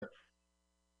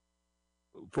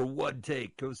for one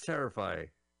take. It was terrifying.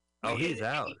 Oh, he's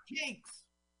out. Takes.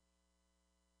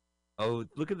 Oh,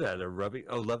 look at that. They're rubbing.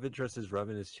 Oh, love interest is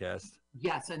rubbing his chest.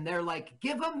 Yes, and they're like,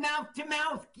 give him mouth to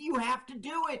mouth. You have to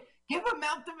do it. Give him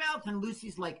mouth to mouth. And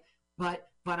Lucy's like, but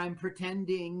I'm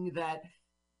pretending that,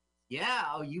 yeah,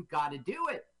 oh, you got to do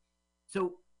it.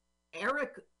 So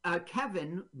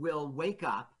Kevin will wake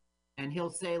up and he'll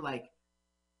say like,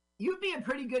 you'd be a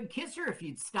pretty good kisser if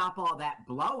you'd stop all that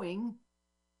blowing.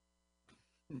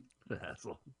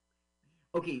 Asshole.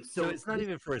 Okay, so it's not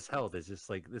even for his health. It's just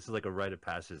like, this is like a rite of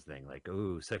passage thing. Like,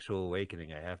 ooh, sexual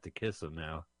awakening. I have to kiss him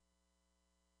now.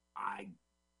 I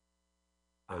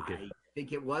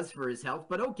think it was for his health,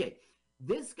 but okay.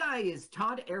 This guy is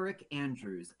Todd Eric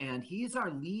Andrews, and he's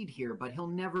our lead here, but he'll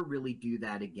never really do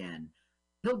that again.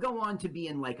 He'll go on to be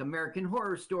in like American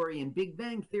Horror Story and Big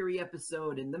Bang Theory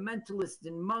episode and The Mentalist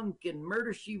and Monk and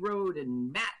Murder, She Wrote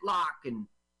and Matlock. And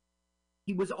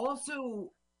he was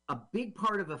also a big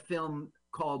part of a film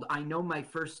called I Know My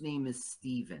First Name is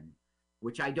Steven,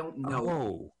 which I don't know.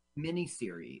 Oh.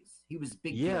 Miniseries. He was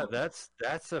big. Yeah, that's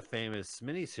a famous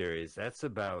miniseries. That's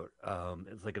about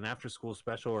it's like an after school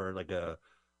special or like a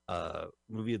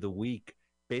movie of the week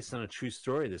based on a true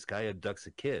story. This guy abducts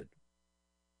a kid.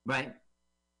 Right.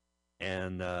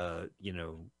 And you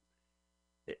know,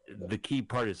 the key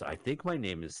part is I think my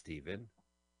name is Steven.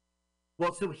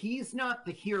 Well, so he's not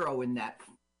the hero in that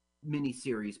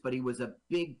miniseries, but he was a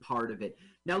big part of it.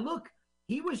 Now look,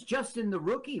 he was just in The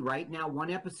Rookie right now,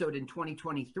 one episode in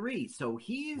 2023. So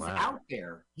he's out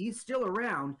there. He's still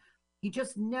around. He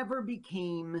just never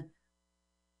became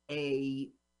a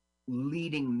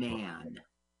leading man.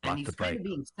 And he's kind of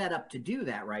being set up to do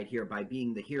that right here by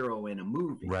being the hero in a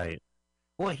movie. Right.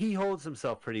 Well, he holds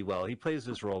himself pretty well. He plays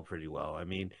this role pretty well. I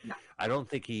mean, I don't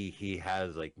think he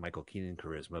has like Michael Keaton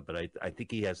charisma, but I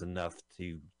think he has enough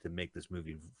to make this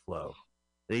movie flow.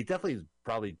 He definitely is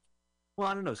probably. Well,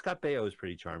 I don't know. Scott Baio was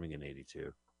pretty charming in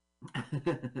 '82.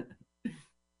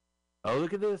 Oh,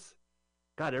 look at this!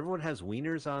 God, everyone has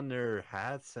wieners on their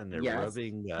hats, and they're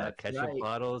rubbing ketchup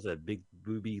bottles at big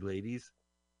booby ladies.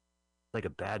 It's like a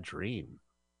bad dream.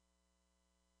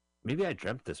 Maybe I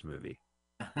dreamt this movie.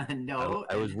 No,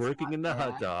 I was working in the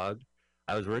hot dog.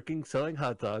 I was working selling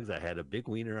hot dogs. I had a big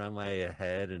wiener on my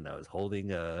head, and I was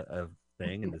holding a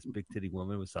thing, and this big titty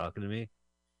woman was talking to me.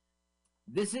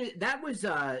 That was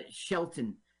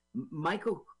Shelton,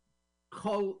 Michael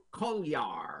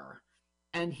Collier,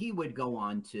 and he would go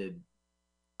on to.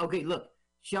 Okay, look,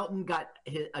 Shelton got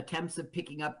his attempts of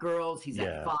picking up girls. He's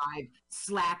at 5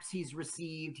 slaps. He's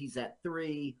received. He's at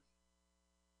 3.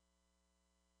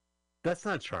 That's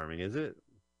not charming, is it?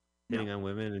 Hitting on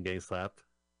women and getting slapped.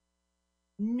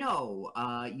 No,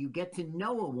 you get to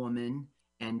know a woman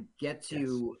and get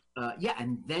to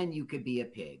and then you could be a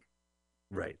pig.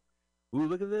 Right. Ooh,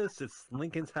 look at this. It's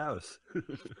Lincoln's house.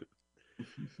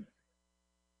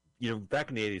 You know, back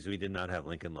in the 80s, we did not have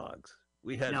Lincoln logs.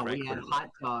 We had we had a hot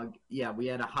dog. Yeah, we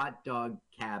had a hot dog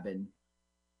cabin.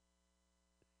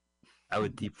 I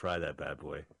would deep fry that bad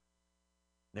boy.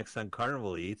 Next time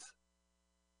Carnival eats,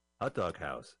 hot dog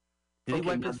house. Did he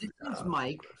wipe this is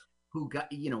Mike, who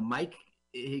got Mike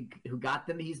who got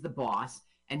them. He's the boss,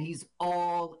 and he's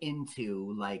all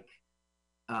into like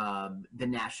the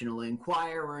National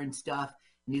Enquirer and stuff.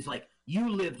 And he's like, "You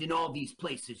lived in all these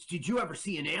places. Did you ever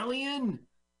see an alien?"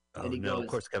 Oh, and he goes, of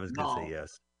course Kevin's going to say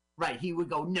yes. Right. He would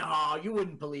go, "No, you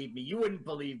wouldn't believe me. You wouldn't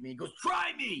believe me." He goes,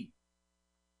 "Try me."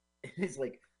 And he's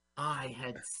like, "I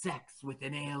had sex with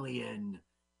an alien.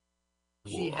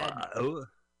 She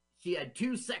had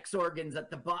 2 sex organs at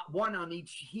the one on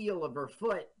each heel of her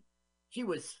foot. She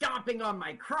was stomping on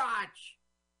my crotch."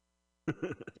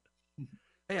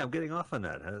 Hey, I'm getting off on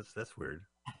that. That's weird.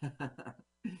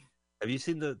 Have you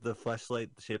seen the fleshlight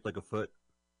shaped like a foot?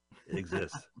 It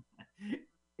exists.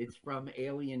 It's from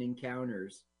Alien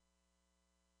Encounters.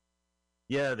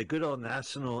 Yeah, the good old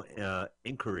National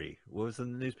Inquiry. What was the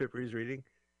newspaper he's reading?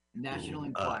 National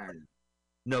Enquirer.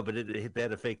 No, but they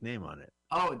had a fake name on it.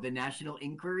 Oh, the National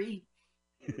Inquiry?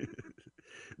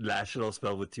 National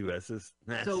spelled with 2 S's.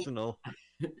 National.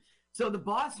 So the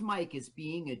boss Mike is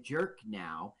being a jerk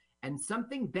now, and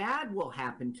something bad will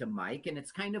happen to Mike, and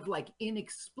it's kind of like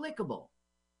inexplicable.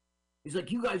 He's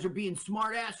like, "You guys are being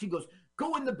smart ass." He goes,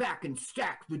 "Go in the back and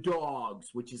stack the dogs,"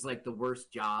 which is like the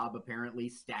worst job, apparently,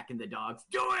 stacking the dogs.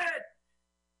 Do it!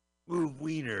 Move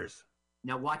wieners.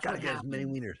 Now watch what happens. Many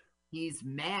wieners. He's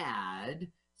mad,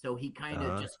 so he kind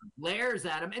of just glares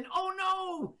at him, and oh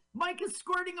no! Mike is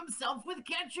squirting himself with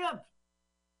ketchup!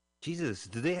 Jesus,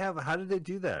 how did they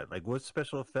do that? Like, what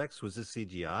special effects? Was this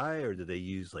CGI or did they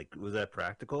use, like, was that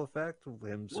practical effect?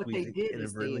 Him What they squeezing did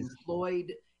is they inadvertently?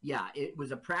 employed, yeah, it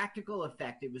was a practical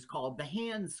effect. It was called the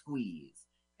hand squeeze.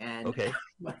 And Okay.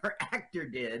 what our actor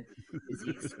did is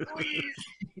he squeezed,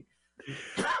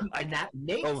 I, and that oh,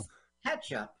 makes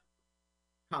ketchup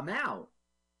come out.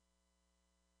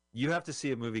 you have to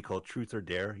see a movie called Truth or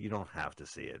Dare. You don't have to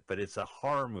see it, but it's a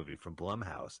horror movie from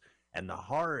Blumhouse. And the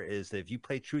horror is that if you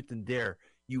play Truth and Dare,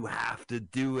 you have to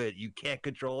do it. You can't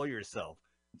control yourself.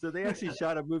 So they actually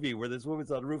shot a movie where this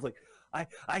woman's on the roof, like,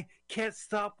 I can't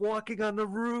stop walking on the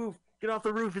roof. Get off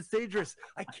the roof. It's dangerous.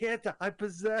 I can't. I'm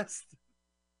possessed.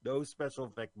 No special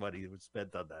effect money was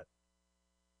spent on that.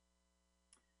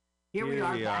 Here we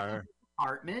are back in the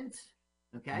apartment.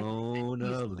 Okay.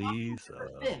 Mona Lisa.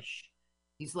 Fish.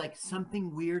 He's like,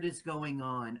 something weird is going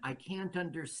on. I can't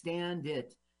understand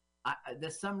it.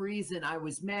 There's some reason I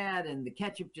was mad and the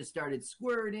ketchup just started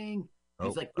squirting.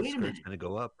 He's like, wait a minute. It's going to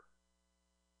go up.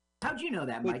 How'd you know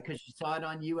that, Mike? Because you saw it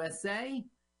on USA?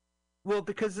 Well,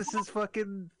 because this is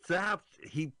fucking Zapped.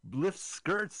 He lifts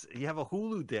skirts. You have a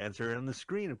Hulu dancer on the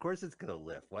screen. Of course it's going to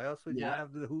lift. Why else would you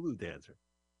have the Hulu dancer?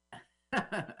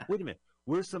 Wait a minute.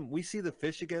 We see the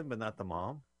fish again, but not the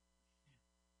mom?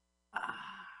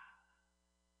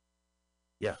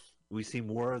 Yeah. We see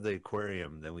more of the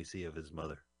aquarium than we see of his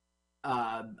mother.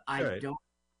 I don't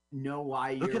know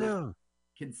why you're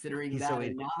considering that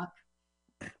a knock.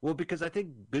 Well, because I think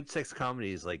good sex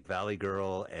comedies like Valley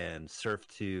Girl and Surf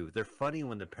 2, they're funny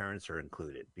when the parents are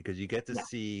included because you get to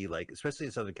see, like, especially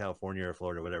in Southern California or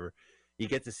Florida or whatever, you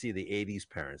get to see the 80s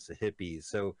parents, the hippies.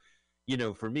 So, you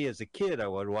know, for me as a kid, I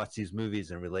would watch these movies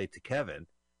and relate to Kevin.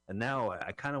 And now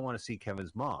I kind of want to see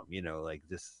Kevin's mom, you know, like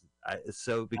this.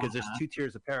 So because there's two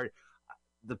tiers of parody.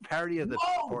 The parody of the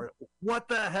what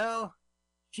the hell?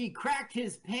 She cracked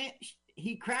his pants.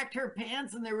 He cracked her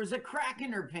pants, and there was a crack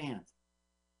in her pants.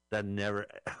 That never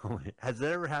has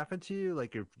that ever happened to you?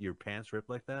 Like your pants ripped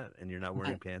like that, and you're not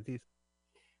wearing panties?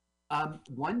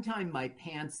 One time my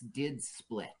pants did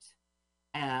split,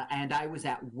 and I was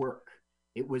at work.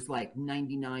 It was like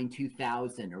 99,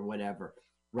 2000 or whatever,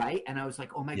 right? And I was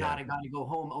like, oh my God, I got to go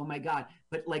home. Oh my God.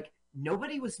 But like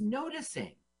nobody was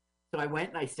noticing. So I went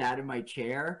and I sat in my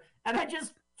chair, and there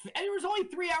was only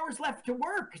 3 hours left to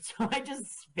work. So I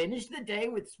just finished the day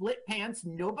with split pants.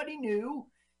 Nobody knew.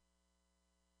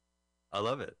 I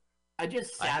love it. I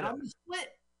just sat on the split.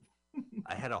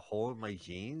 I had a hole in my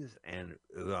jeans and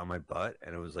on my butt,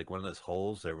 and it was like one of those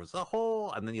holes. There was a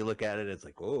hole, and then you look at it, it's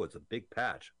like, oh, it's a big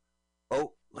patch.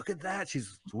 Oh, look at that.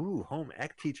 She's home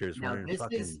ec teachers. Now, this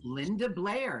is Linda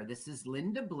Blair. This is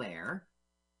Linda Blair.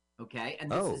 Okay.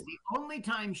 And this is the only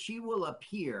time she will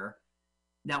appear.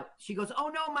 Now, she goes,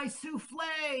 oh no, my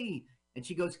souffle. And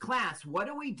she goes, class, what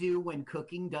do we do when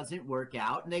cooking doesn't work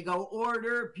out? And they go,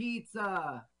 order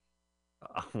pizza.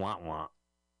 Want.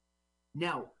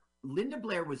 Now, Linda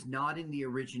Blair was not in the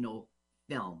original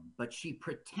film, but she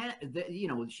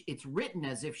it's written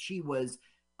as if she was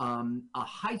a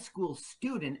high school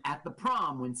student at the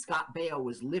prom when Scott Baio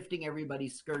was lifting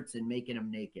everybody's skirts and making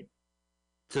them naked.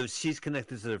 So she's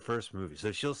connected to the first movie.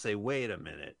 So she'll say, wait a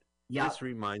minute. Yep. This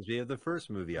reminds me of the first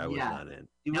movie I was not in.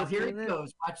 Now here it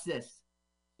goes. Watch this.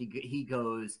 He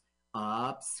goes,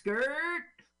 up skirt.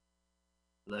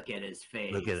 Look at his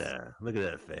face. Look at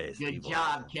that face. Good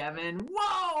job, Kevin.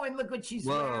 Whoa, and look what she's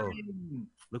wearing.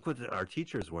 Look what our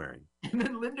teacher's wearing. And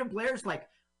then Linda Blair's like,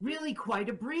 really quite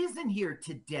a breeze in here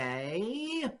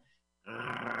today.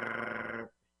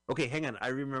 Okay, hang on. I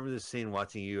remember this scene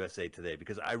watching USA Today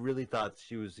because I really thought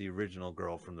she was the original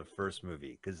girl from the first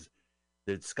movie because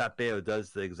Scott Baio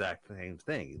does the exact same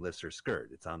thing. He lifts her skirt.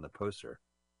 It's on the poster.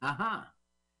 Uh-huh.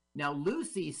 Now,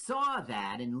 Lucy saw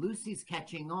that, and Lucy's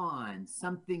catching on.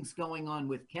 Something's going on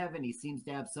with Kevin. He seems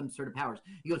to have some sort of powers.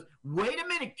 He goes, wait a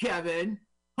minute, Kevin.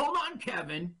 Hold on,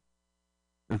 Kevin.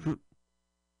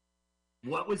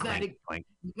 What was that?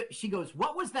 She goes,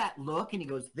 what was that look? And he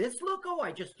goes, this look? Oh,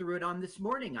 I just threw it on this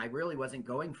morning. I really wasn't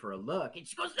going for a look. And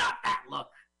she goes, not that look.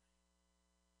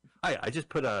 I just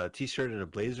put a T-shirt and a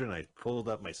blazer, and I pulled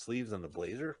up my sleeves on the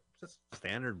blazer. Just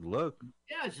standard look.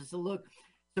 Yeah, it's just a look.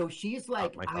 So she's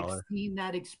like, I've seen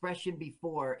that expression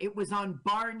before. It was on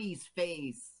Barney's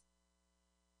face.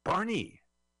 Barney?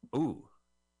 Ooh.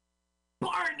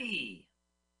 Barney!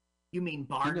 You mean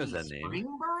Barney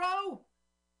Springboro?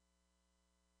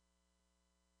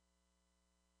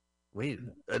 Wait,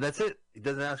 that's it? He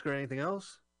doesn't ask her anything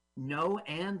else? No,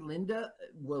 and Linda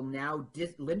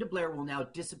Blair will now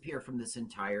disappear from this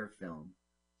entire film.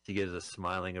 She gives a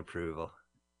smiling approval.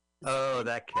 Oh,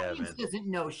 that Kevin doesn't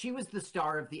know she was the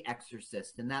star of The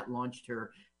Exorcist, and that launched her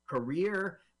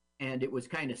career. and it was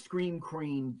kind of scream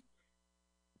queen.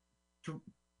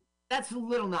 That's a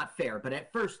little not fair, but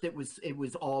at first it was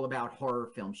all about horror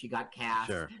films. She got cast.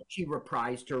 Sure. She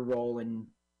reprised her role in,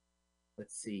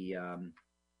 let's see,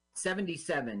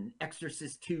 77,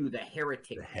 Exorcist 2, The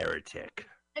Heretic. The Heretic.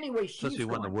 Anyway, she's supposed to be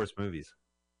one of the worst movies.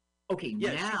 Okay,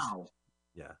 now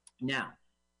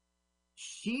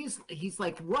he's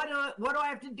like, what do I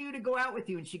have to do to go out with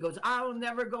you? And she goes, I'll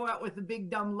never go out with a big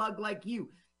dumb lug like you.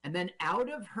 And then out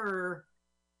of her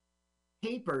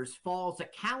papers falls a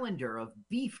calendar of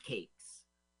beefcakes,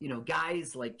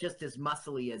 guys like just as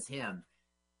muscly as him.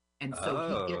 And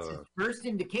so he gets his first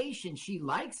indication she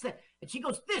likes it. And she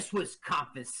goes, this was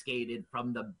confiscated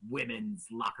from the women's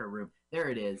locker room. There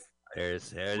it is.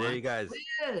 There you guys.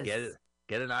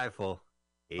 Get an eyeful.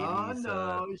 80s, oh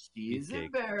no, she's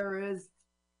embarrassed.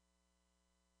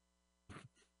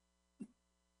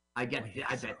 I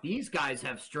bet these guys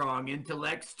have strong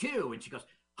intellects too. And she goes,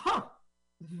 huh,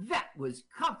 that was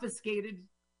confiscated.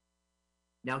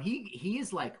 Now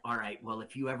he's like, all right, well,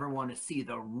 if you ever want to see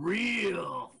the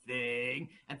real thing.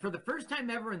 And for the first time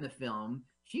ever in the film,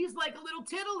 she's like a little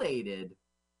titillated.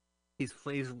 He's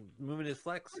moving his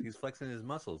flex. He's flexing his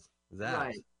muscles.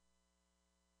 Right.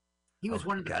 He was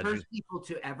one of the first people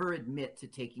to ever admit to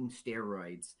taking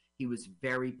steroids. He was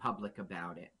very public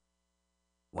about it.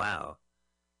 Wow.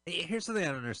 Here's something I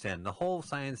don't understand. The whole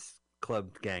science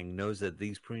club gang knows that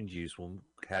these prune juice will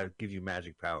give you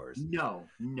magic powers. No.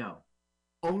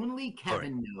 Only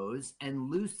Kevin knows, and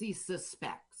Lucy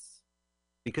suspects.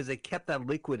 Because they kept that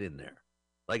liquid in there.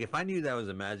 Like, if I knew that was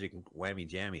a magic whammy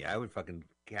jammy, I would fucking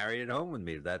carry it home with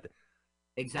me.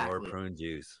 Exactly. Or prune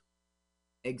juice.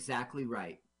 Exactly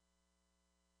right.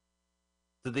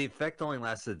 So the effect only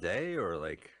lasts a day, or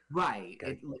like? Right.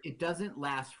 It doesn't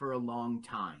last for a long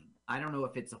time. I don't know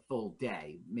if it's a full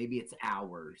day. Maybe it's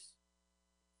hours.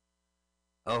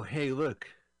 Oh, hey, look.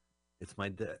 It's my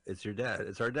dad. It's your dad.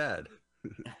 It's our dad.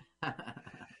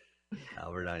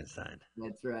 Albert Einstein.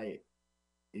 That's right.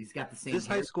 He's got the same. This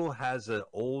high school has an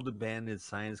old abandoned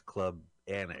science club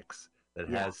annex that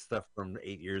has stuff from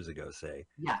 8 years ago, say.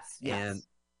 Yes. And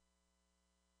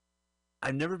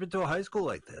I've never been to a high school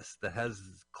like this that has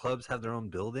clubs have their own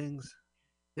buildings.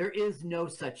 There is no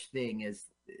such thing as.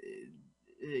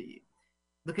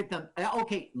 Look at them.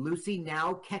 Okay, Lucy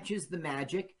now catches the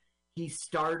magic. She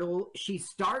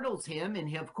startles him,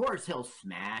 and of course he'll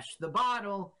smash the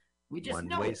bottle. We just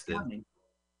know it's coming.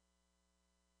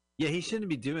 Yeah, he shouldn't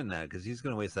be doing that because he's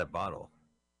going to waste that bottle.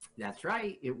 That's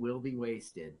right. It will be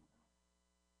wasted.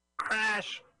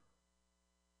 Crash!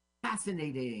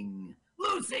 Fascinating.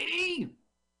 Lucy!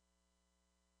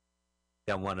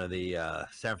 Got one of the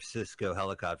San Francisco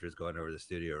helicopters going over the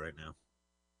studio right now.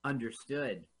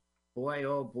 Understood. Boy,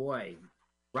 oh boy.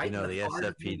 Right. The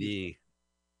SFPD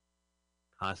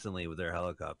constantly with their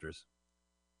helicopters.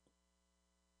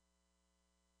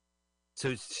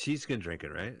 So she's going to drink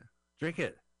it, right? Drink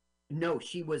it. No,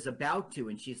 she was about to,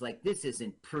 and she's like, this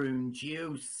isn't prune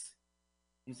juice.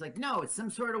 He's like, no, it's some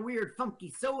sort of weird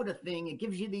funky soda thing. It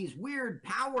gives you these weird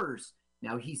powers.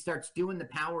 Now he starts doing the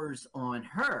powers on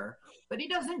her, but he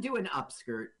doesn't do an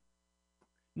upskirt.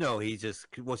 No,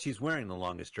 she's wearing the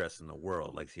longest dress in the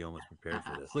world. Like, she almost prepared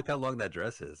for this. Look how long that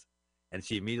dress is. And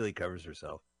she immediately covers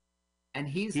herself. And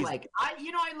he's like, I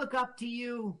look up to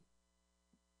you.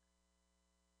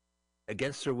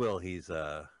 Against her will, he's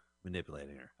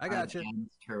manipulating her. I got you.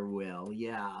 Against her will,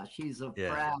 yeah. She's oppressed.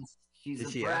 Yeah. She's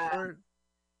oppressed. She ask for it?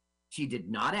 She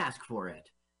did not ask for it.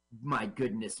 My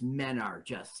goodness, men are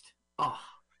just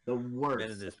the worst.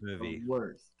 Men in this movie. The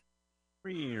worst.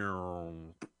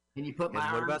 Can you put my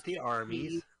arms? What about the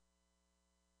armies?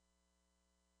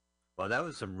 Well, that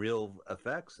was some real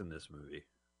effects in this movie.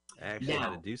 I actually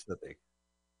had to do something.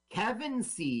 Kevin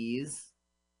sees,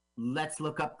 let's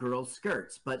look up girls'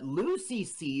 skirts, but Lucy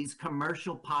sees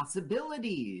commercial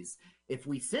possibilities. If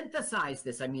we synthesize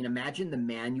this, imagine the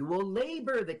manual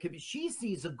labor that could be. She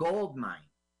sees a gold mine.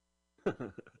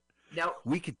 Now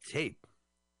we could tape.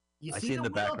 You see in the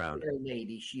background,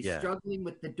 lady. She's struggling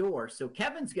with the door, so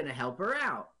Kevin's going to help her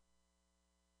out.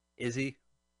 Is he?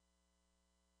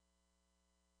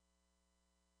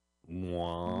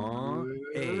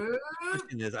 Hey,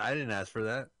 question is, I didn't ask for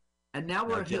that. And now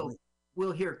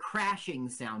we'll hear crashing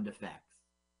sound effects.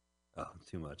 Oh,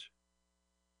 too much.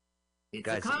 It's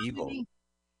Guy's evil.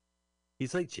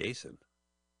 He's like Jason.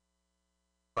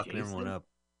 Fucking everyone up.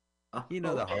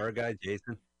 The horror guy,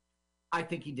 Jason? I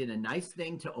think he did a nice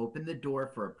thing to open the door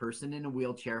for a person in a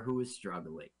wheelchair who is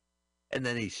struggling. And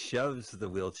then he shoves the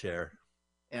wheelchair.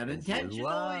 Unintended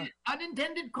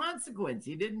consequence.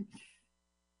 He didn't.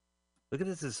 Look at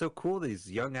this. It's so cool.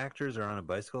 These young actors are on a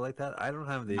bicycle like that. I don't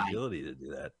have the Right. ability to do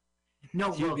that.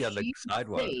 No, She would well, be on the she's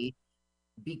sidewalk. safe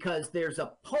because there's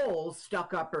a pole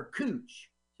stuck up her cooch,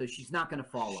 so she's not going to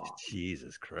fall off.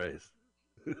 Jesus Christ.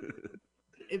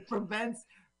 It prevents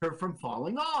her from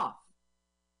falling off.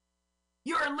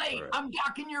 You're late. Right. I'm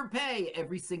docking your pay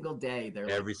every single day. They're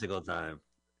every single time.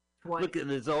 20. Look,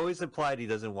 and it's always implied he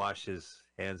doesn't wash his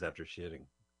hands after shitting.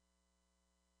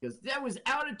 Because that was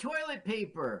out of toilet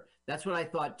paper. That's what I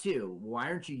thought too. Why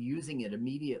aren't you using it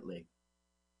immediately?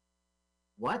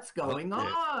 What's going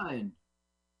on?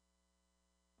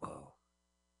 Whoa.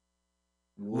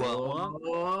 Whoa.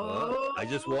 Whoa. I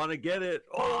just want to get it.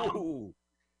 Oh.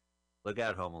 Look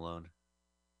out, Home Alone.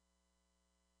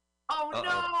 Oh,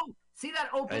 no. See that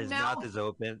open his mouth? His mouth is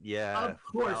open. Yeah. Of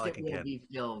course it will be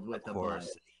filled with the blood.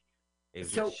 It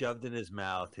was just shoved in his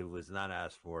mouth. It was not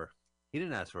asked for. He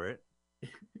didn't ask for it.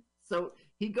 So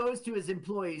he goes to his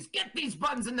employees, get these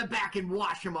buns in the back and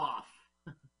wash them off.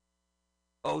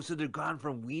 Oh, so they've gone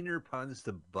from wiener puns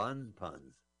to bun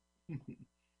puns.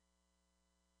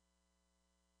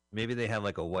 Maybe they have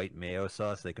like a white mayo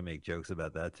sauce. They can make jokes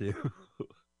about that too.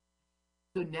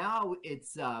 So now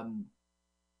it's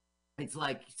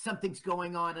like something's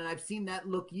going on, and I've seen that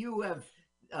look. You have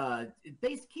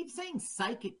they keep saying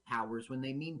psychic powers when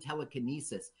they mean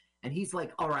telekinesis, and he's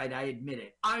like, "All right, I admit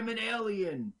it. I'm an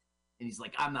alien." And he's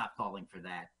like, I'm not falling for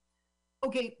that.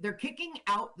 Okay, they're kicking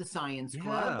out the science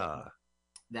club.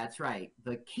 That's right.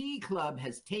 The Key Club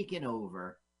has taken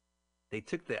over. They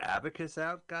took the abacus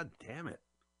out? God damn it.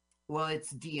 Well,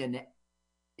 it's DNA.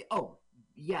 Oh,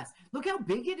 yes. Look how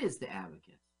big it is, the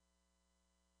abacus.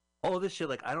 All this shit,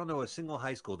 like, I don't know a single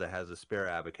high school that has a spare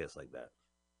abacus like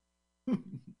that.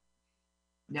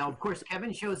 Now, of course,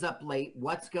 Kevin shows up late.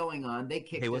 What's going on? They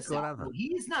kicked us out. Well,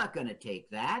 he's not going to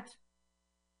take that.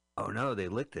 Oh, no, they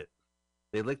licked it.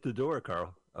 They licked the door,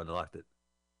 Carl. Oh, they locked it.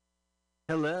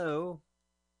 Hello.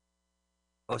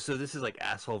 Oh, so this is like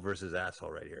asshole versus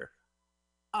asshole right here.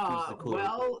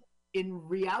 Well, in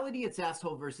reality, it's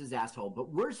asshole versus asshole,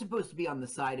 but we're supposed to be on the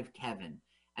side of Kevin.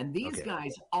 And these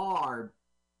guys are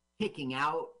kicking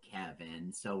out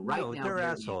Kevin. So now they're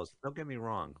assholes. Don't get me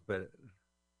wrong, but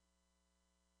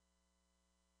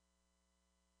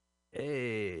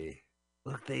hey,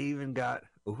 look, they even got.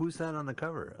 Well, who's that on the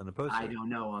cover, on the poster? I don't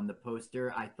know. On the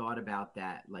poster, I thought about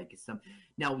that. Like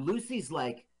now, Lucy's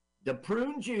like, the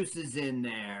prune juice is in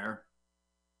there.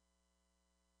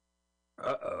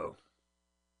 Uh-oh.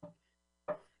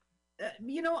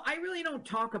 I really don't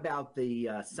talk about the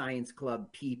science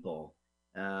club people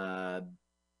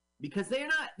because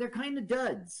they're kind of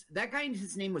duds. That guy,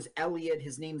 his name was Elliot.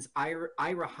 His name's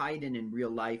Ira Hayden in real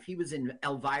life. He was in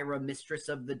Elvira, Mistress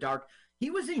of the Dark. He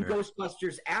was in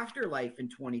Ghostbusters Afterlife in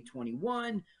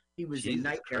 2021. He was in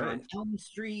Nightmare on Elm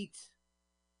Street.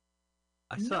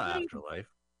 I saw Afterlife.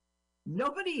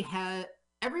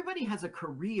 Everybody has a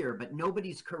career, but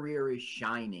nobody's career is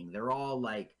shining. They're all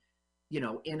like, in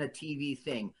a TV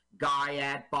thing. Guy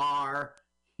at bar,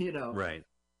 Right.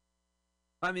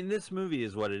 I mean, this movie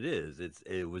is what it is.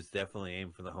 It was definitely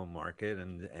aimed for the home market,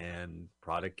 and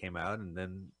product came out, and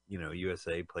then,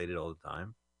 USA played it all the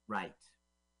time. Right.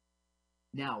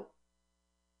 Now,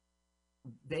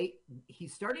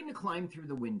 he's starting to climb through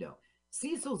the window.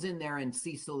 Cecil's in there, and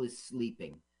Cecil is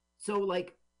sleeping. So,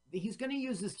 like, he's going to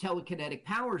use his telekinetic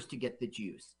powers to get the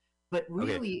juice. But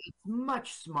really, it's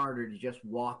much smarter to just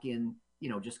walk in,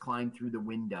 just climb through the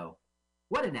window.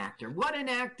 What an actor. What an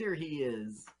actor he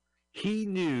is. He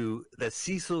knew that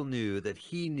Cecil knew that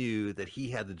he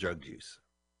had the drug juice.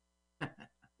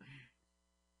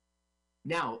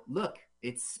 Now, look,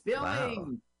 it's spilling.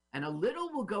 Wow. And a little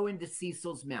will go into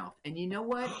Cecil's mouth. And you know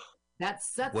what? That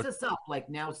sets us up. Like,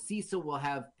 now Cecil will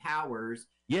have powers.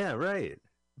 Yeah, right.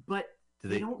 But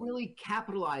they don't really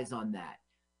capitalize on that.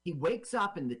 He wakes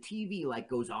up and the TV like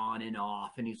goes on and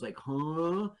off. And he's like,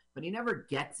 huh? But he never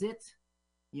gets it,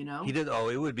 He did. Oh,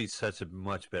 it would be such a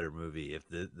much better movie if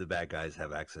the bad guys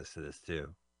have access to this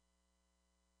too.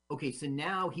 Okay, so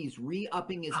now he's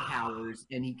re-upping his powers.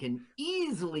 And he can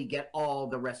easily get all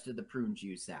the rest of the prune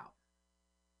juice out.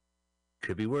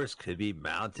 Could be worse. Could be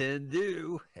Mountain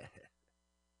Dew.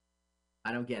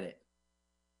 I don't get it.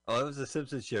 Oh, it was a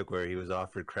Simpsons joke where he was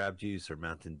offered crab juice or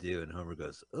Mountain Dew, and Homer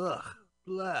goes, ugh,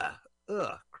 blah,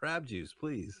 ugh, crab juice,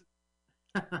 please.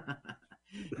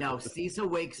 Now, Cecil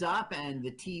wakes up, and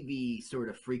the TV sort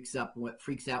of freaks out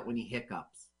when he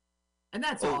hiccups. And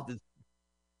that's all.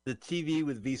 The TV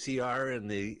with VCR in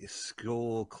the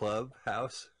school club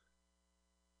house.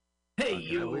 Hey,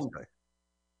 you.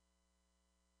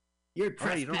 You're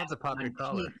trespassing. You don't have to pop your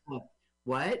collar.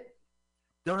 What?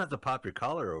 Don't have to pop your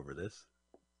collar over this.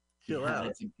 Chill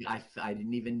out. I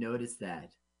didn't even notice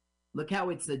that. Look how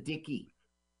it's a dickie.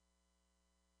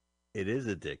 It is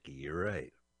a dickie. You're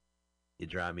right. You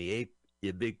drive me ape,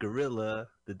 you big gorilla.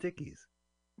 The Dickies.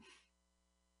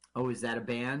 Oh, is that a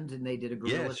band? And they did a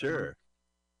gorilla? Yeah, sure. Song?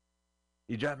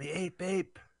 You drive me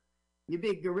ape. You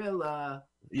big gorilla.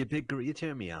 You big gorilla. You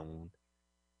turn me on.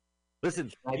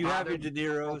 Listen, you have your De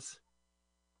Niro's,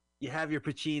 you have your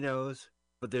Pacinos,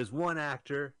 but there's one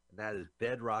actor, and that is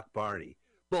Bedrock Barney.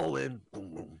 Bowling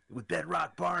with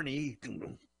Bedrock Barney.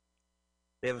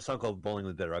 They have a song called Bowling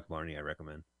with Bedrock Barney, I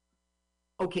recommend.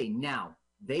 Okay, now,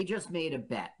 they just made a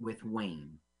bet with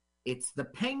Wayne. It's the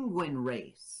penguin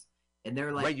race. And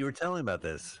they're like... Right, you were telling about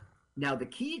this. Now, the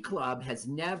Key Club has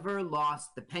never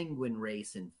lost the penguin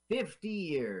race in 50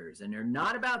 years, and they're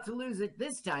not about to lose it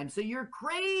this time, so you're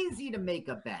crazy to make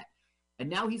a bet. And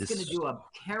now he's going to do a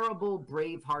terrible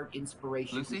Braveheart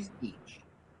inspiration speech.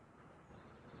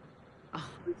 Oh,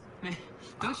 man,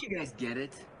 don't you guys get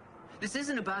it? This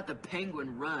isn't about the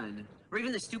penguin run, or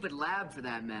even the stupid lab for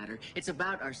that matter. It's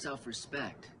about our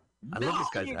self-respect. I love this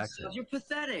guy's accent. You're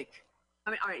pathetic. I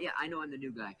mean, all right, yeah, I know I'm the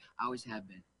new guy. I always have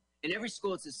been. In every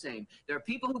school, it's the same. There are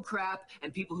people who crap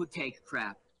and people who take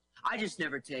crap. I just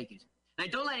never take it. And I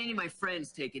don't let any of my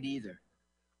friends take it either.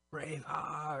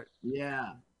 Braveheart.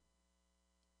 Yeah.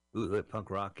 Ooh, look,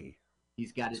 punk rocky.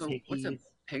 He's got his hickeys. What's a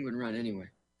penguin run anyway?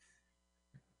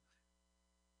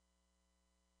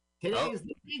 Today's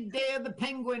the big day of the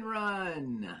penguin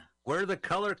run. We're the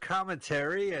color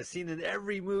commentary as seen in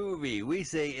every movie. We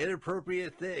say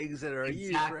inappropriate things that are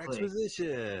used for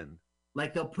exposition.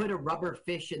 Like they'll put a rubber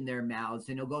fish in their mouths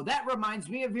and they'll go, that reminds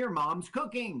me of your mom's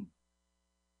cooking.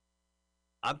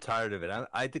 I'm tired of it.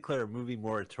 I declare a movie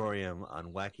moratorium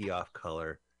on wacky off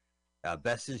color.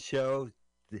 Best in Show,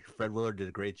 Fred Willard did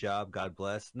a great job. God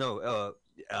bless. No,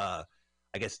 I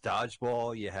guess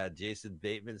Dodgeball, you had Jason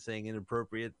Bateman saying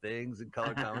inappropriate things in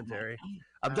color commentary.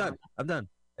 I'm done.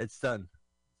 It's done.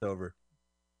 It's over.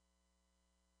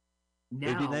 Now,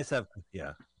 it'd be nice to have,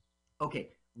 yeah.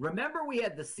 Okay. Remember we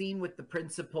had the scene with the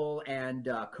principal and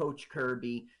Coach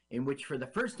Kirby in which for the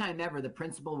first time ever, the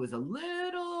principal was a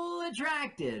little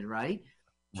attracted, right?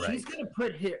 She's going to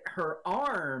put her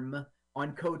arm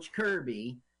on Coach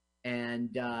Kirby and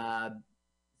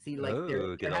see, like,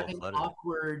 they're having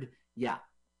awkward, yeah.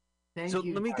 Thank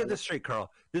you, let me get this straight, Carl.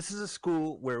 This is a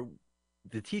school where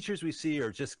the teachers we see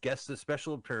are just guests of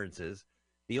special appearances.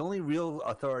 The only real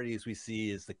authorities we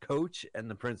see is the coach and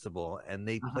the principal, and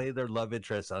they play their love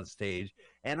interest on stage.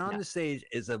 And on the stage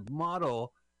is a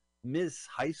model, Miss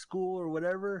High School or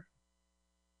whatever.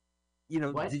 You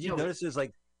know, did you notice there's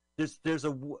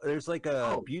like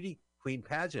a beauty queen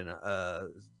pageant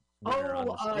on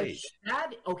the stage?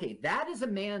 That is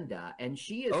Amanda, and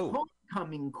she is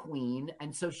homecoming queen,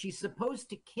 and so she's supposed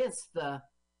to kiss the.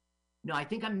 No, I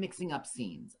think I'm mixing up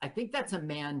scenes. I think that's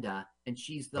Amanda, and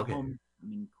she's the homecoming.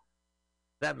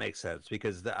 That makes sense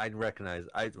because I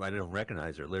don't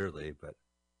recognize her literally, but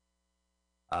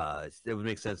it would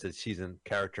make sense that she's a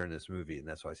character in this movie, and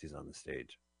that's why she's on the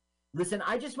stage. Listen,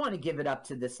 I just want to give it up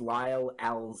to this Lyle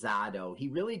Alzado. He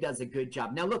really does a good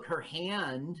job. Now, look, her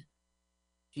hand.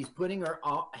 She's putting her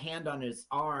hand on his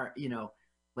arm. You know,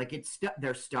 like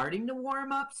they're starting to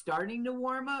warm up.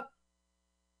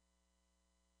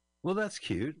 Well, that's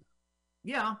cute.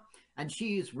 Yeah, and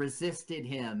she's resisted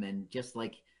him, and just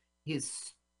like his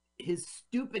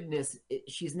stupidness,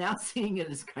 she's now seeing it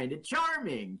as kind of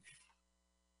charming.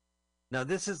 Now,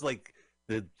 this is like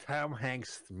the Tom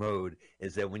Hanks mode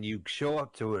is that when you show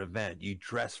up to an event, you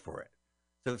dress for it.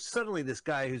 So suddenly this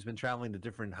guy who's been traveling to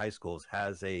different high schools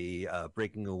has a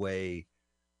breaking away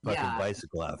fucking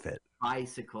bicycle outfit.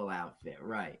 Bicycle outfit,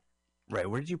 right. Right.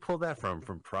 Where did you pull that from?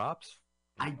 From props?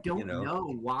 I don't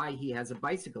know why he has a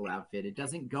bicycle outfit. It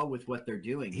doesn't go with what they're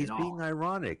doing. He's being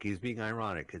ironic.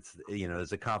 It's,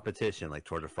 there's a competition like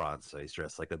Tour de France, so he's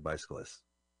dressed like a bicyclist.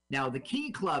 Now, the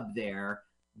Key Club there,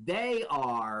 they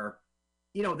are,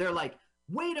 they're like,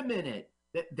 wait a minute.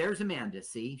 There's Amanda,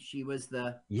 see? She was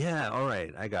the... Yeah, all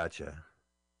right. I gotcha.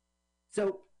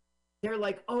 So they're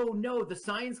like, oh, no, the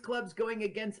science club's going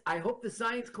against... I hope the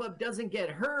science club doesn't get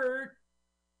hurt.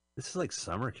 This is like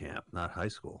summer camp, not high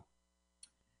school.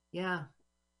 Yeah.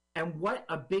 And what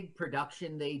a big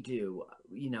production they do.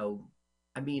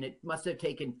 It must have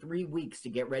taken 3 weeks to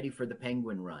get ready for the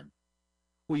Penguin Run.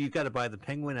 Well, you got to buy the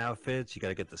penguin outfits. You got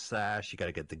to get the sash. You got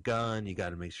to get the gun. You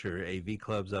got to make sure AV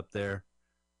Club's up there.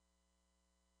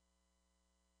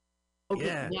 Okay,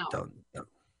 yeah, now,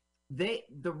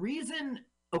 the reason...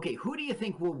 Okay, who do you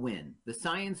think will win? The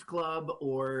Science Club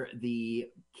or the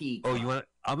Key Club? Oh,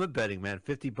 I'm a betting man.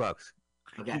 $50.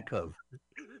 Okay. Key Club.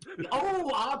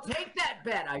 Oh, I'll take that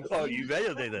bet. You bet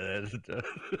you'll take that.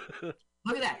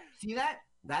 Look at that. See that?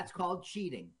 That's called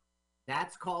cheating.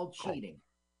 That's called cheating.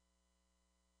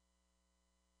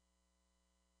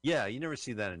 Yeah, you never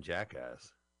see that in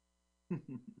Jackass.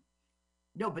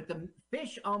 No, but the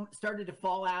fish started to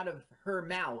fall out of her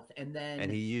mouth,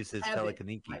 and he used his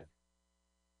telekinesis. Right.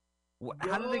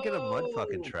 How did they get a mud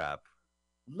fucking trap?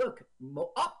 Look,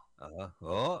 up.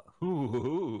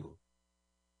 Ooh.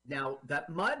 Now that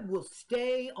mud will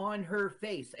stay on her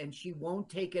face, and she won't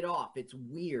take it off. It's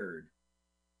weird.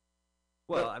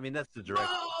 Well, I mean, that's the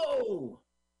direction. Whoa!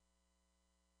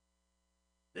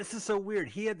 This is so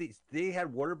weird. They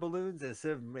had water balloons, and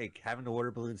instead of having the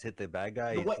water balloons hit the bad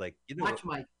guy, he's like, watch,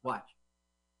 Mike, watch.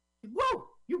 Whoa!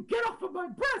 You get off of my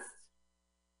breasts!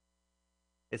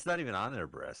 It's not even on their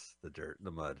breasts, the dirt,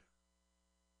 the mud.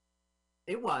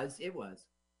 It was.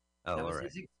 Oh, that was all right.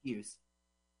 His excuse.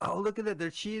 Oh, look at that. They're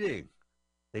cheating.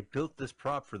 They built this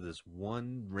prop for this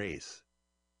one race.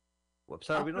 Well, I'm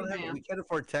sorry, we can't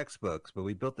afford textbooks, but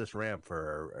we built this ramp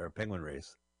for our penguin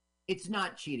race. It's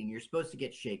not cheating. You're supposed to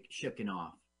get shooken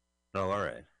off. Oh, all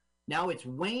right. Now it's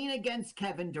Wayne against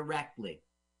Kevin directly.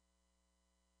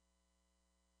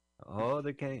 Oh,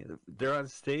 they're on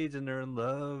stage and they're in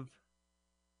love.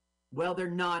 Well, they're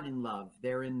not in love.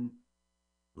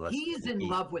 He's in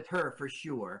love with her for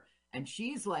sure, and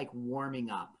she's like warming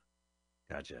up.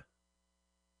 Gotcha.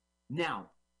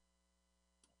 Now,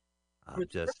 I'm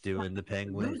just doing the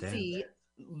penguin dance.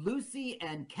 Lucy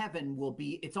and Kevin will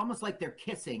be, it's almost like they're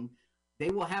kissing.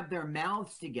 They will have their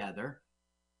mouths together.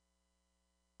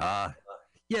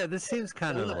 Yeah, this seems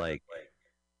kind of like.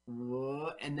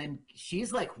 And then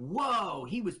she's like, whoa,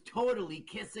 he was totally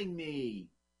kissing me.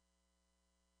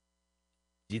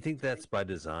 Do you think that's by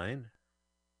design?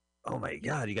 Oh my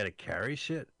God, you got to carry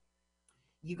shit?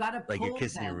 You got to like you're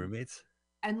kissing your roommates?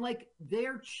 And like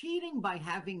they're cheating by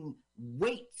having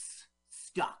weights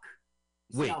stuck.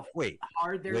 Wait, how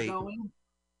hard they're going?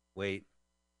 Wait.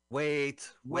 Whoa!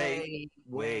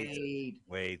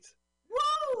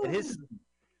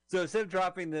 So instead of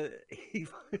dropping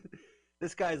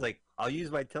this guy's like, I'll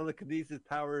use my telekinesis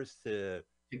powers to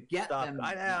get stop them.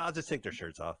 I'll just take their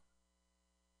shirts off.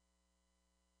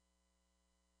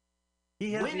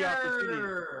 He has the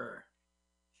opportunity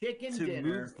to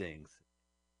move things.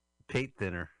 Paint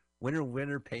thinner.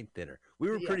 Winter paint thinner. We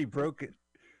were pretty broke.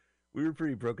 We were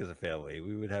pretty broke as a family.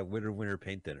 We would have winter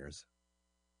paint dinners.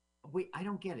 Wait, I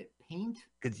don't get it. Paint?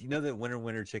 Because you know that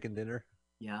winter chicken dinner?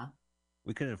 Yeah.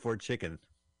 We couldn't afford chicken.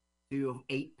 So you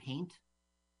ate paint?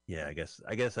 Yeah, I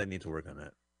guess I need to work on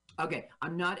that. Okay,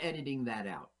 I'm not editing that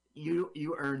out.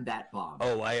 You earned that, Bob.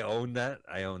 Oh, I own that?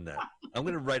 I'm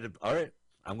going to write it. All right.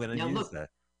 I'm going to use that.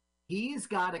 He's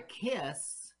got a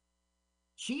kiss.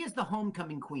 She is the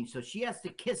homecoming queen, so she has to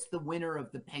kiss the winner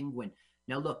of the penguin.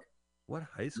 Now, look. What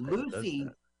high school does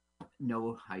that?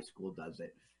 No high school does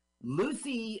it.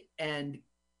 Lucy and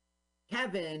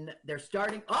Kevin, they're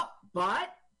starting up,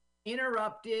 but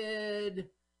interrupted.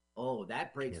 Oh,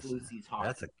 that breaks Lucy's heart.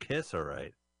 That's a kiss, all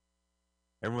right.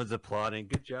 Everyone's applauding.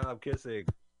 Good job kissing.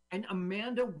 And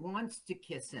Amanda wants to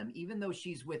kiss him, even though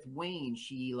she's with Wayne.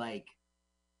 She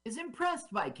is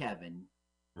impressed by Kevin.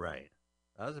 Right.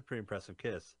 That was a pretty impressive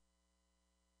kiss.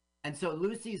 And so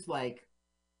Lucy's like,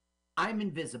 I'm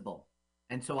invisible,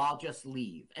 and so I'll just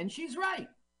leave. And she's right.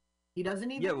 He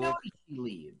doesn't even know she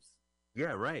leaves.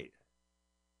 Yeah, right.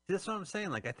 See, that's what I'm saying.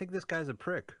 Like, I think this guy's a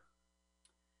prick.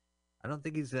 I don't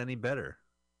think he's any better.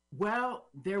 Well,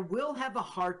 there will have a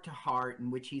heart-to-heart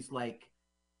in which he's like,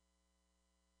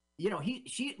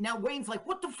 now Wayne's like,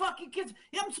 what the fuck, you kiss?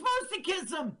 Yeah, I'm supposed to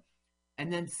kiss him.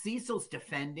 And then Cecil's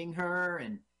defending her,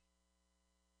 and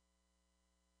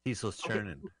Cecil's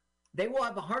churning. They will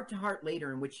have a heart-to-heart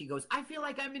later in which she goes, I feel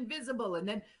like I'm invisible. And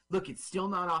then, look, it's still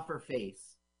not off her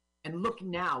face. And look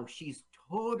now, she's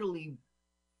totally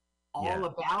all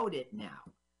about it now.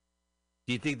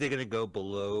 Do you think they're going to go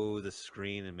below the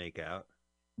screen and make out?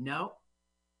 No.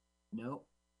 All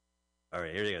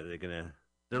right, here they go.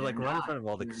 They're like right in front of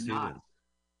all the students.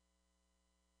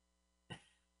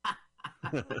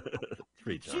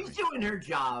 She's doing her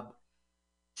job.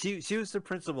 She was the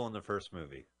principal in the first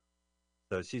movie.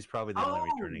 So she's probably the only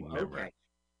returning member. Okay.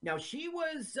 Now she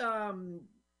was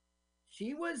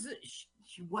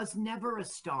never a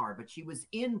star, but she was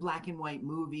in black and white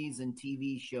movies and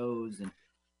TV shows. And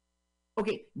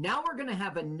okay, now we're gonna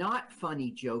have a not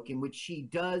funny joke in which she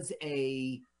does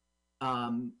a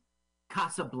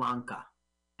Casablanca,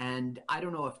 and I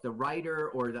don't know if the writer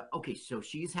or so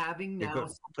she's having now.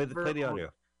 Play the audio.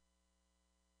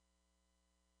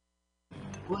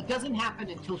 Well, it doesn't happen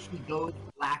until she goes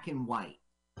black and white.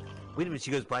 Wait a minute,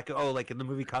 she goes black. Oh, like in the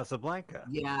movie Casablanca.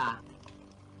 Yeah.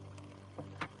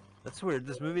 That's weird.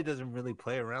 This movie doesn't really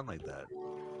play around like that.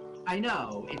 I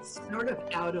know. It's sort of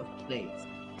out of place.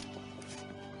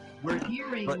 We're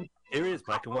hearing... But here it is,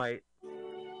 black and white.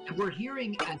 We're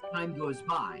hearing as time goes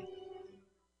by.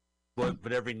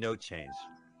 But every note changed.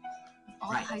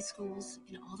 All the high schools,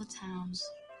 in all the towns,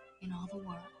 in all the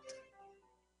world.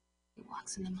 It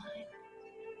walks in the mind.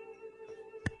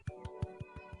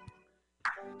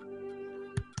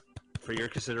 For your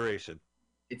consideration.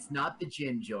 It's not the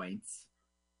gin joints.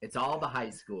 It's all the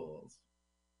high schools.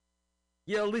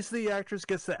 Yeah, at least the actress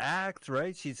gets to act,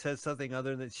 right? She says something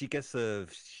other than... She gets to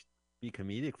be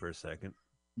comedic for a second.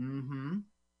 Mm-hmm.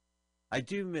 I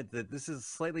do admit that this is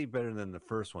slightly better than the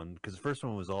first one, because the first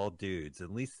one was all dudes.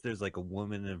 At least there's like a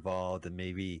woman involved and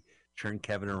maybe turn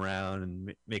Kevin around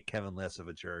and make Kevin less of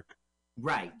a jerk.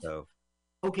 Right. So,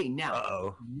 okay,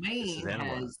 now, Wayne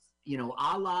has, you know,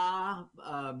 a la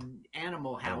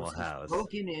Animal House,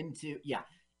 broken into,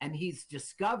 and he's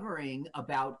discovering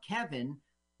about Kevin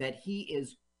that he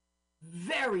is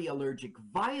very allergic,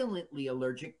 violently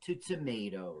allergic to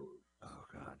tomatoes. Oh,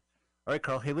 God. All right,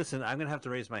 Carl. Hey, listen, I'm going to have to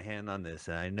raise my hand on this.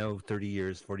 And I know 30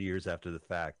 years, 40 years after the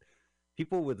fact,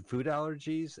 people with food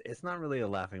allergies, it's not really a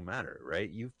laughing matter, right?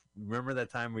 You remember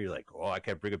that time where you're like, oh, I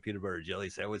can't bring a peanut butter jelly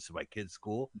sandwich to my kid's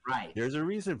school? Right. There's a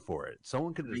reason for it.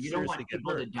 Someone could seriously get hurt. You don't want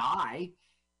people to die.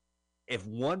 If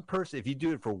you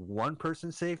do it for one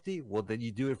person's safety, well, then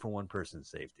you do it for one person's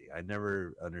safety. I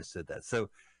never understood that. So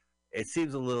it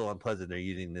seems a little unpleasant they're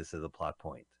using this as a plot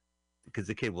point because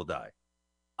the kid will die.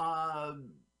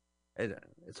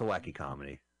 It's a wacky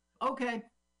comedy. Okay,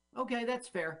 that's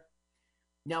fair.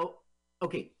 Now,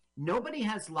 okay, nobody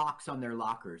has locks on their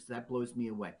lockers. That blows me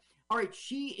away. All right,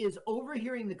 she is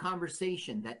overhearing the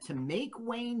conversation that to make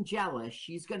Wayne jealous,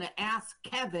 she's going to ask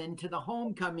Kevin to the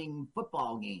homecoming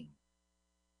football game.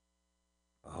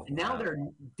 Oh, and now they're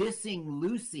dissing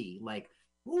Lucy, like,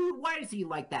 ooh, why does he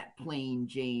like that plain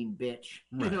Jane bitch?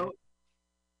 Right. You know.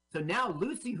 So now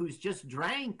Lucy, who's just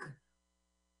drank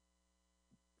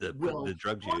the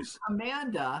drug juice,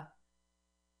 Amanda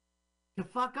to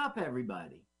fuck up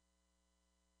everybody.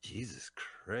 Jesus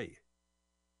Christ.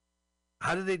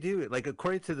 How did they do it? Like,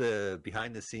 according to the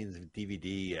behind the scenes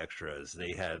DVD extras,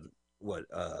 they had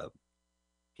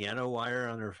piano wire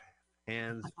on her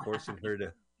hands, forcing her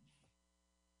to.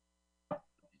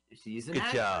 She's an Good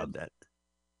actor. job. That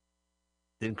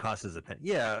didn't cost us a penny.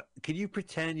 Yeah. Can you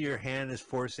pretend your hand is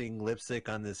forcing lipstick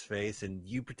on this face and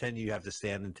you pretend you have to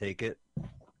stand and take it?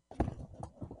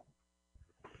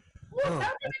 What's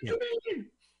happening to me?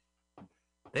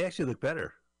 They actually look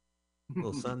better.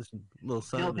 Little son. No,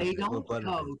 they don't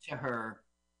go to her.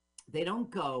 They don't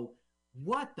go,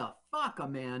 what the fuck,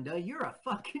 Amanda? You're a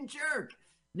fucking jerk.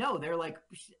 No, they're like,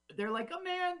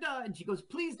 Amanda. And she goes,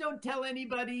 please don't tell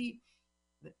anybody.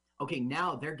 Okay,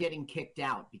 now they're getting kicked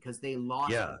out because they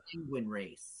lost the penguin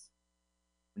race.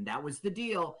 And that was the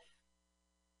deal.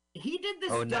 He did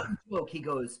this dumb joke. He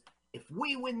goes, if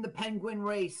we win the penguin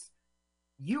race,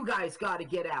 you guys got to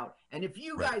get out. And if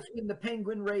you guys win the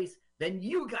penguin race, then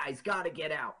you guys got to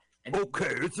get out. And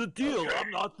okay, it's a deal. Okay. I'm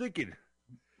not thinking.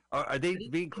 Are they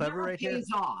being clever right here?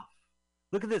 Off.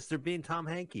 Look at this. They're being Tom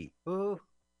Hanky. Oh.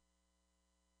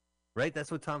 Right? That's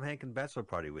what Tom Hanks and Bachelor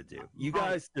Party would do. You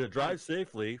guys drive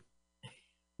safely.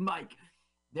 Mike,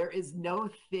 there is no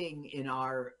thing in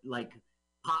our like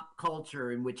pop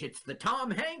culture in which it's the Tom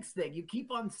Hanks thing. You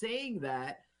keep on saying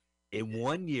that. In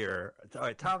 1 year, all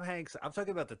right, Tom Hanks. I'm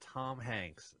talking about the Tom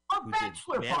Hanks.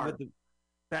 Bachelor Party.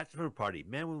 Bachelor Party.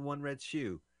 Man with One Red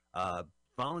Shoe.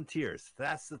 Volunteers.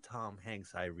 That's the Tom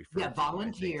Hanks I refer to. Yeah,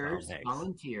 Volunteers.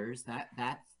 Volunteers.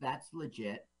 That's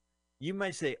legit. You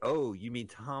might say, "Oh, you mean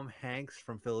Tom Hanks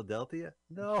from Philadelphia?"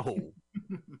 No,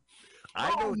 I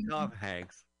know Tom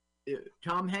Hanks.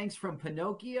 Tom Hanks from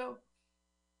Pinocchio?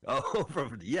 Oh,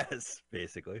 yes,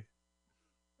 basically.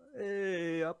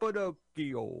 Hey,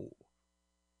 Pinocchio.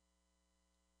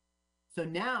 So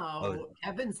now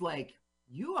Kevin's like,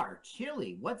 you are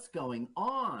chilly. What's going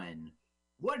on?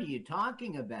 What are you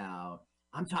talking about?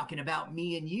 I'm talking about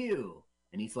me and you.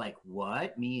 And he's like,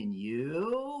 what? Me and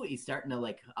you? He's starting to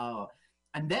like, oh.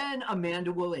 And then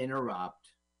Amanda will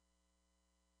interrupt.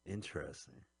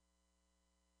 Interesting.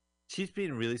 She's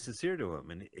being really sincere to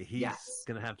him, and he's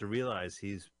going to have to realize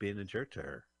he's being a jerk to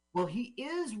her. Well, he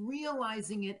is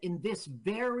realizing it in this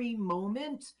very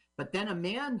moment, but then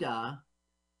Amanda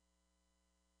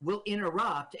will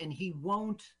interrupt, and he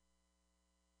won't.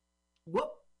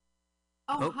 Whoop.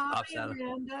 Oh, hi,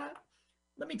 Amanda.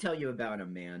 Let me tell you about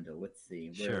Amanda. Let's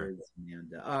see. Where is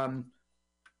Amanda?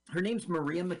 Her name's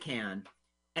Maria McCann,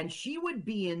 And she would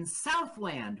be in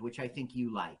Southland, which I think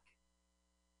you like.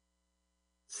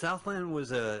 Southland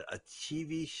was a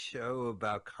TV show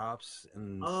about cops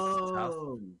in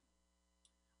South.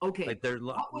 Okay. Like they're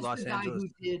what was Los the guy Angeles. who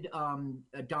did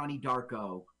Donnie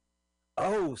Darko?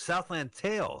 Oh, Southland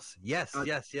Tales. Yes, Oh,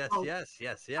 yes.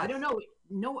 I don't know.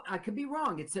 No, I could be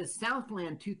wrong. It says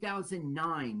Southland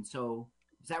 2009. So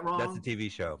is that wrong? That's a TV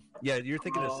show. Yeah, you're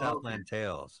thinking of Southland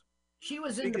Tales. She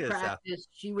was Speaking in of The Practice.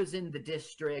 She was in The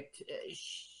District.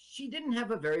 She didn't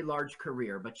have a very large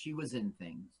career, but she was in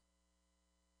things.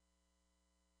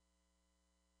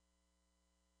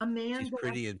 Amanda. She's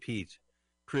pretty in Peach.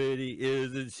 Pretty,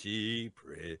 isn't she?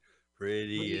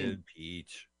 Pretty in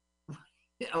Peach.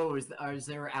 Oh, is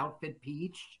their outfit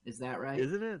peach? Is that right?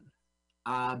 Isn't it?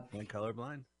 I'm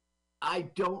colorblind.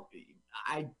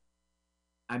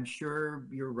 I'm sure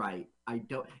you're right. I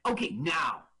don't. Okay,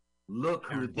 now look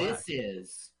Karen who Black. this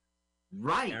is.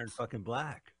 Right. Karen fucking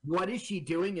Black. What is she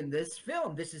doing in this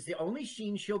film? This is the only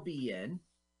scene she'll be in.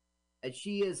 And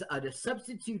she is a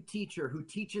substitute teacher who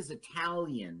teaches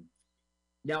Italian.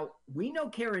 Now, we know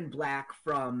Karen Black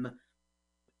from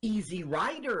Easy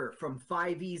Rider, from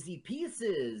 5 Easy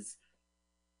Pieces.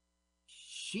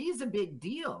 She's a big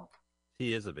deal.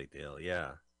 She is a big deal,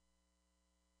 yeah.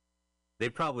 They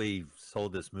probably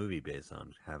sold this movie based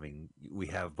on we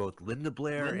have both Linda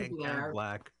Blair and Karen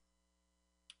Black.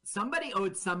 Somebody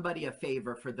owed somebody a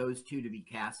favor for those two to be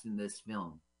cast in this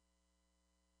film.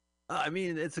 I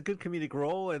mean, it's a good comedic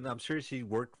role, and I'm sure she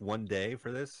worked one day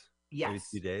for this. Yes. Maybe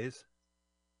 2 days.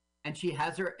 And she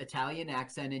has her Italian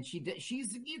accent, and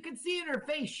she's you can see in her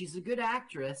face, she's a good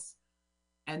actress.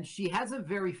 And she has a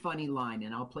very funny line,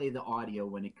 and I'll play the audio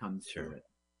when it comes to it.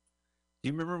 Do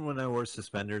you remember when I wore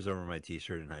suspenders over my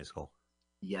T-shirt in high school?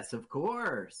 Yes, of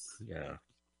course. Yeah.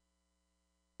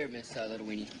 Here, Miss Little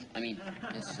Weenie. I mean,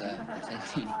 Miss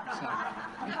Santini. Sorry.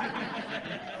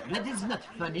 That is not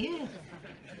funny.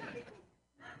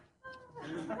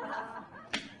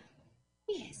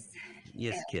 Yes.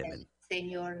 Yes, Kevin.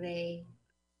 Senor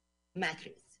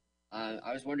Matthews.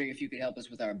 I was wondering if you could help us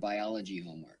with our biology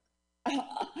homework.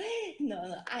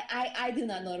 No, I do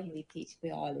not normally teach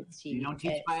biology. You don't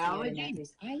teach biology?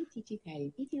 I teach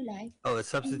Italian, if you like. Oh, a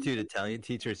substitute Italian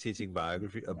teacher is teaching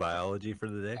biology for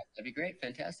the day? That'd be great.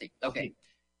 Fantastic. Okay.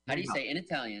 How do you say in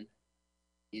Italian,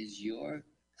 is your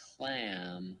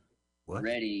clam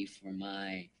ready for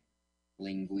my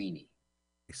linguine?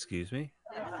 Excuse me?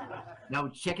 Now,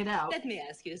 check it out. Let me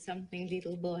ask you something,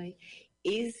 little boy.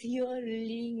 Is your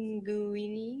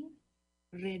linguine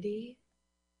ready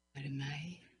for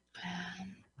my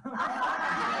clam?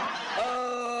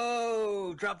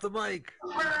 Oh, drop the mic.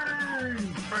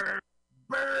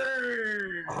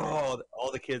 Burn! Oh,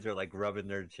 all the kids are like rubbing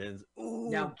their chins. Ooh,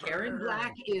 now, Karen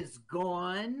Black is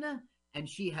gone, and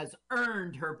she has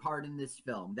earned her part in this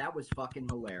film. That was fucking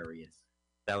hilarious.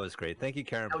 That was great. Thank you,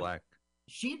 Karen Black.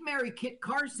 She'd marry Kit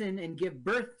Carson and give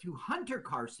birth to Hunter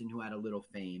Carson, who had a little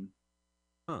fame.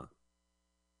 Huh.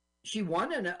 She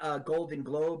won a Golden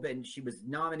Globe, and she was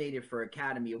nominated for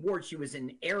Academy Award. She was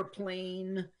in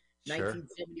Airplane,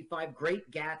 1975,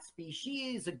 Great Gatsby.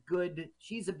 She's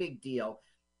a big deal.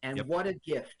 And what a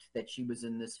gift that she was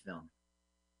in this film.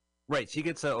 Right. She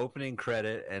gets an opening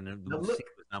credit, and the scene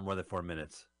was not more than 4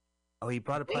 minutes. Oh, he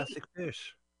brought a plastic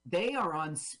fish. They are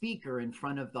on speaker in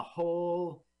front of the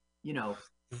whole,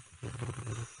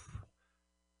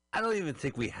 I don't even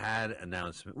think we had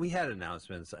announcements. We had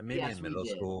announcements, maybe in middle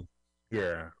school.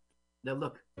 Yeah. Now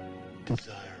look.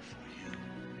 Desire for you.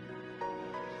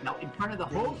 Now in front of the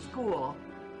whole school.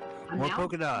 More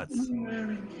polka dots.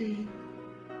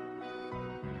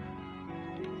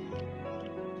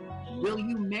 Will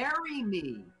you marry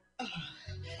me? Oh,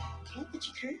 can't that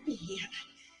you hurt me here?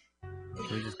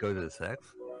 Can we just go to the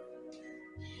sex?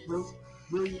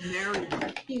 Will you marry me?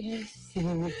 Yes.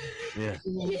 Yeah.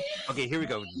 Okay, here we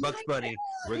go. Bugs Bunny.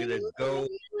 We're going to go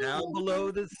down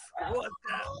below this.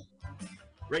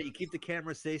 Right, you keep the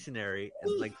camera stationary,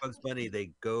 and like Bugs Bunny,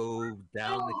 they go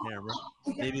down the camera.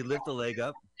 Maybe lift a leg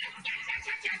up.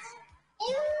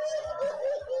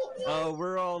 Oh,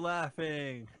 we're all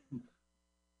laughing.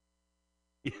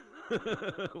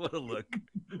 What a look.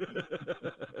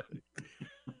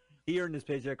 He earned his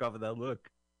paycheck off of that look.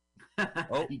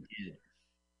 Oh, he did.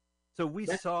 So we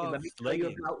saw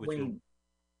leggings.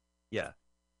 Yeah.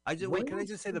 Can I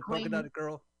just say the polka dot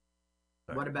girl?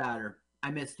 Sorry. What about her? I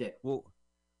missed it. Well,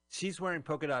 she's wearing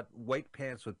polka dot white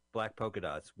pants with black polka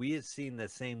dots. We had seen the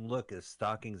same look as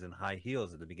stockings and high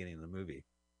heels at the beginning of the movie.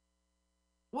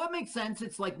 Well, it makes sense.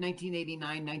 It's like 1989,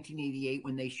 1988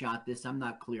 when they shot this. I'm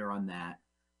not clear on that.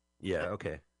 Yeah,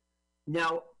 okay.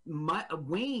 Now,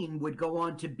 Wayne would go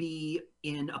on to be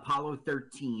in Apollo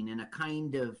 13 in a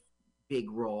kind of big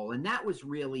role, and that was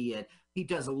really it. He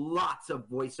does lots of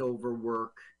voiceover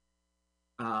work.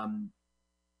 I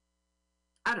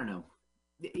don't know.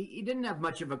 He didn't have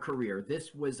much of a career.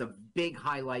 This was a big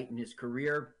highlight in his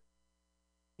career.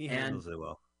 He handles it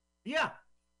well. Yeah.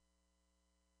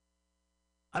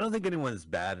 I don't think anyone's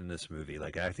bad in this movie,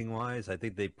 like acting-wise. I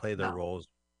think they play their roles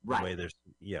the way they're...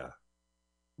 Yeah.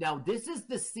 Now, this is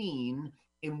the scene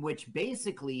in which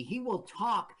basically he will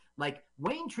talk like,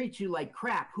 Wayne treats you like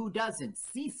crap. Who doesn't?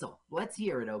 Cecil. Let's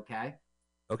hear it, okay?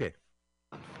 Okay.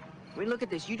 Wayne, look at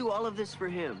this. You do all of this for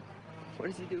him. What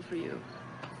does he do for you?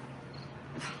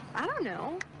 I don't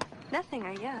know. Nothing,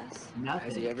 I guess. Nothing.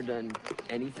 Has he ever done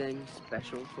anything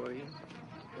special for you?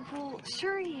 Well,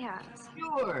 sure he has.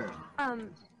 Sure.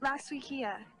 Last week he,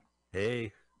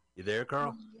 Hey, you there,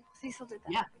 Carl? Cecil did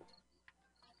that. Yeah.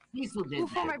 Cecil did Well,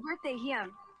 for that. my birthday,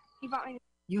 he bought me...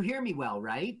 You hear me well,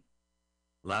 right?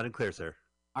 Loud and clear, sir.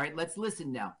 All right, let's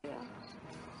listen now. Yeah.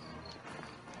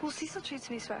 Well, Cecil treats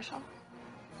me special.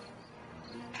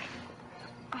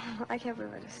 Oh, I can't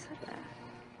believe I just said that.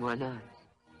 Why not?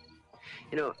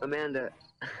 You know, Amanda,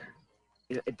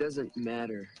 it doesn't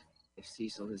matter if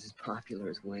Cecil is as popular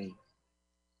as Wayne.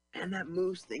 And that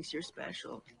Moose thinks you're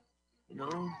special, you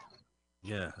know?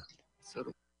 Yeah.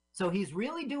 So he's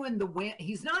really doing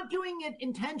he's not doing it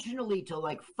intentionally to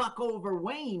like fuck over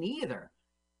Wayne either.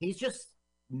 He's just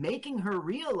making her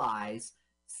realize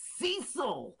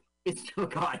Cecil is the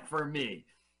guy for me.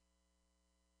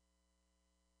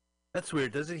 That's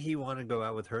weird. Doesn't he want to go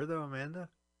out with her though, Amanda?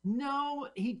 No,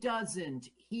 he doesn't.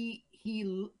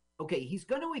 Okay, he's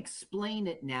going to explain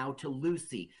it now to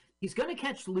Lucy. He's going to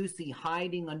catch Lucy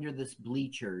hiding under this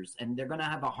bleachers, and they're going to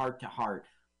have a heart-to-heart.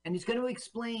 And he's going to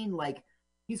explain, like,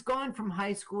 he's gone from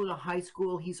high school to high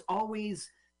school. He's always,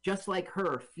 just like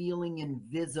her, feeling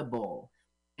invisible.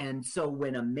 And so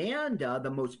when Amanda,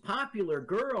 the most popular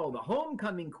girl, the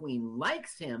homecoming queen,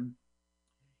 likes him,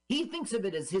 he thinks of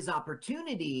it as his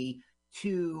opportunity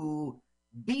to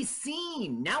be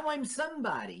seen. Now I'm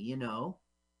somebody, you know?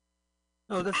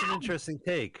 Oh, that's an interesting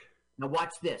take. Now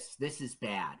watch this. This is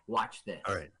bad. Watch this.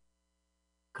 All right.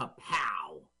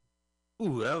 Kapow.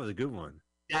 Ooh, that was a good one.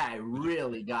 That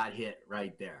really got hit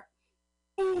right there.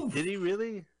 Oof. Did he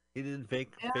really? He didn't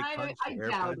fake punch? I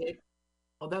doubt it.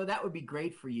 Although that would be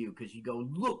great for you because you go,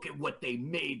 look at what they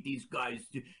made these guys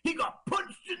do. He got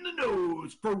punched in the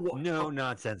nose for what? No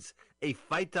nonsense. A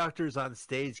fight doctor's on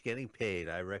stage getting paid.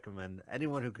 I recommend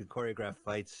anyone who can choreograph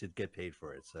fights should get paid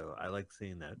for it. So I like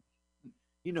seeing that.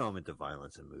 You know I'm into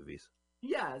violence in movies.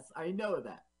 Yes, I know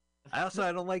that.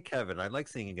 I don't like Kevin. I like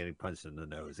seeing him getting punched in the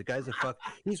nose. The guy's a fuck.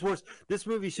 He's worse. This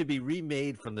movie should be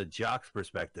remade from the jock's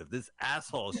perspective. This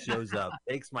asshole shows up,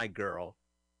 takes my girl.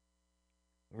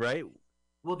 Right?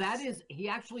 Well, he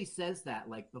actually says that,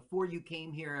 like, before you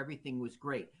came here, everything was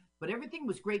great. But everything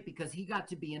was great because he got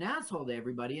to be an asshole to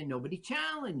everybody and nobody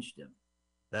challenged him.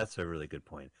 That's a really good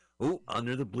point. Oh,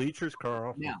 under the bleachers,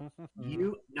 Carl. Now,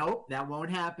 nope, that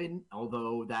won't happen,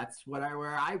 although that's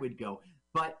where I would go.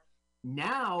 But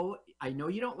now, I know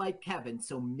you don't like Kevin,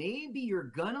 so maybe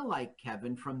you're going to like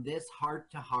Kevin from this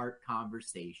heart-to-heart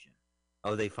conversation.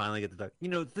 Oh, they finally get the duck. You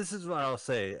know, this is what I'll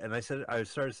say, and I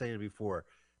started saying it before.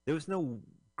 There was no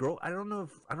girl. I don't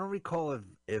recall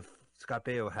if Scott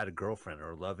Baio had a girlfriend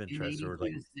or a love interest or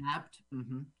like snapped.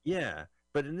 Mm-hmm. Yeah,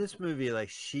 but in this movie, like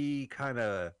she kind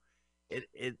of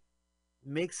it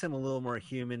makes him a little more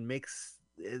human. Makes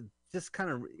it just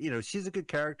kind of she's a good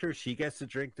character. She gets to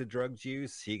drink the drug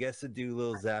juice. She gets to do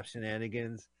little zap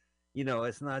shenanigans.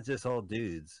 It's not just all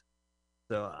dudes.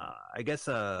 So I guess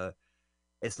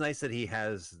it's nice that he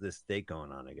has this date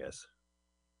going on. I guess.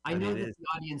 I know that the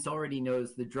audience already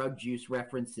knows the drug juice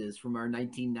references from our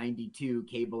 1992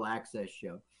 cable access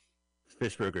show.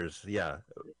 Fish burgers, yeah.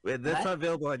 That's not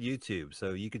available on YouTube,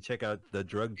 so you can check out the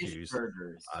drug juice on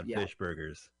Fish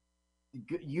Burgers.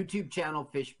 YouTube channel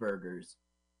Fish Burgers.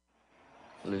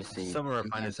 Lucy, some of our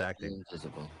finest acting.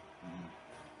 Invisible.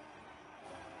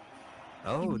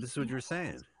 Oh, this is what you were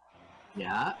saying.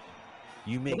 Yeah.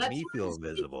 You make me feel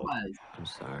invisible. I'm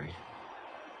sorry.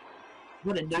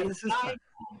 What a nice guy.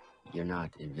 You're not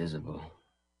invisible.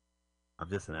 I'm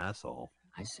just an asshole.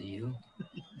 I see you.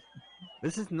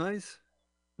 This is nice.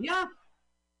 Yeah.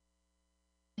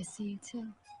 I see you too.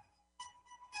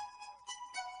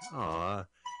 Aw,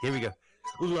 here we go.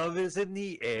 Love is in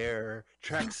the air.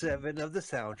 Track 7 of the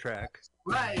soundtrack.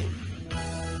 Right.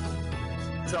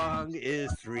 Song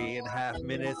is 3.5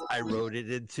 minutes. I wrote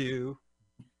it in 2.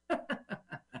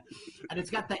 And it's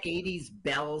got the 80s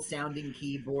bell sounding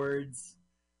keyboards.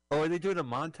 Oh, are they doing a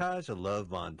montage? A love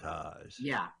montage.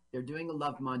 Yeah, they're doing a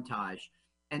love montage.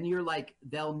 And you're like,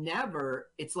 they'll never,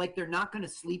 it's like they're not going to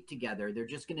sleep together. They're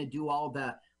just going to do all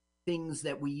the things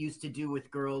that we used to do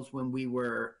with girls when we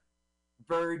were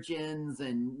virgins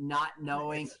and not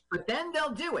knowing. But then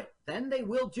they'll do it. Then they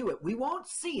will do it. We won't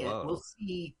see it. Whoa. We'll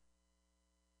see.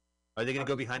 Are they going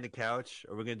to go behind the couch?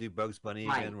 Or are we going to do Bugs Bunny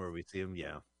again where we see him?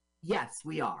 Yeah. Yes,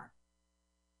 we are.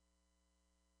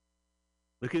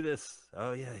 Look at this.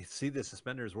 Oh, yeah. See the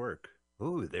suspenders work.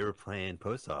 Ooh, they were playing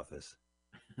Post Office.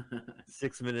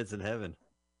 6 minutes in heaven.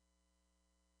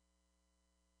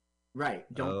 Right.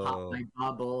 Don't pop my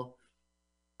bubble.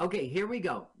 Okay, here we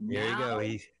go. There you go.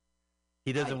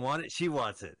 He doesn't want it. She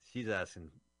wants it. She's asking.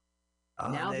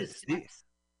 Now the sex.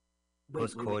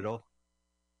 Post-coital.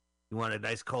 You want a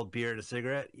nice cold beer and a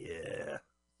cigarette? Yeah.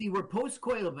 See, we're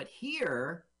post-coital, but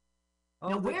here.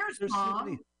 Now, where's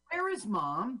Mom? Where is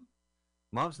Mom?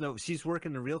 Mom's she's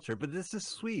working the realtor, but this is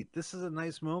sweet. This is a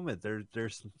nice moment. They're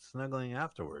snuggling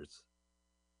afterwards.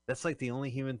 That's like the only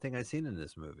human thing I've seen in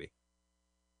this movie.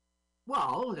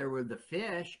 Well, there were the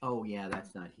fish. Oh yeah,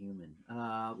 that's not human.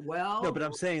 Well, no, but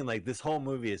I'm saying like this whole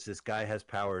movie is this guy has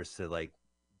powers to like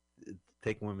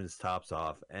take women's tops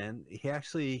off, and he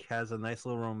actually has a nice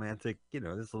little romantic.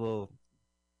 This little.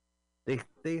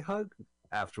 They hug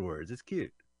afterwards. It's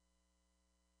cute.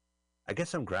 I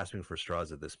guess I'm grasping for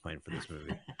straws at this point for this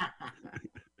movie.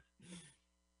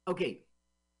 Okay.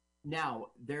 Now,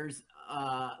 there's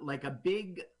like a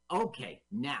big... Okay,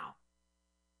 now.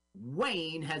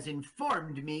 Wayne has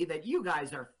informed me that you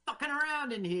guys are fucking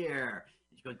around in here.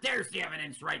 She goes, there's the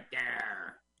evidence right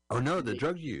there. Oh, no, the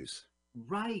drug use.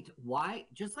 Right. Why?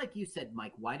 Just like you said,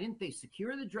 Mike, why didn't they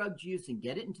secure the drug juice and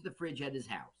get it into the fridge at his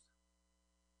house?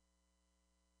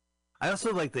 I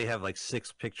also like they have like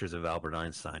 6 pictures of Albert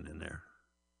Einstein in there.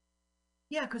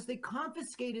 Yeah, because they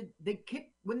confiscated,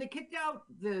 when they kicked out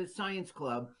the science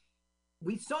club,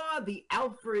 we saw the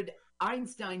Alfred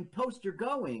Einstein poster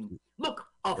going. Look,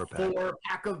 a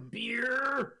 4-pack of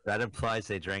beer. That implies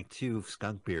they drank 2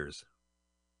 skunk beers.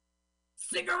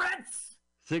 Cigarettes.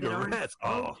 Cigarettes.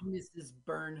 Oh, Mrs.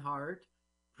 Bernhardt.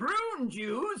 Prune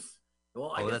juice.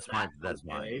 Well, that's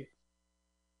mine.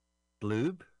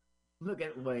 Lube. Look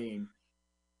at Wayne.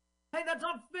 Hey, that's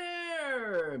not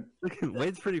fair. Look at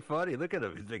Wayne's pretty funny. Look at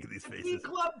him. He's making these faces. The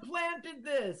club planted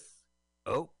this.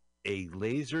 Oh, a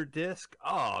laser disc.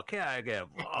 Oh,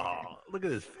 look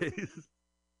at his face.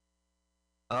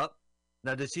 Up.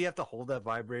 Now, does she have to hold that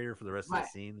vibrator for the rest of the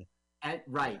scene? And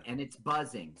it's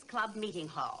buzzing. It's club meeting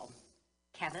hall.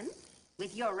 Kevin,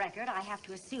 with your record, I have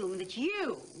to assume that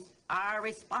you are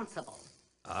responsible.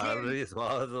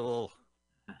 Responsible.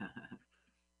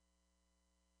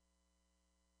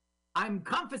 I'm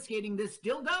confiscating this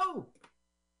dildo.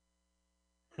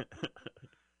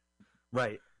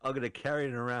 Right. I'm going to carry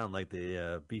it around like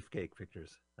the beefcake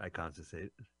pictures. I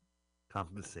compensated.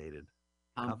 Compilated.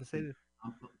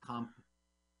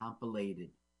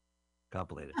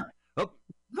 Oh,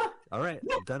 all right.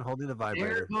 I'm done holding the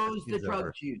vibrator. There goes the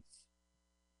drug juice.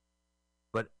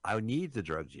 But I need the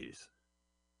drug juice.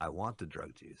 I want the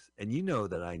drug juice. And you know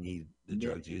that I need the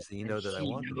drug juice, and you know that I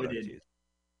want the drug juice.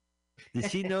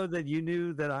 Did she know that you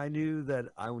knew that I knew that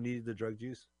I needed the drug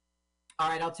juice? All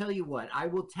right, I'll tell you what. I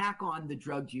will tack on the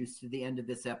drug juice to the end of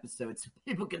this episode so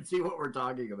people can see what we're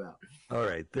talking about. All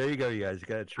right, there you go, you guys. You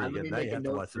got a treat. Now you have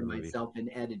to watch the movie. Myself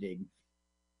in editing.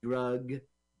 Drug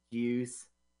juice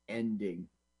ending.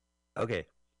 Okay,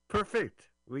 perfect.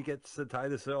 We get to tie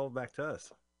this all back to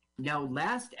us. Now,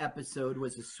 last episode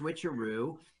was a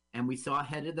switcheroo, and we saw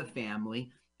Head of the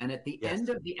Family. And at the end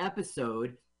of the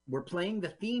episode, we're playing the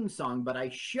theme song, but I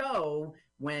show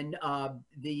when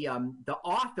the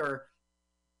author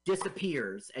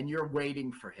disappears and you're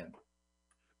waiting for him.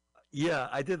 Yeah,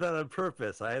 I did that on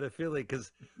purpose. I had a feeling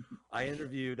because I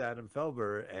interviewed Adam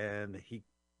Felber and he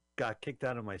got kicked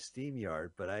out of my Steam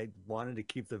yard, but I wanted to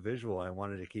keep the visual. I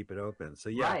wanted to keep it open. So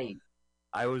yeah, right.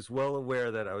 I was well aware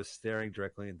that I was staring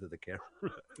directly into the camera.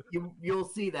 You'll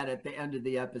see that at the end of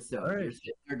the episode. All right.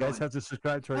 You guys have to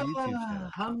subscribe to our YouTube channel.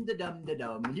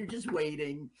 Hum-da-dum-da-dum. You're just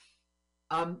waiting.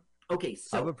 Okay,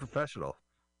 so I'm a professional.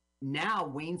 Now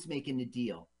Wayne's making a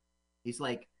deal. He's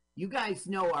like, you guys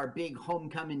know our big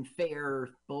homecoming fair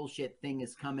bullshit thing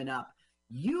is coming up.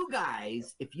 You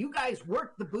guys, if you guys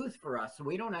work the booth for us so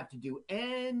we don't have to do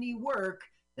any work,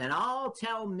 then I'll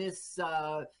tell Miss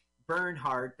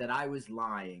Bernhardt that I was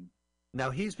lying. Now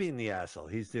he's being the asshole.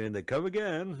 He's doing the come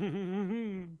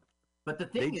again. But the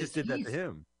thing is, they just did that to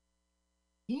him.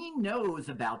 He knows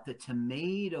about the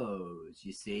tomatoes,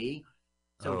 you see.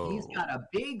 So he's got a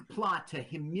big plot to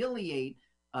humiliate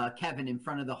Kevin in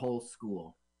front of the whole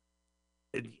school.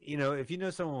 You know, if you know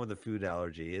someone with a food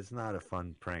allergy, it's not a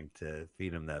fun prank to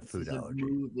feed them that food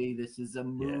allergy. This is a Yeah.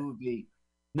 movie.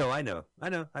 No, I know.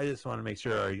 I just want to make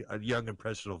sure our young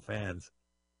impressionable fans.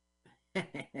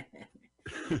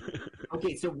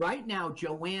 Okay, so right now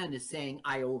Joanne is saying,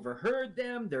 I overheard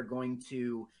them. They're going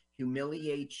to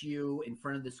humiliate you in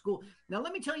front of the school. Now,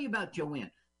 let me tell you about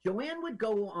Joanne. Joanne would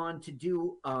go on to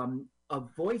do a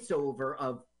voiceover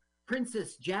of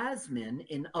Princess Jasmine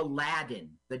in Aladdin,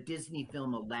 the Disney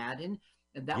film Aladdin.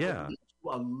 And that would lead to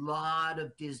a lot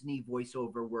of Disney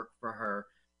voiceover work for her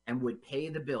and would pay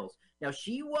the bills. Now,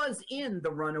 she was in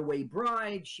The Runaway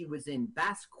Bride. She was in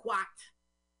Basquiat.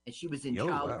 And she was in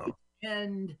Childhood's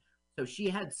End. So she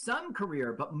had some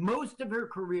career, but most of her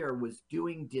career was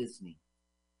doing Disney.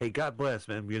 Hey, God bless,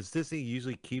 man, because Disney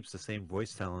usually keeps the same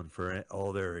voice talent for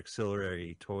all their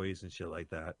auxiliary toys and shit like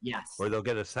that. Yes. Or they'll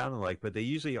get a sound alike, but they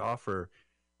usually offer.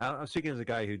 I'm speaking as a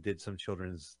guy who did some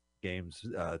children's games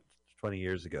 20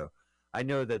 years ago. I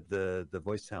know that the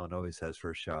voice talent always has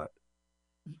first shot.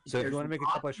 So if you want to make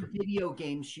a couple of video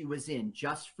games she was in,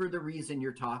 just for the reason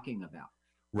you're talking about.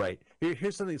 Right.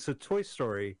 Here's something. So Toy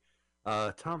Story,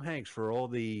 Tom Hanks, for all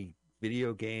the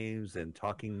video games and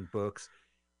talking books,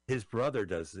 his brother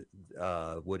does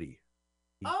Woody.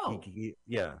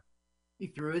 Yeah. He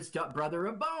threw his brother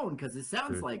a bone because it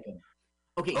sounds like him.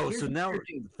 Okay. Oh, so now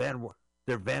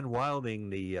they're Van Wilding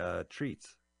the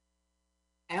treats.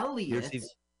 Elliot.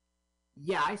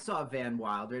 Yeah, I saw Van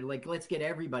Wilder. Like, let's get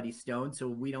everybody stoned so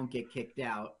we don't get kicked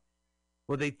out.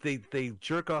 Well, they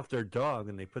jerk off their dog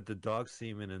and they put the dog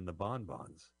semen in the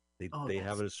bonbons. They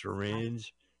have a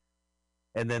syringe,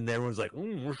 and then everyone's like,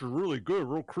 "This is really good,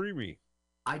 real creamy."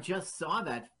 I just saw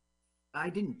that. I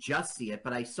didn't just see it,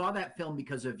 but I saw that film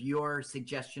because of your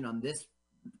suggestion on this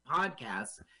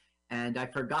podcast, and I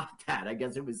forgot that. I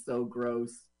guess it was so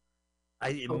gross.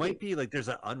 It might be like there's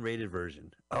an unrated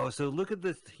version. Oh, so look at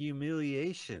this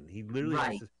humiliation. He literally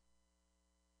has to...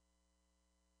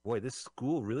 Boy, this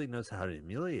school really knows how to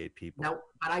humiliate people. Now,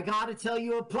 but I got to tell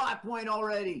you a plot point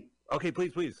already. Okay,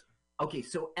 please. Okay,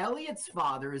 so Elliot's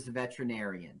father is a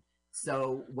veterinarian.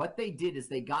 So what they did is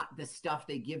they got the stuff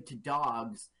they give to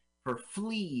dogs for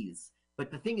fleas. But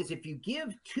the thing is, if you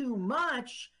give too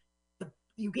much,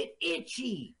 you get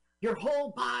itchy. Your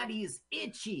whole body is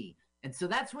itchy. And so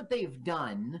that's what they've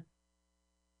done.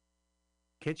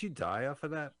 Can't you die off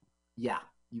of that? Yeah,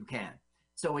 you can.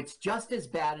 So it's just as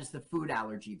bad as the food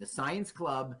allergy. The Science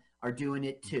Club are doing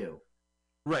it too.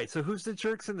 Right. So who's the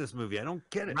jerks in this movie? I don't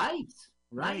get it.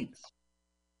 Right.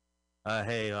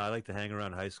 Hey, I like to hang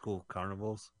around high school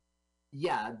carnivals.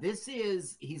 Yeah,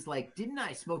 he's like, didn't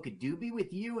I smoke a doobie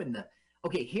with you?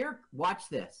 Okay, here, watch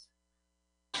this.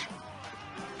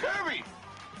 Kirby!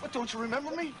 What, don't you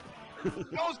remember me?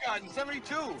 Nose Garden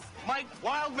 72. Mike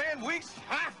Wildman Weeks,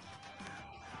 huh?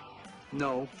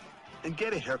 No. And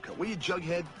get a haircut, will you,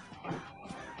 Jughead?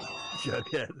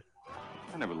 Jughead.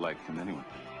 I never liked him anyway.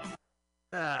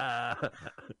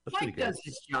 Mike does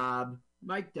his job.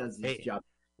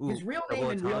 His real name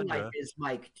in real life is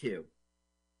Mike, too.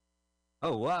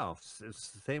 Oh, wow. It's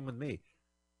the same with me.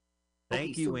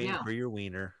 Thank you, Wayne, for your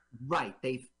wiener. Right.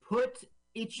 They've put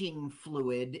itching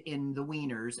fluid in the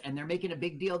wieners, and they're making a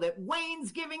big deal that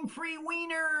Wayne's giving free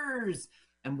wieners.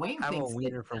 And Wayne thinks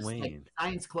that like,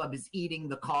 Science Club is eating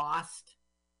the cost.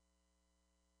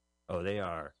 Oh, they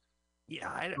are. Yeah,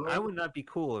 I would not be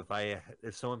cool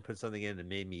if someone put something in that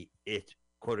made me itch,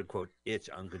 quote unquote, itch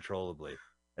uncontrollably.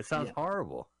 That sounds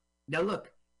horrible. Now look,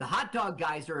 the hot dog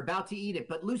guys are about to eat it,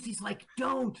 but Lucy's like,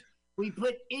 "Don't! We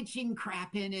put itching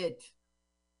crap in it."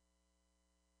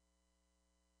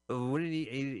 Wouldn't he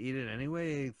eat it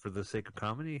anyway for the sake of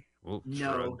comedy? Well,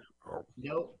 no,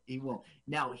 he won't.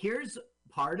 Now here's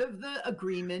part of the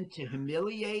agreement to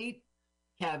humiliate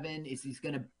Kevin is he's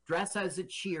going to dress as a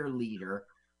cheerleader.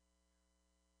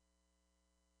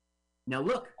 Now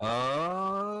look.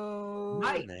 Oh,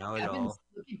 right.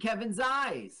 Look at Kevin's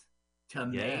eyes.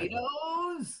 Tomatoes.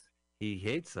 Yeah. He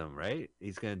hates them, right?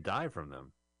 He's going to die from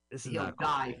them. He'll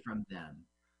die from them.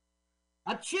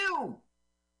 Achoo!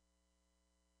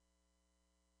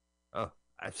 Oh,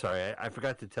 I'm sorry. I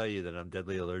forgot to tell you that I'm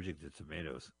deadly allergic to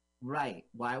tomatoes. Right.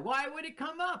 Why would it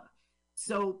come up?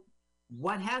 So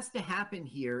what has to happen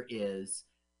here is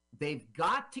they've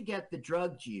got to get the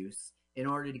drug juice in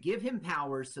order to give him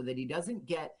powers so that he doesn't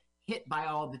get hit by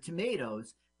all the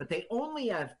tomatoes, but they only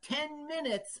have 10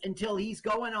 minutes until he's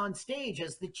going on stage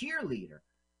as the cheerleader.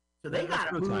 So they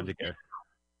got to move.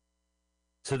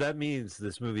 So that means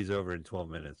this movie's over in 12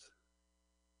 minutes.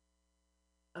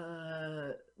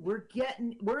 We're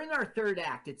in our third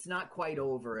act. It's not quite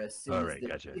over as soon as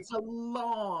gotcha. It's a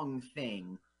long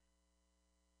thing.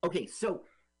 Okay, so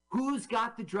who's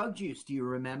got the drug juice? Do you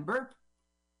remember?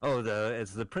 Oh,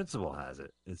 it's the principal has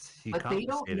it. He But they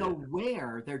don't confiscated know it.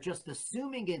 where. They're just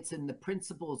assuming it's in the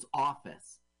principal's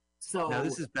office. So Now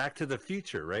this is Back to the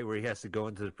Future, right? Where he has to go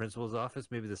into the principal's office,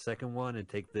 maybe the second one, and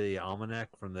take the almanac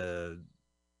from the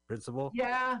principal.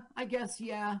 yeah, I guess.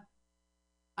 Yeah,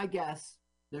 I guess.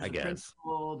 There's I a guess.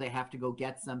 principal. They have to go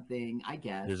get something. I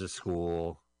guess. There's a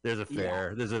school. There's a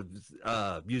fair. There's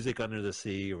a music under the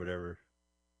sea or whatever.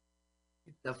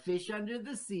 The fish under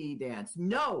the sea dance.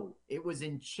 No, it was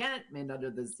enchantment under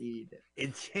the sea.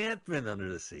 Enchantment under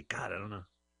the sea. God, I don't know.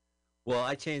 Well,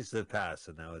 I changed the past,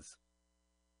 and now it's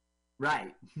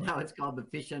right. Now it's called the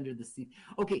fish under the sea.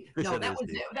 Okay, no,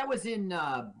 that was in.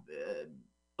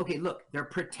 Okay, look, they're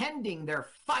pretending they're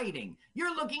fighting.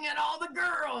 You're looking at all the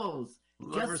girls,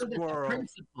 just so that the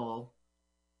principal.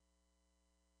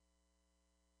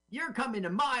 You're coming to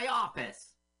my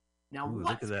office. Now,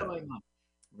 what's going on?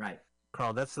 Right.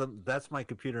 Carl, that's my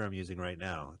computer I'm using right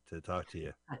now to talk to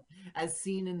you. As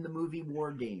seen in the movie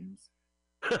War Games.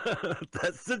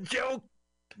 That's the joke.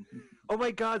 Oh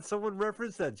my God, someone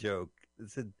referenced that joke.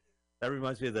 It said that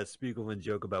reminds me of that Spiegelman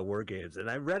joke about War Games. And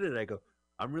I read it, I go,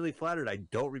 I'm really flattered. I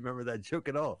don't remember that joke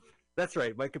at all. That's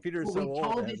right. My computer is so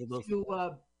old.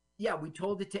 We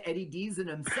told it to Eddie Deason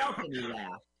himself and he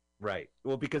laughed. Right.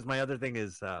 Well, because my other thing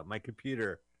is my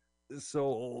computer is so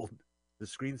old. The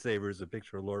screensaver is a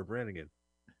picture of Laura Branigan.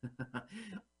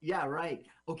 Yeah, right.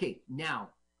 Okay, now,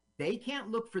 they can't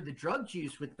look for the drug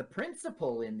juice with the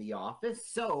principal in the office,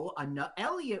 so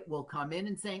Elliot will come in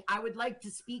and saying, I would like to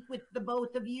speak with the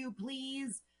both of you,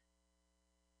 please.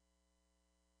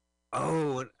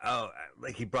 Oh,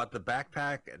 like he brought the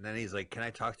backpack, and then he's like, can I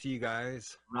talk to you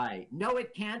guys? Right. No,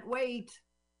 it can't wait.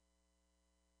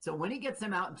 So when he gets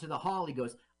them out into the hall, he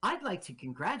goes, I'd like to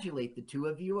congratulate the two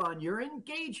of you on your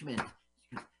engagement.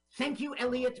 Thank you,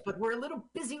 Elliot, but we're a little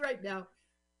busy right now.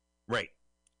 Right.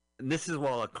 And this is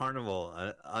while a carnival,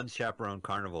 an unchaperoned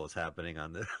carnival is happening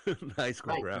on the high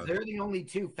school grounds. They're the only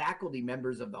two faculty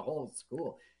members of the whole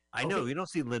school. I know. You don't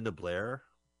see Linda Blair.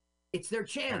 It's their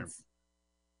chance.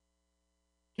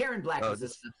 Karen Black is a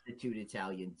substitute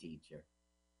Italian teacher.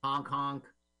 Honk, honk.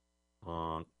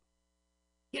 Honk.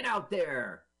 Get out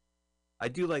there. I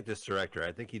do like this director.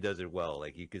 I think he does it well.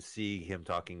 Like, you could see him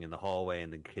talking in the hallway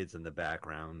and the kids in the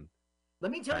background. Let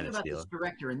me tell you about this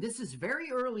director, and this is very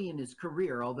early in his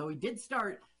career, although he did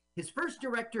start his first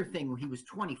director thing when he was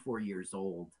 24 years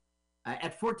old.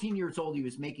 At 14 years old, he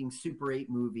was making Super 8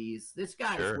 movies. This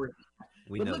guy is worth it.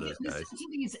 We know those guys. Listen to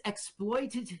these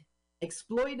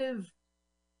exploitive.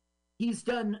 He's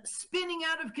done Spinning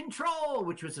Out of Control,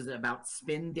 which was about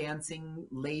spin dancing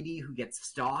lady who gets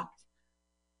stalked.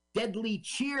 Deadly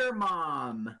Cheer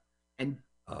Mom. And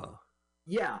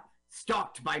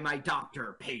Stalked by My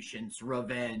Doctor, Patience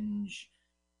Revenge.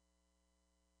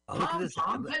 Pom-Poms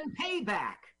and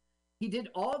Payback. He did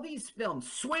all these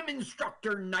films. Swim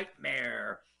Instructor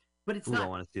Nightmare. But it's not. I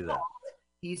want to see that.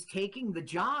 He's taking the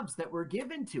jobs that were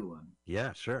given to him.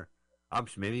 Yeah, sure.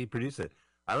 Maybe he produced it.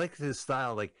 I like his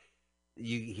style. Like,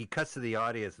 he cuts to the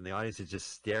audience, and the audience is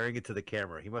just staring into the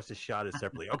camera. He must have shot it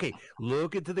separately. Okay,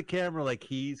 look into the camera like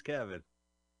he's Kevin.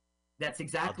 That's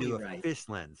exactly right. I'll do right. A fish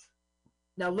lens.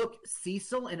 Now look,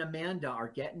 Cecil and Amanda are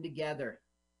getting together.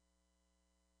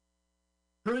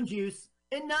 Prune juice.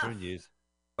 Enough. Prune juice.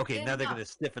 Okay, now they're going to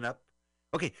stiffen up.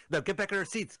 Okay, now get back in our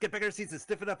seats. Get back in our seats and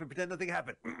stiffen up and pretend nothing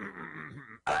happened.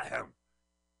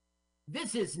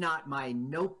 This is not my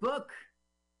notebook.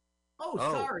 Oh,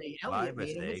 sorry. Elliot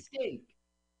made a mistake.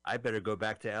 I better go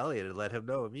back to Elliot and let him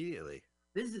know immediately.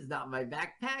 This is not my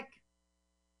backpack.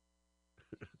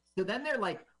 So then they're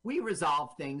like, we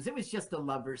resolved things. It was just a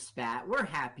lover spat. We're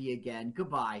happy again.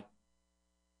 Goodbye.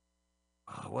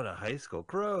 Oh, what a high school.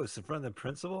 Gross. In front of the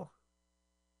principal?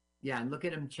 Yeah, and look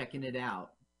at him checking it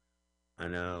out. I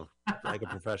know. Like a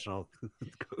professional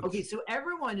coach. Okay, so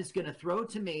everyone is going to throw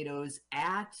tomatoes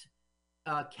at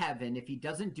Kevin if he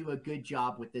doesn't do a good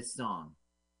job with this song.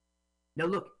 Now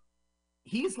look,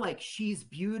 he's like, she's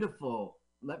beautiful.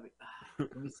 Let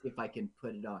me see if I can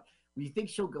put it on. You think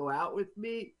she'll go out with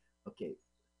me? Okay.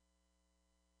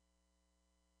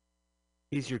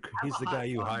 He's the guy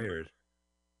you hired.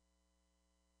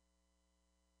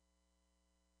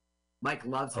 Mike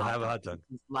loves hot have a hot dog.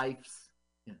 His life's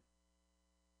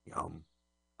Yum.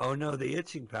 Oh no, the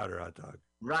itching powder hot dog.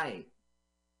 Right.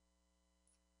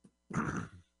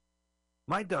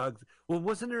 My dog. Well,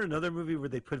 wasn't there another movie where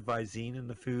they put Visine in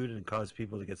the food and caused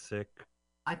people to get sick?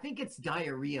 I think it's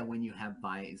diarrhea when you have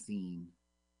Visine.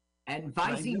 And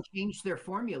Visine changed their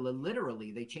formula,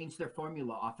 literally. They changed their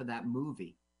formula off of that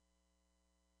movie.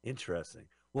 Interesting.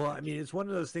 Well, I mean, it's one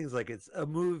of those things like it's a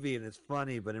movie and it's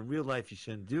funny, but in real life you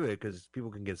shouldn't do it because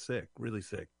people can get sick, really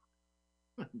sick.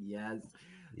 Yes.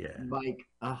 Yeah. Mike,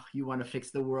 you want to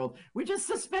fix the world. We're just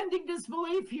suspending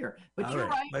disbelief here. But All you're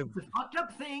right. right. It's a fucked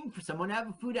up thing for someone to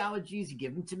have food allergies. You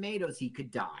give him tomatoes, he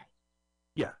could die.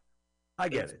 Yeah. I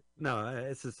get it. No,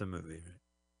 it's just a movie.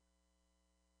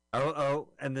 Oh,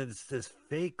 and then it's this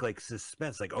fake like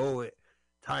suspense, like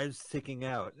time's ticking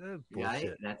out. Bullshit.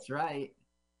 Right? That's right.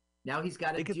 Now he's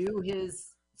got to do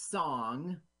his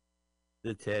song.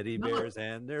 The teddy bears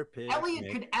and their pigs.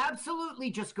 Elliot could absolutely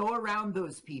just go around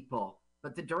those people,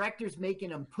 but the director's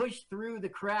making him push through the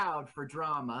crowd for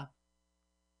drama.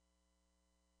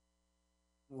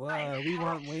 Wow, we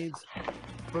want Wayne's.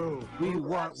 Boo. We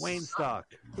want Wayne stock.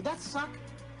 Did that suck?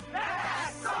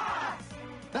 That sucked!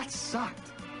 That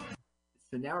sucked.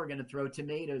 So now we're going to throw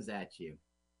tomatoes at you.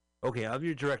 Okay, I'm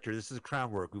your director. This is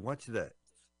crown work. We want you to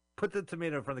put the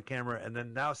tomato in front of the camera and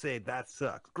then now say, that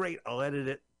sucks. Great, I'll edit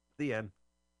it. The end.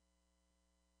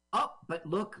 Oh, but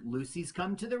look, Lucy's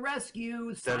come to the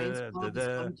rescue. Science Club has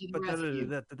come to the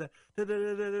rescue.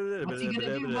 What's he going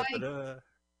to do, Mike?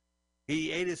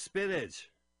 He ate his spinach.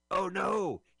 Oh,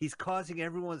 no. He's causing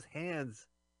everyone's hands.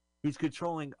 He's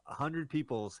controlling 100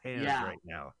 people's hands right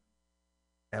now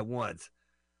at once.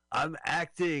 I'm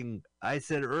acting. I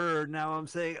said, now I'm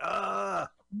saying,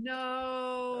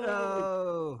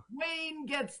 No. Wayne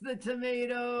gets the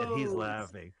tomato. And he's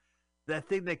laughing. That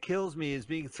thing that kills me is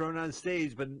being thrown on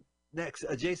stage, but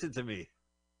adjacent to me.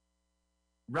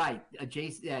 Right.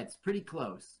 Adjacent. Yeah, it's pretty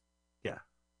close. Yeah.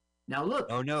 Now look.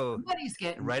 Oh, no. Somebody's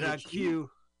getting right itchy. on cue.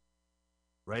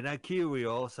 Right on cue, we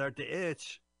all start to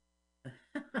itch.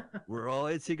 We're all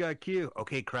itching on cue.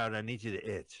 Okay, crowd, I need you to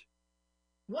itch.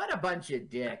 What a bunch of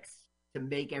dicks to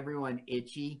make everyone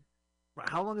itchy.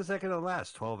 How long is that going to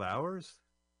last? 12 hours?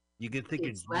 You can think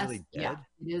it's really dead?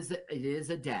 Yeah, it is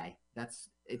a day. I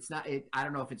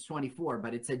don't know if it's 24,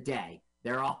 but it's a day.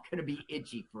 They're all going to be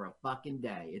itchy for a fucking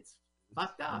day. It's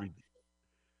fucked up.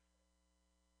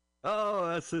 Oh,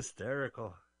 that's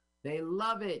hysterical. They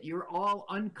love it. You're all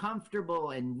uncomfortable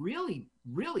and really,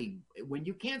 really, when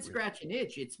you can't scratch an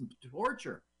itch, it's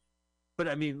torture. But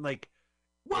I mean, like,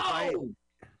 whoa!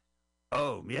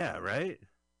 Oh, yeah, right?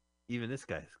 Even this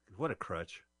guy, what a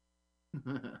crutch.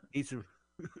 He's Whoa!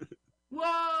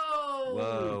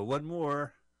 Whoa, one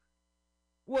more.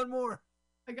 One more.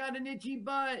 I got an itchy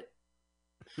butt.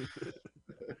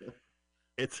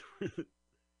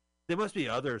 There must be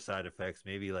other side effects,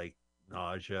 maybe like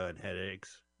nausea and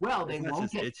headaches. Well, they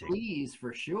won't get fleas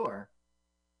for sure.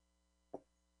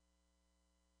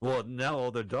 Well, now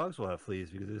all their dogs will have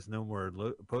fleas because there's no more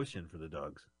potion for the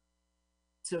dogs.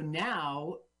 So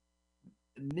now,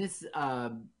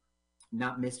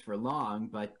 not Miss for long,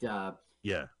 but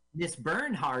yeah, Miss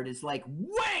Bernhardt is like,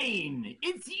 Wayne,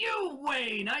 it's you,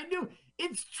 Wayne. I knew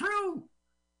it's true.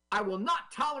 I will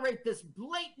not tolerate this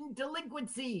blatant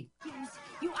delinquency. Yes,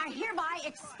 you are hereby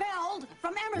expelled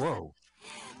from Emerson. Whoa.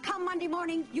 Come Monday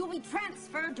morning, you'll be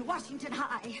transferred to Washington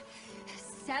High.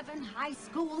 7 high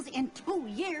schools in 2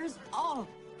 years. Oh.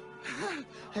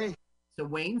 Hey. So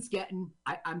Wayne's getting,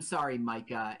 I'm sorry,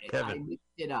 Mike, I mixed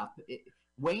it up.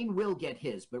 Wayne will get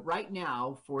his, but right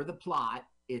now, for the plot,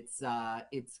 it's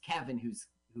Kevin who's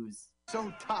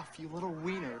so tough, you little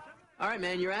wiener. All right,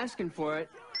 man, you're asking for it.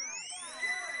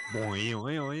 What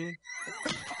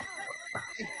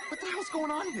the hell's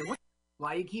going on here?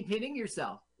 Why do you keep hitting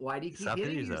yourself? Why do you keep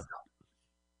hitting yourself?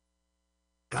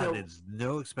 God, it's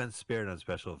no expense spared on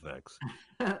special effects.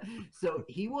 So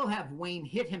he will have Wayne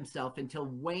hit himself until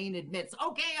Wayne admits,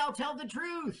 okay, I'll tell the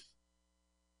truth.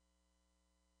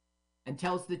 And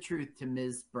tells the truth to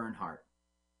Ms. Bernhardt.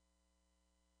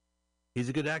 He's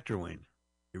a good actor, Wayne.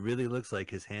 It really looks like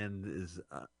his hand is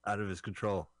out of his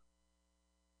control.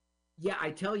 Yeah,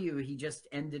 I tell you, he just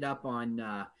ended up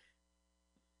on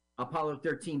Apollo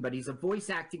 13, but he's a voice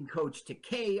acting coach to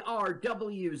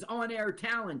KRW's on-air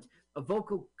talent, a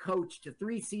vocal coach to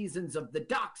 3 seasons of the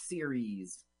Doc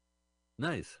series.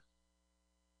 Nice.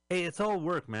 Hey, it's all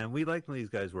work, man. We like these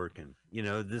guys working. You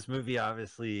know, this movie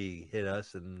obviously hit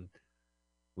us, and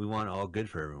we want all good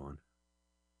for everyone.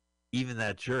 Even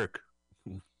that jerk,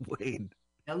 Wayne.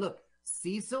 Now look,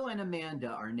 Cecil and Amanda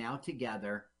are now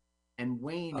together, and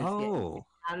Wayne is getting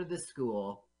out of the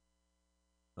school.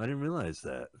 I didn't realize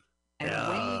that. And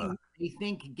Wayne, they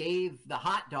think, gave the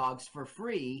hot dogs for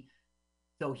free,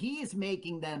 so he's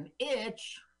making them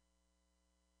itch.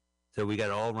 So we got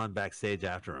to all run backstage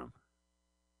after him.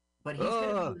 But he's going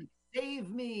to be like, save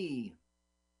me.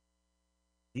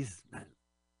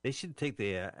 They should take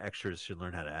the extras should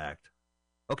learn how to act.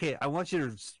 Okay, I want you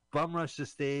to bum rush the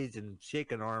stage and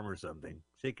shake an arm or something.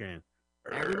 Shake your hand.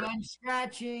 Everyone's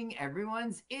scratching.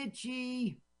 Everyone's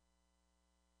itchy.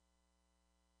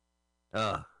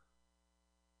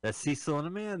 That's Cecil and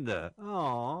Amanda.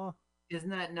 Aw.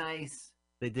 Isn't that nice?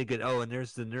 They did good. Oh, and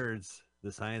there's the nerds,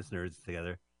 the science nerds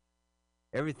together.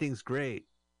 Everything's great.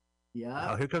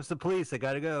 Yeah. Oh, here comes the police. I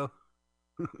gotta go.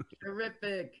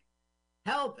 Terrific.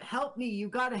 Help me. You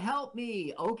gotta help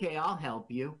me. Okay, I'll help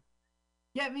you.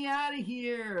 Get me out of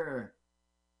here.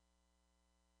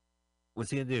 What's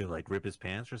he gonna do? Like rip his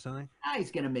pants or something?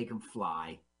 He's gonna make him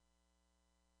fly.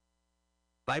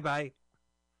 Bye-bye.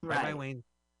 Right. Bye-bye, Wayne.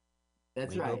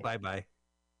 That's Wayne, right. go bye-bye.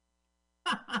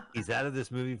 He's out of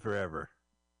this movie forever.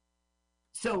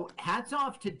 So hats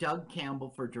off to Doug Campbell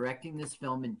for directing this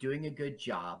film and doing a good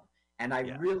job. And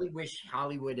I really wish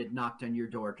Hollywood had knocked on your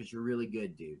door because you're really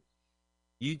good, dude.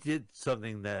 You did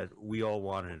something that we all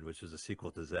wanted, which was a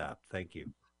sequel to Zap. Thank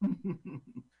you.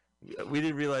 We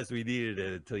didn't realize we needed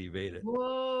it until you made it.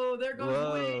 Whoa, there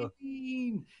goes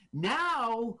Wayne.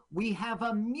 Now we have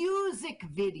a music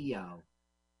video.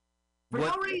 For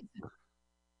no reason.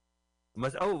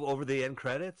 Over the end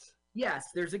credits? Yes,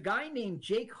 there's a guy named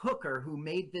Jake Hooker who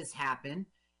made this happen.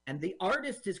 And the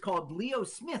artist is called Leo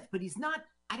Smith, but he's not,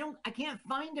 I can't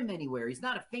find him anywhere. He's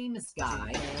not a famous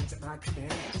guy.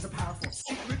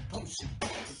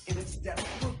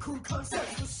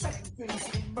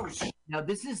 Now,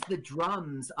 this is the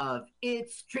drums of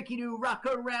It's Tricky to Rock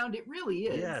Around. It really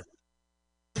is. Yes.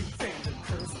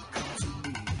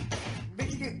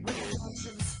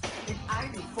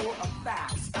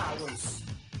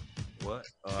 What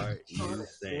are you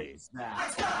saying?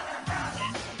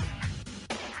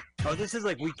 Oh, this is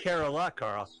like We Care a Lot,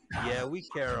 Carl. Yeah, we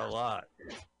care a lot.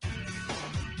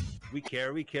 We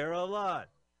care a lot.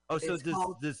 Oh, so this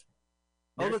oh,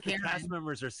 look, the cast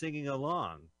members are singing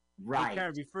along. Right. Hey,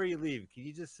 Karen, before you leave, can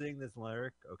you just sing this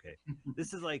lyric? Okay.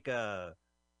 This is like oh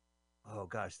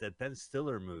gosh, that Ben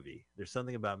Stiller movie. There's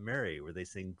something about Mary where they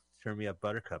sing Turn Me Up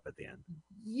Buttercup at the end.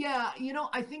 Yeah,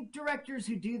 I think directors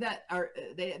who do that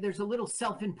there's a little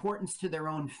self-importance to their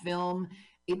own film.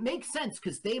 It makes sense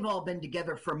because they've all been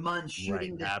together for months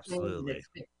shooting this absolutely.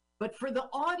 Thing. But for the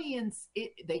audience,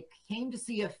 they came to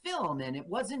see a film, and it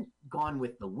wasn't Gone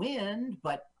with the Wind.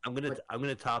 But I'm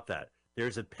gonna top that.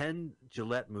 There's a Penn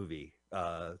Jillette movie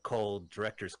called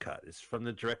Director's Cut. It's from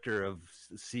the director of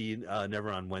See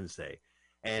Never on Wednesday,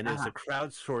 and it's a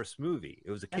crowdsourced movie. It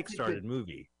was a kickstarted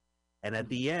movie, and at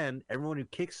the end, everyone who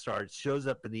kickstarts shows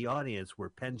up in the audience where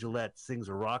Penn Jillette sings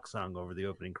a rock song over the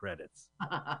opening credits.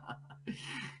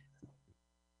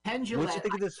 Penn Jillette, what you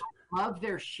think of this? I love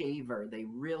their shaver. They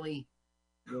really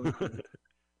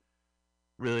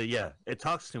really, yeah. It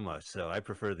talks too much, so I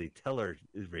prefer the Teller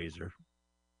razor.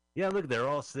 Yeah, look, they're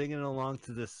all singing along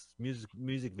to this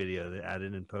music video they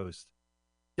added in post.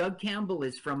 Doug Campbell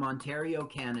is from Ontario,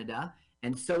 Canada,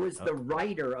 and so is the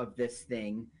writer of this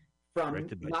thing from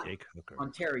not Jake Hooker.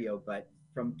 Ontario, but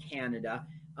from Canada.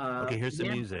 Okay, here's the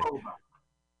music.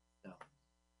 So.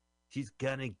 She's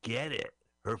gonna get it.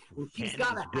 She's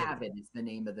Gotta Have It is the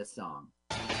name of the song.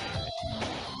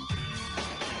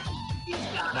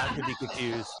 Not to be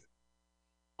confused.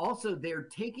 Also, they're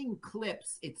taking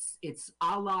clips. It's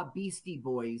a la Beastie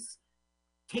Boys,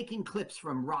 taking clips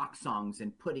from rock songs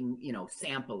and putting,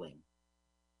 sampling.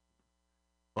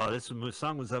 Well, this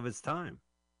song was of its time.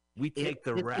 We take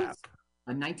the rap.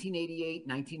 A 1988,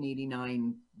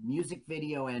 1989 music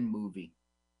video and movie.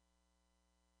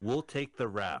 We'll Take the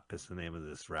Rap is the name of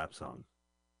this rap song.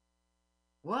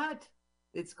 What?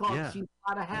 It's called She's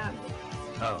Gotta Have It.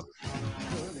 Oh.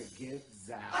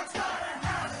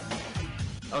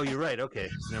 Oh, you're right. Okay,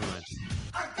 never mind.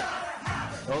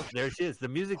 Oh, there she is. The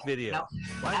music video. Now,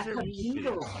 why is there a music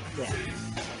video?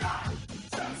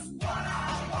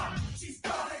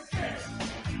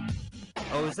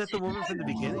 Oh, is that the woman from the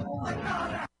beginning?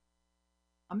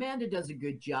 Amanda does a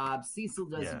good job. Cecil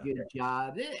does a good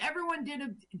job. Everyone did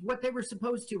what they were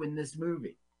supposed to in this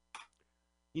movie.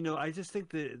 I just think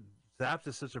that Zapped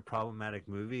is such a problematic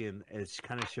movie, and it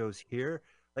kind of shows here.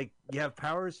 Like, you have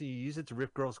powers and you use it to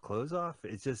rip girls' clothes off.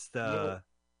 It's just...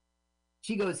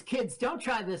 She goes, kids, don't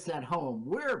try this at home.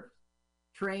 We're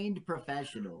trained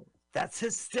professionals. That's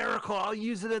hysterical. I'll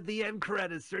use it at the end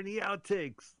credits during the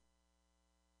outtakes.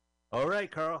 All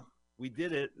right, Carl. We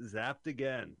did it. Zapped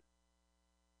again.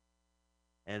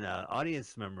 And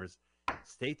audience members,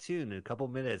 stay tuned. In a couple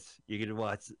minutes, you're going to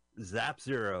watch Zap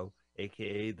Zero,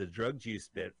 a.k.a. the drug juice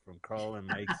bit from Carl and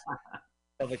Mike's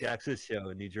public access show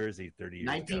in New Jersey 30 years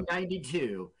 1992.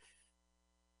 Ago.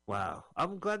 Wow.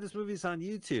 I'm glad this movie's on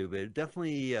YouTube. It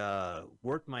definitely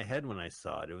worked my head when I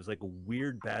saw it. It was like a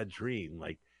weird, bad dream.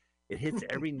 Like, It hits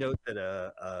every note that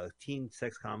a teen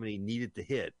sex comedy needed to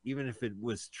hit, even if it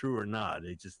was true or not.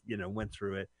 It just, went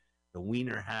through it. The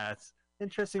wiener hats.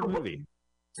 Interesting movie.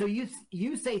 So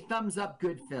you say thumbs up,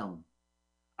 good film.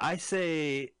 I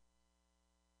say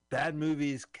bad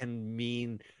movies can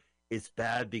mean it's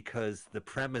bad because the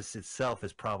premise itself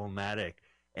is problematic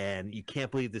and you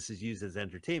can't believe this is used as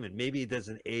entertainment. Maybe it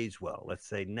doesn't age well. Let's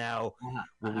say now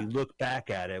when we look back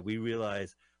at it, we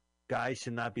realize guys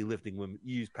should not be lifting women,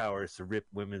 use powers to rip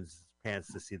women's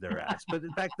pants to see their ass. But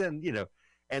back then,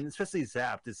 and especially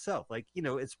Zapped itself, like,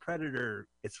 it's Predator,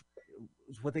 it's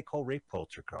what they call rape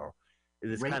culture, Carl.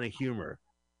 This kind of humor.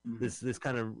 This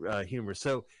kind of humor.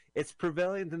 So it's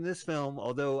prevalent in this film,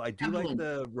 although I do like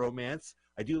the romance.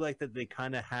 I do like that they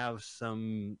kind of have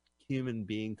some human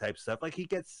being type stuff. Like he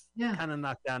gets kind of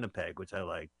knocked down a peg, which I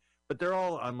like. But they're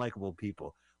all unlikable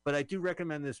people. But I do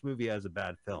recommend this movie as a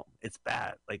bad film. It's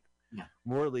bad. Like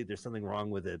morally, there's something wrong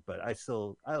with it, but I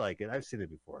like it. I've seen it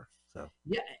before. So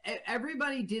yeah,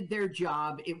 everybody did their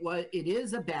job. It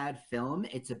is a bad film.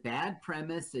 It's a bad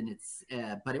premise, and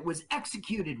but it was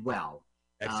executed well.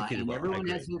 And everyone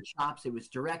has their chops. It was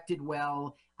directed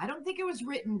well. I don't think it was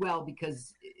written well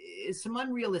because some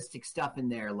unrealistic stuff in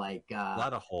there, like a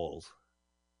lot of holes.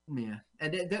 Yeah,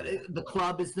 and the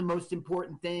club is the most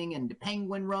important thing, and the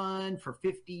Penguin Run for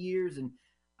 50 years, and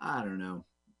I don't know.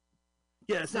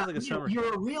 Yeah, it sounds like a summer.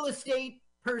 You're a real estate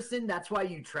person. That's why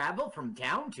you travel from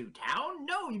town to town.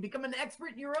 No, you become an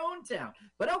expert in your own town.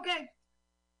 But okay.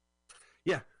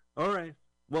 Yeah. All right.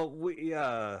 Well, we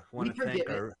want to thank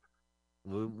our.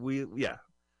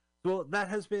 Well, that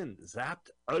has been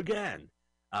Zapped again,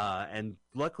 and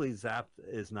luckily Zapped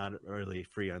is not really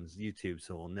free on YouTube,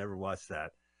 so we'll never watch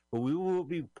that. But we will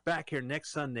be back here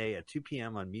next Sunday at 2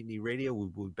 p.m. on Mutiny Radio.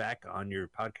 We'll be back on your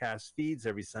podcast feeds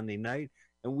every Sunday night,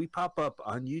 and we pop up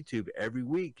on YouTube every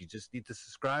week. You just need to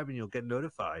subscribe, and you'll get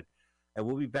notified. And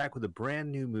we'll be back with a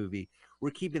brand new movie.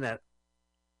 We're keeping that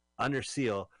under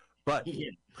seal, but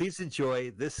please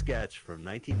enjoy this sketch from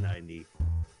 1990,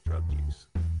 Drug Use.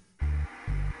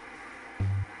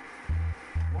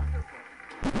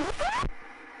 And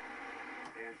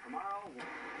tomorrow...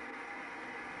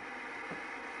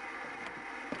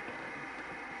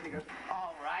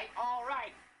 All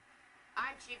right.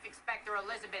 I'm Chief Inspector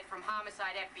Elizabeth from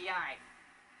Homicide FBI.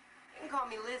 You can call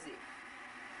me Lizzie.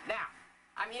 Now,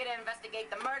 I'm here to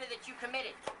investigate the murder that you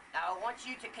committed. Now, I want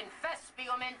you to confess,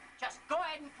 Spiegelman. Just go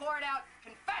ahead and pour it out.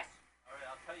 Confess. All right,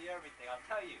 I'll tell you everything. I'll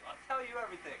tell you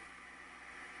everything.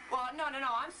 Well, no.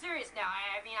 I'm serious now.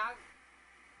 I mean, I'll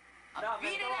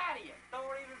beat it out of you. Don't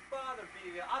even bother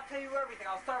beating it. I'll tell you everything.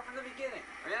 I'll start from the beginning.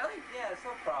 Really? Yeah, it's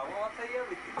no problem. I'll tell you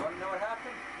everything. You want to know what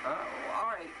happened?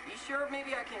 All right. You sure?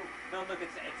 Maybe I can... No, look,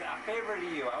 it's a favor to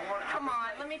you. Come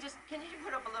on, let me just... Can you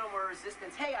put up a little more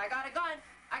resistance? Hey, I got a gun.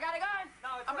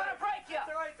 No, I'm gonna break you. It's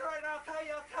all right. I'll tell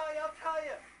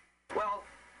you. Well,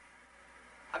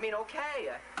 I mean,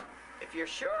 okay. If you're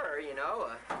sure,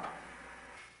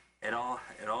 It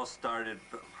all started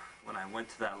when I went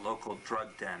to that local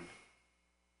drug den.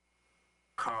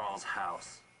 Carl's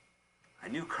house. I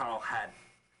knew Carl had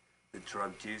the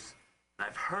drug juice, and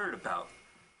I've heard about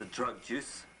the drug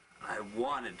juice. I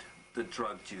wanted the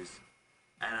drug juice,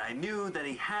 and I knew that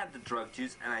he had the drug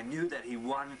juice, and I knew that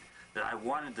I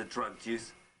wanted the drug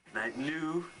juice, and I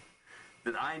knew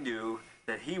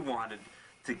that he wanted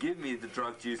to give me the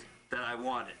drug juice that I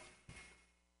wanted.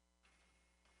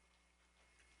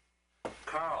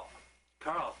 Carl,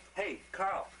 hey,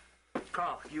 Carl,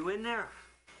 you in there?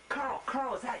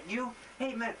 Carl, is that you?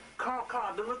 Hey, man, Carl,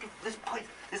 I've been looking for this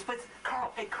place,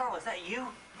 Carl, hey, Carl, is that you?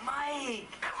 Mike!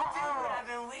 Carl! Dude, I've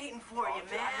been waiting for you,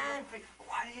 man.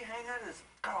 Why do you hang on to this?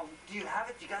 Carl, do you have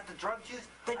it? You got the drug juice?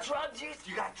 The drug juice?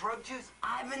 You got drug juice?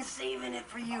 I've been saving it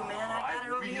for you, man. I got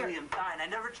it over here. I really am dying. I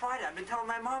never tried it. I've been telling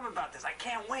my mom about this. I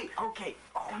can't wait. Okay,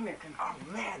 come here. Oh,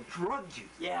 man, drug juice.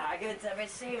 Yeah, I've been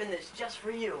saving this just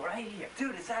for you, right here.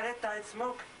 Dude, is that it, Diet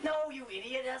Smoke? No, you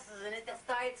idiot. This isn't it. That's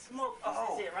Diet Smoke. This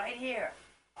is it, right here.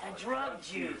 The drug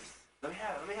juice. Let me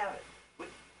have it.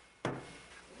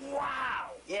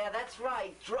 Wow! Yeah, that's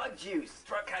right. Drug juice.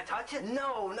 Can I touch it?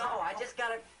 No. I just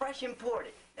got it fresh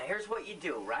imported. Now, here's what you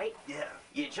do, right? Yeah.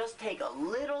 You just take a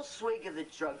little swig of the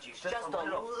drug juice. Just a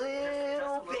little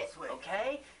bit, swig.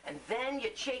 Okay? And then you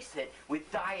chase it with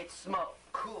Diet Smoke.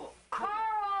 Cool. Carl,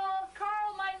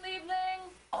 my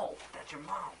Liebling. Oh, that's your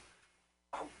mom.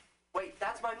 Oh, wait,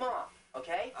 that's my mom,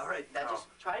 okay? All right, now just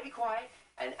try to be quiet,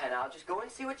 and I'll just go and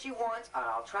see what she wants, and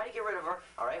I'll try to get rid of her,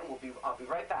 all right? And I'll be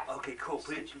right back. Okay, cool,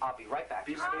 please. I'll be right back.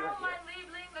 Carl, my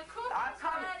Liebling, the cook is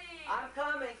ready. I'm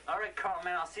coming. All right, Carl,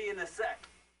 man, I'll see you in a sec.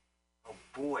 Oh,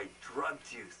 boy, drug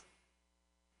juice.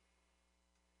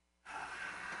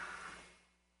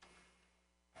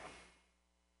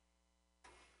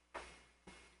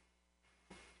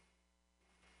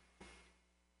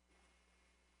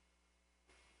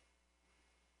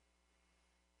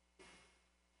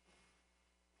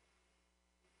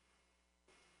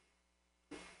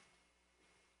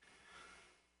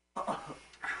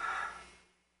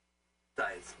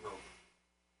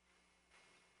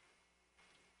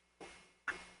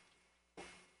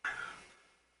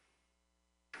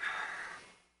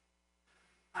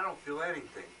 I don't feel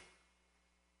anything.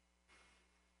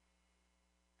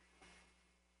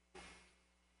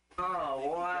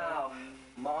 Oh, wow.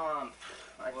 Mom,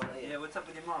 I tell you. Yeah, what's up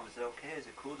with your mom? Is it okay? Is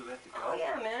it cool? Do we have to go? Oh,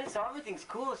 yeah, man. So everything's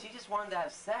cool. She just wanted to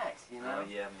have sex, you know? Oh,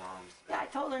 yeah, mom's. Yeah, I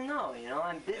told her no, you know?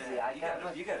 I'm busy.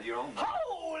 Yeah, you got your own.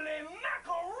 Holy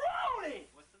macaroni!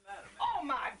 What's the matter, man? Oh,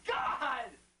 my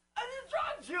God! The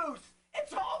drug juice!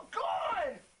 It's all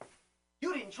gone!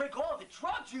 You didn't drink all the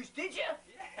drug juice, did you?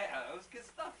 Yeah, it was good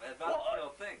stuff. About the real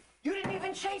thing. You didn't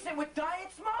even chase it with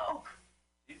diet smoke!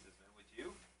 Jesus, man, with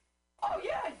you? Oh,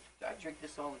 yeah. I drink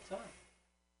this all the time.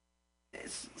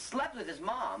 Slept with his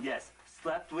mom. Yes,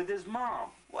 slept with his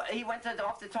mom. Well, he went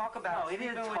off to talk about. No, he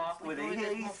didn't talk with her.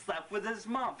 He slept with his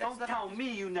mom. Don't tell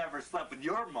me you never slept with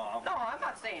your mom. No, I'm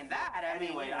not saying that.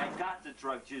 Anyway, I got the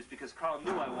drug juice because Carl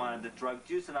knew I wanted the drug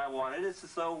juice and I wanted it,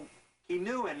 so he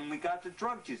knew it, and we got the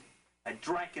drug juice. I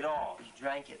drank it all. You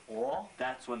drank it all?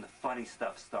 That's when the funny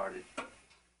stuff started.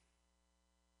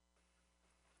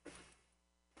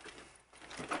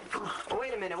 Oh,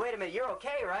 wait a minute. You're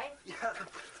okay, right? Yeah.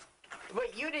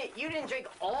 Wait, you didn't drink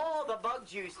all the bug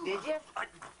juice, did you?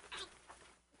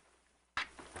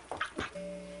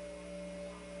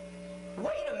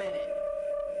 Wait a minute.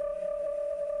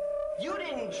 You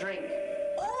didn't drink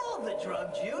all the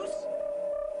drug juice?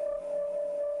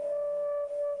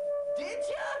 Did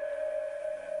you?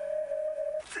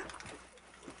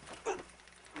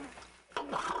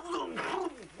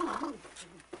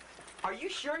 Are you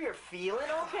sure you're feeling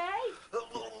okay?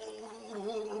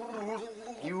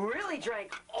 You really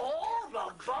drank all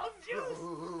the bug juice?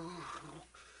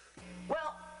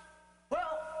 Well,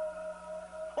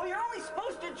 you're only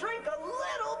supposed to drink a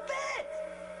little bit.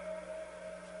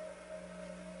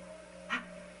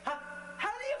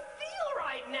 How do you feel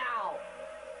right now?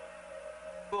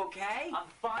 Okay? I'm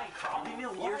fine, Carl. Leave me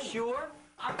alone. You're sure?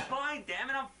 I'm fine, damn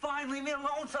it. I'm fine. Leave me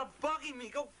alone. Stop bugging me.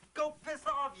 Go piss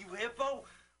off, you hippo.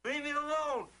 Leave me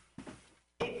alone.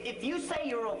 If you say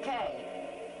you're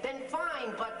okay, then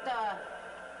fine, but,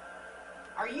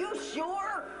 are you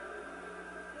sure?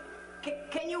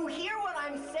 Can you hear what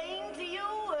I'm saying to you?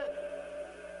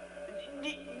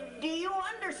 Do you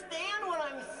understand what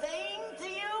I'm saying to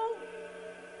you?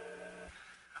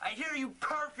 I hear you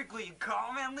perfectly,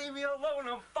 Carl, man. Leave me alone.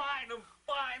 I'm fine. I'm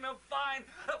fine. I'm fine.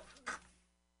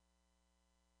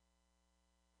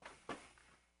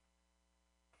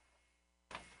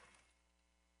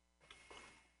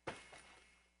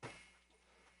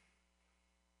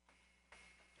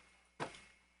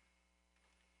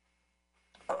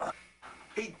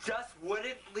 He just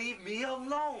wouldn't leave me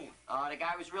alone. Oh, the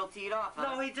guy was real teed off, huh?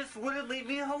 No, he just wouldn't leave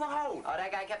me alone. Oh,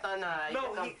 that guy kept on,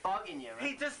 bugging you,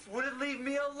 right? He just wouldn't leave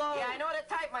me alone. Yeah, I know the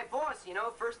type, my boss, you know,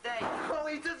 first day. No,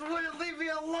 he just wouldn't leave me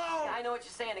alone. Yeah, I know what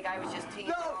you're saying. The guy was just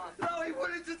teeing off. No, he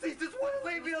just wouldn't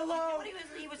leave me alone.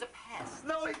 He was a pest.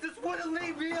 No, he just wouldn't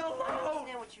leave me alone. I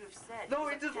understand what you have said. No,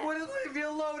 he just wouldn't leave me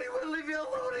alone. He wouldn't leave me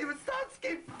alone. He would stop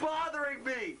keep bothering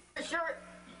me.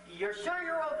 You're sure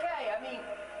you're okay? I mean,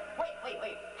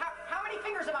 wait. How many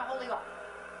fingers am I holding up?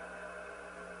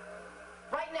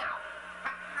 Right now.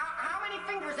 How many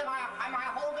fingers am I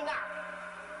holding up?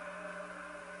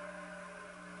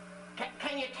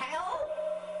 Can you tell?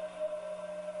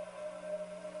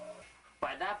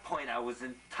 By that point, I was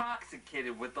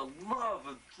intoxicated with the love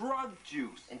of drug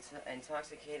juice.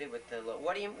 Intoxicated with the love.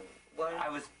 What do you? What? I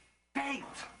was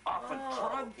baked off of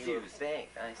drug you were juice.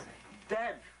 baked. I see.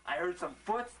 Then I heard some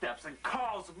footsteps, and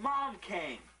Carl's mom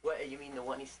came. What? You mean the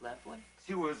one he slept with?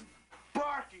 She was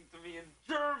barking to me in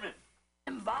German.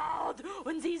 Im Wald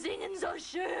und sie singen so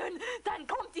schön, dann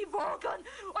kommt die Wolken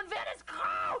und wird es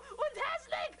grau und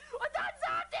hässlich und dann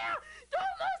sagt du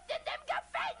musst in dem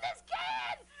Gefängnis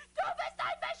gehen, du bist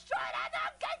ein bescheuerter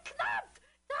und geknappt,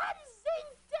 dann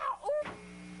singt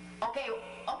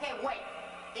Okay, wait.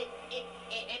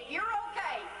 If you're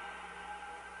okay,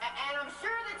 and I'm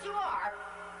sure that you are,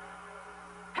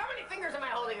 how many fingers am I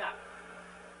holding up?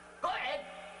 Go ahead.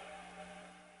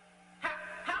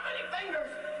 How many fingers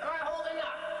am I holding up?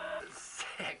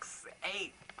 6,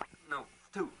 8, no,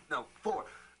 2, no, 4.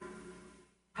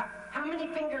 How many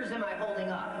fingers am I holding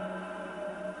up?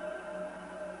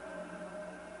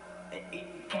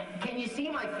 Can you see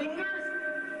my fingers?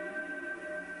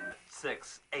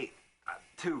 6, 8,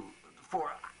 2,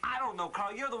 4. I don't know,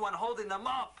 Carl. You're the one holding them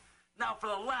up. Now, for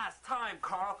the last time,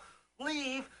 Carl,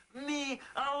 leave me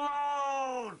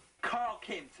alone. Carl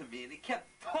came to me and he kept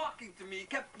talking to me.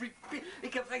 He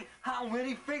kept saying, how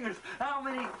many fingers? How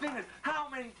many fingers? How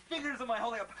many fingers am I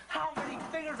holding up? How many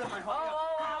fingers am I holding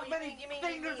up? How many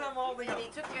fingers am I holding up?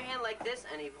 He took your hand like this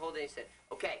and he pulled it and he said,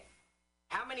 okay,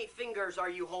 how many fingers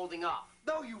are you holding up?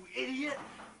 No, you idiot.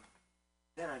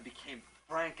 Then I became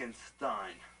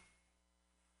Frankenstein.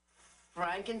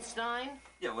 Frankenstein?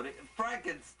 Yeah,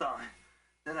 Frankenstein.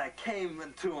 Then I came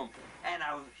into him, and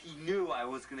he knew I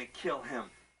was gonna kill him,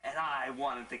 and I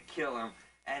wanted to kill him,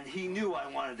 and he knew I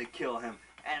wanted to kill him,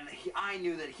 and I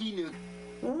knew that he knew.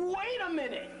 Wait a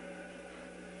minute!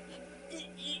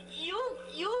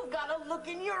 You've got a look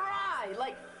in your eye,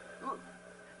 like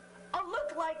a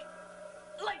look like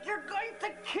you're going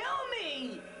to kill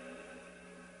me!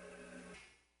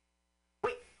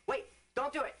 Wait,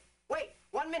 don't do it. Wait,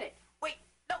 1 minute. Wait,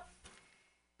 no.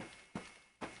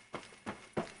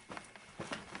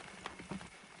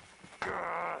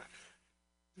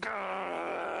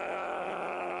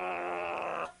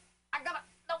 I gotta,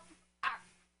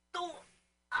 no.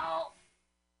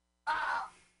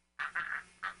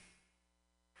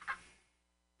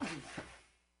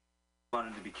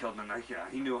 Wanted to be killed, and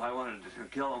he knew I wanted to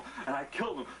kill him, and I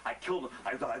killed him. I killed him.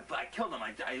 I killed him.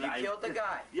 You killed the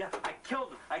guy. Yeah, I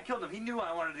killed him. He knew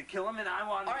I wanted to kill him, and I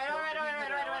wanted to kill him. All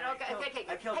right. Okay.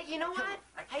 Hey, you know what?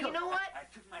 I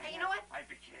took my hand. I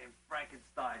became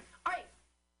Frankenstein. All right.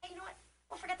 Hey, you know what?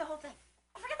 We'll forget the whole thing.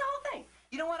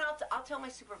 You know what? I'll tell my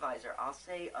supervisor. I'll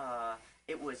say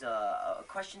it was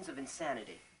questions of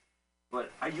insanity.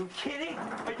 What? Are you kidding?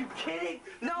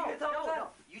 No.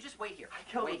 You just wait here.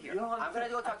 Wait here. I'm gonna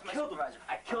go talk to my supervisor.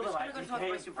 I killed him. I'm just gonna go talk to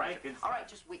my supervisor. All right,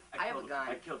 just wait. I have a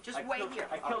gun. Just wait here.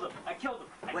 I killed him.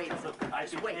 Wait. I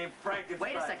became Frankenstein.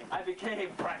 Wait a second. I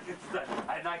became Frankenstein.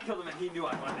 And I killed him, and he knew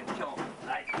I wanted to kill him.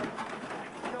 I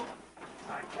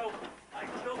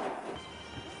killed him.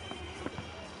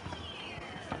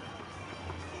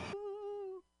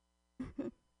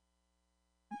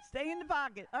 Stay in the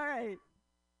pocket. All right.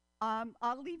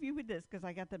 I'll leave you with this because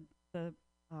I got the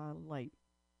light,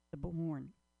 the bullhorn.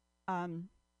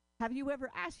 Have you ever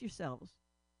asked yourselves,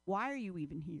 why are you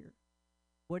even here?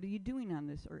 What are you doing on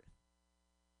this earth?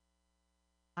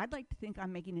 I'd like to think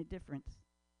I'm making a difference.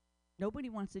 Nobody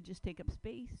wants to just take up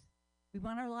space. We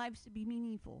want our lives to be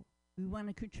meaningful. We want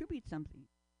to contribute something.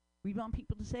 We want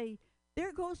people to say,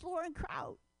 there goes Lauren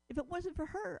Kraut. If it wasn't for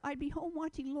her, I'd be home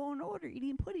watching Law and Order,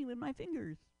 eating pudding with my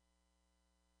fingers.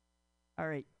 All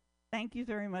right. Thank you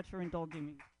very much for indulging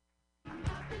me.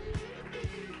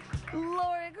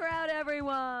 Lauren Kraut,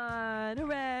 everyone.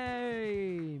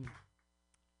 Hooray.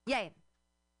 Yay.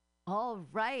 All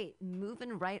right.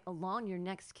 Moving right along, your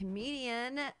next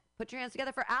comedian. Put your hands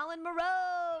together for Alan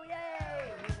Moreau.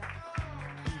 Yay.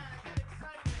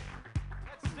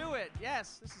 Let's do it.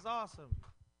 Yes, this is awesome.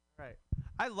 All right.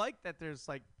 I like that there's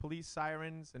like police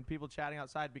sirens and people chatting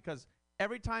outside because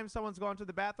every time someone's gone to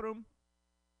the bathroom,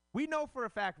 we know for a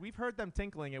fact we've heard them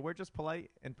tinkling and we're just polite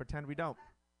and pretend we don't.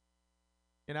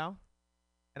 You know?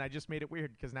 And I just made it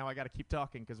weird because now I got to keep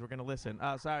talking because we're going to listen.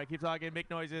 Sorry, keep talking, make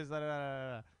noises.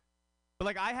 But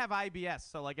like I have IBS,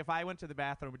 so like if I went to the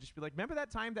bathroom, it would just be like, remember that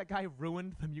time that guy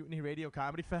ruined the Mutiny Radio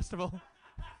Comedy Festival?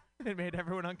 It made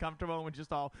everyone uncomfortable and we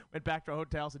just all went back to our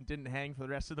hotels and didn't hang for the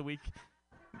rest of the week.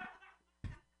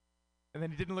 And then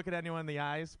he didn't look at anyone in the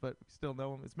eyes, but we still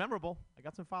know him. It's memorable. I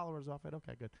got some followers off it.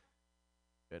 Okay, good.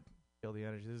 Good. Feel the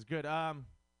energy. This is good.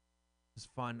 It's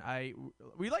fun. You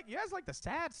guys like the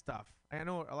sad stuff. I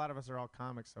know a lot of us are all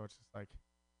comics, so it's just like,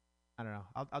 I don't know.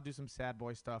 I'll do some sad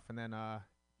boy stuff, and then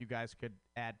you guys could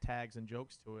add tags and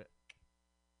jokes to it.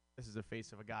 This is the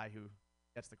face of a guy who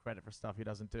gets the credit for stuff he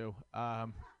doesn't do. My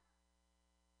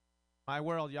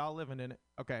world, y'all living in it.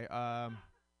 Okay. That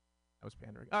was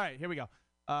pandering. All right, here we go.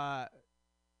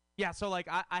 Yeah, so like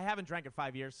I haven't drank in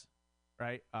 5 years,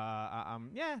 right?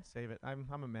 Save it. I'm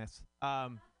a mess.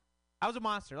 I was a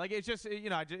monster. Like it's just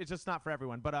it's just not for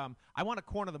everyone. But I want to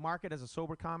corner the market as a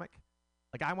sober comic.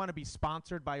 Like I want to be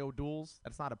sponsored by O'Doul's.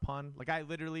 That's not a pun. Like I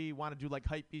literally want to do like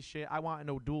hypebeast shit. I want an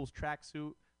O'Doul's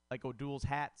tracksuit, like O'Doul's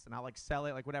hats, and I'll like sell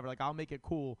it, like whatever. Like I'll make it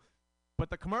cool. But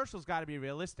the commercials got to be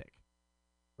realistic,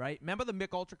 right? Remember the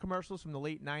Mick Ultra commercials from the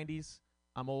late '90s?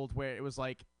 I'm old, where it was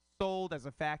like sold as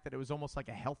a fact that it was almost like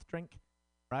a health drink,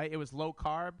 right? It was low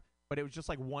carb, but it was just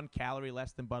like 1 calorie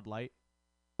less than Bud Light.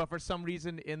 But for some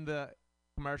reason in the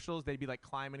commercials, they'd be like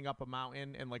climbing up a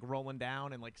mountain and like rolling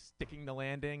down and like sticking the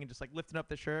landing and just like lifting up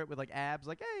the shirt with like abs,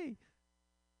 like, hey,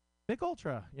 Mick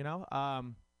Ultra, you know?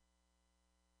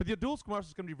 But the O'Doul's commercial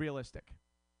is going to be realistic,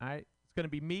 all right? It's going to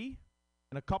be me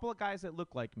and a couple of guys that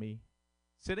look like me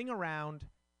sitting around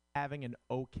having an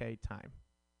okay time.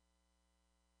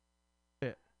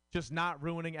 Just not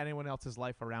ruining anyone else's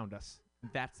life around us.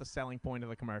 That's the selling point of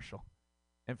the commercial.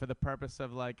 And for the purpose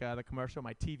of like the commercial,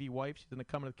 my TV wife, she's gonna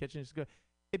come into the kitchen. She's gonna go,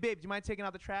 hey babe, do you mind taking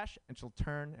out the trash? And she'll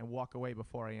turn and walk away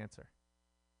before I answer.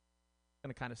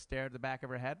 Gonna kind of stare at the back of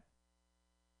her head,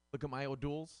 look at my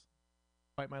O'Doul's,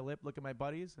 bite my lip, look at my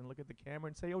buddies, and look at the camera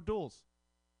and say, "Oh, Duels,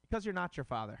 because you're not your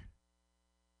father."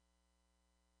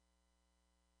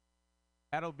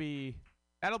 That'll be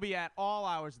at all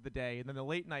hours of the day, and then the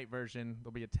late night version,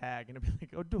 there'll be a tag, and it'll be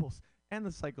like, "Oh, Duels, and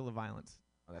the cycle of violence."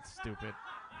 Oh, that's stupid.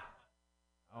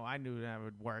 Oh, I knew that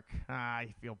would work.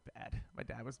 I feel bad. My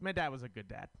dad was a good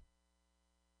dad.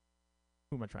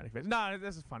 Who am I trying to face? No,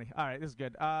 this is funny. All right, this is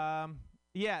good.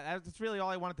 Yeah, that's really all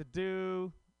I wanted to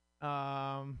do.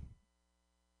 All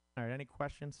right, any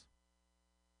questions?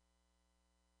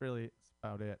 Really, that's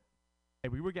about it. Hey,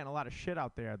 we were getting a lot of shit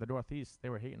out there. The Northeast, they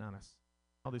were hating on us.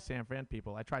 All these San Fran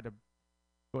people. I tried to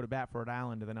go to bat for Rhode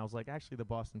Island, and then I was like, actually, the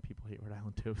Boston people hate Rhode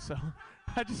Island too. So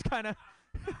I just kind of,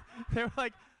 they were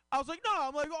like, I was like, no.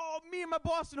 I'm like, oh, me and my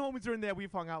Boston homies are in there.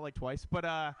 We've hung out like twice, but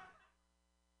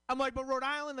I'm like, but Rhode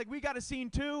Island, like, we got a scene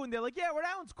too. And they're like, yeah, Rhode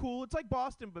Island's cool. It's like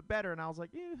Boston, but better. And I was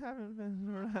like, you haven't been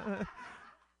to Rhode Island.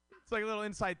 It's like a little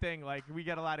inside thing. Like, we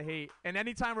get a lot of hate. And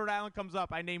anytime Rhode Island comes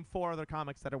up, I name 4 other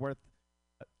comics that are worth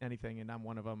anything, and I'm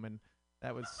one of them. And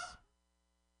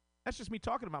that's just me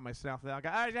talking about myself now. All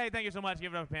right, hey, thank you so much.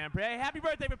 Give it up for Pam. Hey, happy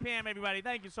birthday for Pam, everybody.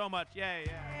 Thank you so much. Yay,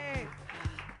 yeah. Hey,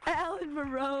 Alan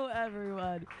Moreau,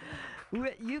 everyone.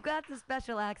 You got the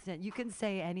special accent. You can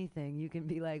say anything. You can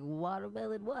be like,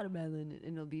 watermelon, watermelon,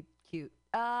 and it'll be cute.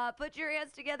 Put your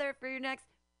hands together for your next.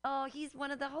 Oh, he's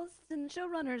one of the hosts and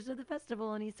showrunners of the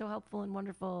festival, and he's so helpful and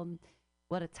wonderful. And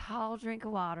what a tall drink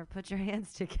of water. Put your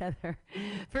hands together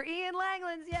for Ian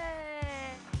Langlands. Yay!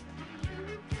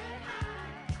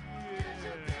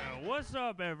 What's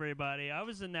up, everybody? I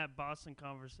was in that Boston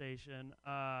conversation.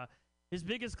 His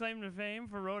biggest claim to fame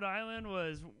for Rhode Island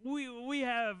was, we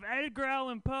have Edgar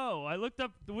Allan Poe. I looked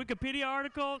up the Wikipedia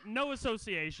article, no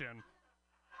association.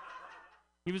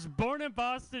 He was born in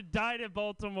Boston, died in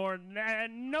Baltimore, and at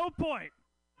no point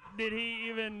did he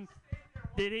even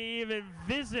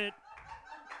visit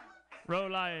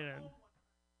Rhode Island.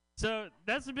 So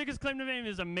that's the biggest claim to fame,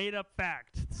 is a made-up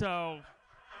fact. So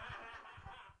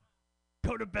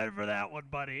go to bed for that one,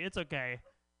 buddy. It's okay.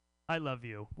 I love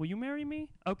you. Will you marry me?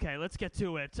 Okay, let's get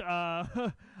to it. I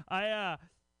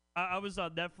was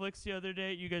on Netflix the other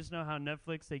day. You guys know how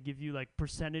Netflix, they give you like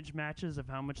percentage matches of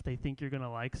how much they think you're going to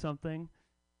like something.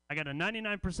 I got a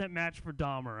 99% match for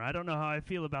Dahmer. I don't know how I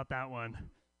feel about that one.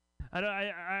 I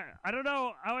don't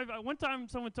know. One time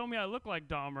someone told me I look like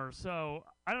Dahmer, so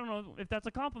I don't know if that's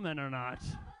a compliment or not.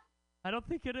 I don't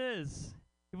think it is.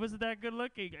 He wasn't that good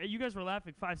looking. You guys were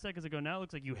laughing 5 seconds ago. Now it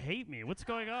looks like you hate me. What's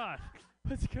going on?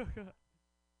 What's going on?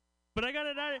 But I got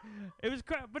it. It was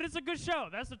but it's a good show.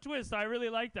 That's the twist. I really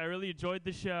liked it. I really enjoyed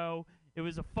the show. It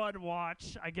was a fun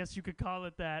watch. I guess you could call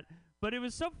it that. But it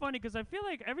was so funny because I feel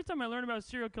like every time I learn about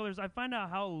serial killers, I find out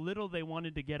how little they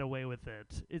wanted to get away with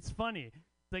it. It's funny.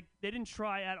 Like, they didn't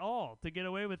try at all to get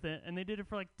away with it, and they did it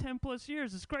for like 10 plus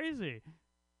years. It's crazy.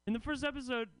 In the first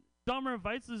episode, Dahmer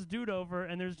invites this dude over,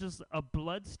 and there's just a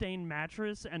blood-stained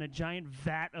mattress and a giant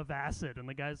vat of acid. And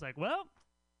the guy's like, well,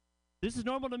 this is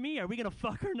normal to me. Are we going to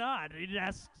fuck or not? And he didn't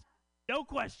ask no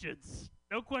questions.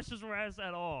 No questions were asked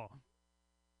at all.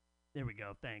 There we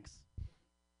go. Thanks.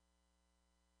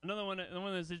 Another one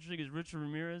that's interesting is Richard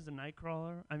Ramirez, the Night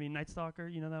Stalker.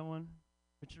 You know that one?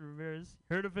 Richard Ramirez.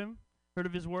 Heard of him? Heard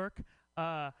of his work?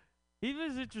 He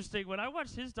was interesting. When I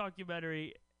watched his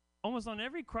documentary, almost on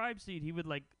every crime scene, he would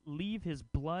like leave his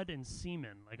blood and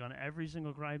semen, like on every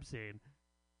single crime scene.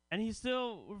 And he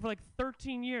still, for like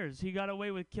 13 years, he got away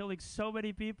with killing so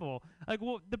many people. Like,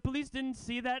 well, the police didn't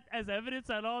see that as evidence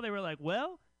at all. They were like,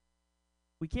 well,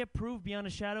 we can't prove beyond a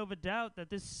shadow of a doubt that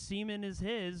this semen is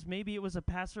his. Maybe it was a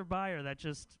passerby that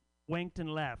just wanked and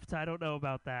left. I don't know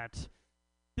about that.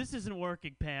 This isn't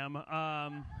working, Pam.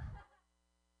 I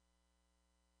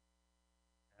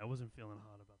wasn't feeling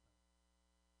hot about that.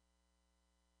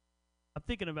 I'm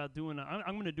thinking about doing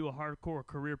I'm going to do a hardcore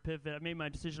career pivot. I made my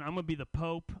decision. I'm going to be the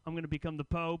Pope. I'm going to become the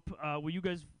Pope. Will you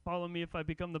guys follow me if I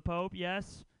become the Pope?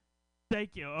 Yes?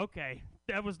 Thank you. Okay.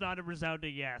 That was not a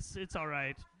resounding yes. It's all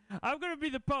right. I'm going to be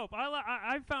the Pope.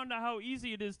 I found out how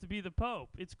easy it is to be the Pope.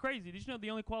 It's crazy. Did you know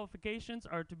the only qualifications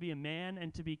are to be a man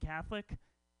and to be Catholic?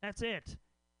 That's it.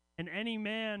 And any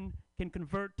man can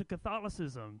convert to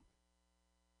Catholicism.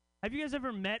 Have you guys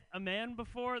ever met a man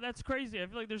before? That's crazy. I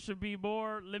feel like there should be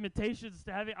more limitations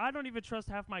to having. I don't even trust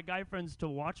half my guy friends to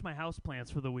watch my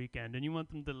houseplants for the weekend, and you want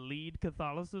them to lead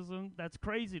Catholicism? That's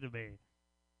crazy to me.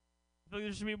 I feel like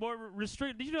there should be more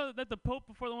restrict. Did you know that the Pope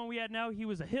before the one we had now, he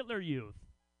was a Hitler Youth?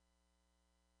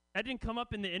 That didn't come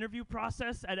up in the interview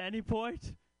process at any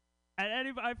point.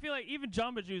 I feel like even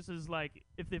Jamba Juice is like,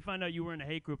 if they find out you were in a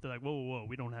hate group, they're like, whoa,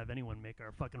 we don't have anyone make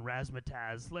our fucking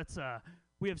razzmatazz.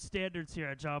 We have standards here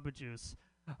at Jamba Juice.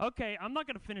 Okay, I'm not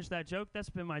gonna finish that joke. That's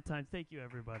been my time. Thank you,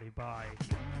 everybody. Bye.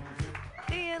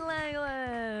 Ian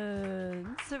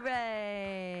Langland,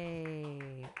 hooray!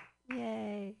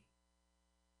 Yay!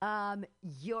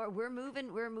 We're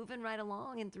moving right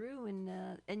along and through,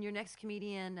 and your next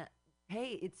comedian.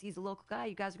 Hey, he's a local guy.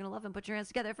 You guys are gonna love him. Put your hands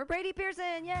together for Brady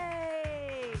Pearson!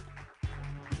 Yay!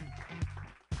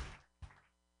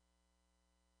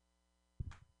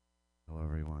 Hello,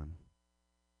 everyone.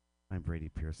 I'm Brady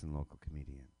Pearson, local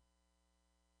comedian.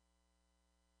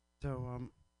 So,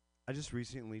 I just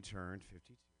recently turned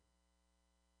 52.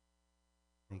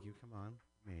 Thank you. Come on.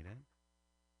 Made it.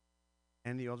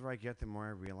 And the older I get, the more I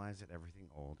realize that everything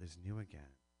old is new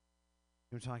again.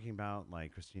 I'm talking about,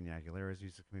 like, Christina Aguilera's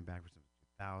music coming back for some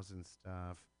 2000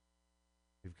 stuff.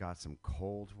 We've got some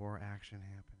Cold War action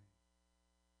happening.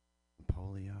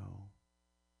 Polio.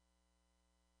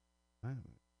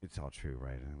 It's all true,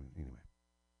 right? Anyway.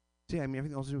 So, yeah, I mean,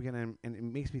 everything else is new again, and it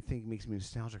makes me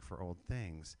nostalgic for old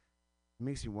things. It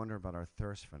makes me wonder about our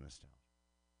thirst for nostalgia.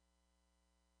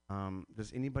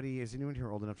 Is anyone here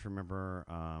old enough to remember,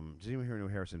 does anyone here know who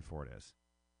Harrison Ford is?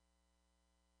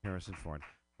 Harrison Ford.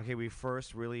 Okay, we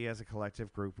first really, as a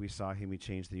collective group, we saw him, he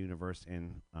changed the universe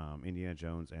in Indiana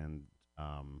Jones and,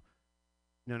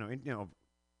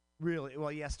 really,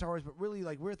 well, yeah, Star Wars, but really,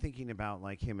 like, we're thinking about,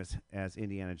 like, him as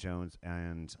Indiana Jones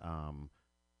and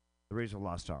the Raiders of the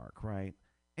Lost Ark, right?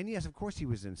 And yes, of course he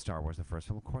was in Star Wars, the first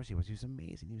film. Of course he was. He was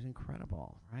amazing. He was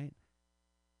incredible, right?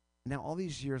 Now, all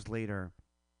these years later,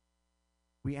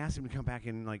 we asked him to come back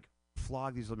and, like,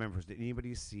 flog these little members. Did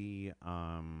anybody see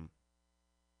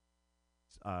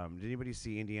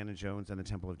Indiana Jones and the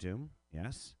Temple of Doom?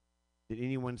 Yes. Did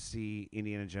anyone see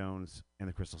Indiana Jones and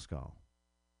the Crystal Skull?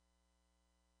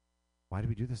 Why did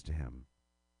we do this to him?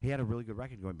 He had a really good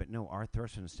record going, but no, our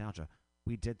thirst for nostalgia,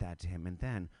 we did that to him. And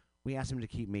then we asked him to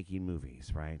keep making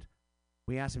movies, right?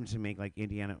 We asked him to make, like,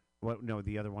 the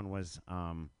other one was,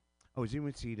 did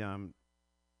anyone see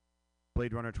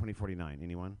Blade Runner 2049?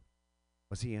 Anyone?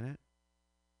 Was he in it?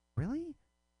 Really?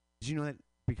 Did you know that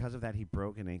because of that he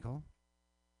broke an ankle?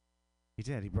 He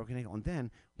did. He broke an ankle. And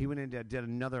then he went and did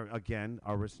another, again,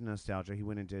 our risk nostalgia. He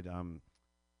went and did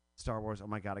Star Wars. Oh,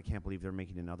 my God, I can't believe they're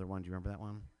making another one. Do you remember that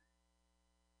one?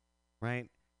 Right?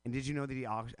 And did you know that he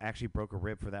actually broke a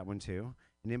rib for that one, too?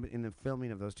 And in the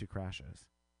filming of those two crashes,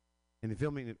 in the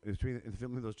filming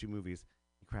of those two movies,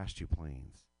 he crashed two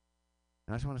planes.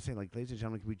 And I just want to say, like, ladies and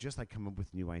gentlemen, can we just, like, come up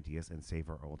with new ideas and save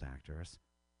our old actors?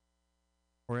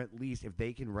 Or at least, if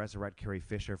they can resurrect Carrie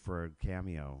Fisher for a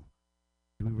cameo,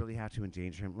 do we really have to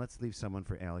endanger him? Let's leave someone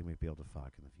for Ally McBeal to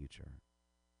fuck in the future.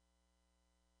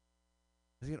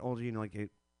 As I get older, I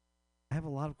have a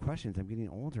lot of questions. I'm getting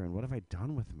older, and what have I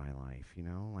done with my life,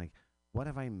 Like, what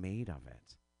have I made of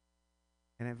it?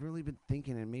 And I've really been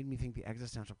thinking, and it made me think the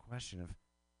existential question of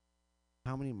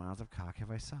how many miles of cock have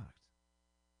I sucked?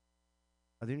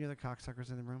 Are there any other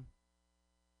cocksuckers in the room?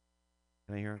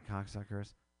 Can I hear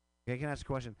cocksuckers? Okay, I can ask a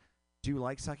question. Do you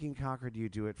like sucking cock, or do you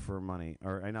do it for money?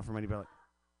 Or not for money, but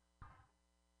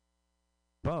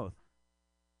both.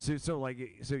 So you'll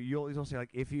say, like,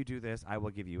 if you do this, I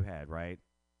will give you head, right?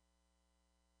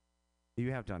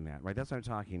 You have done that, right? That's what I'm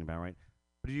talking about, right?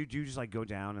 But do you just, like, go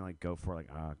down and, like, go for, like,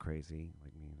 crazy,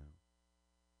 like me,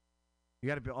 You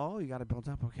got to build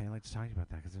up. Okay, I'd like to talk to you about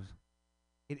that because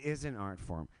it is an art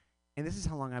form. And this is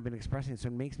how long I've been expressing it, so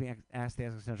it makes me ask the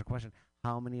existential question,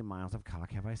 how many miles of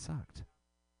cock have I sucked?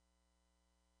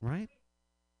 Right?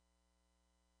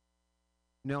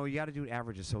 No, you got to do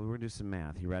averages, so we're going to do some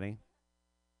math. You ready?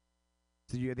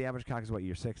 So the average cock is what,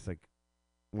 year 6? Like,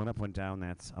 one up, one down,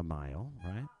 that's a mile,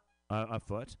 right? A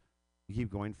foot. You keep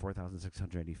going,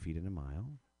 4,680 feet in a mile.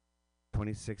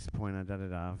 26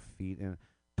 feet. And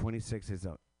 26 is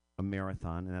a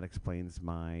marathon, and that explains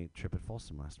my trip at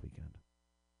Folsom last weekend.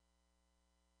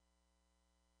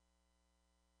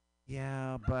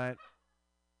 Yeah, but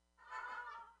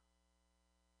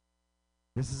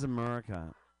this is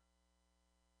America.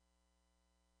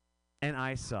 And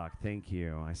I suck. Thank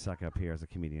you. I suck up here as a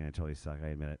comedian. I totally suck. I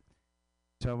admit it.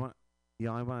 So I want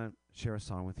to share a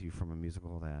song with you from a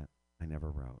musical that I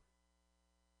never wrote.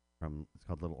 It's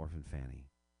called Little Orphan Fanny.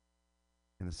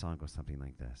 And the song goes something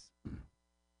like this.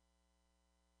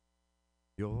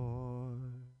 Your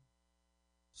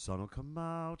sun will come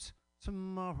out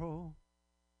tomorrow.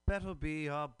 Better be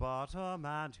a bottom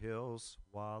and he'll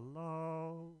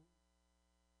swallow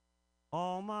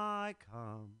all my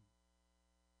cum.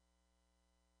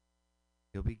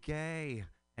 He'll be gay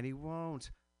and he won't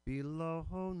be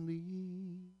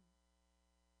lonely.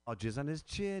 I'll jizz on his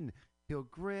chin, he'll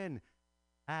grin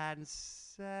and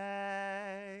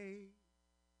say,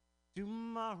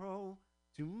 tomorrow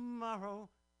tomorrow,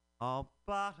 all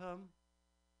bottom.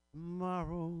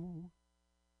 Tomorrow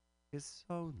is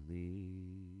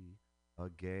only a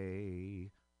gay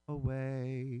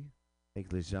away.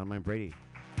 Thanks, ladies and gentlemen. Brady.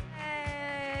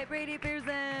 Hey, Brady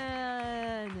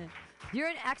Pearson. You're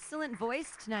an excellent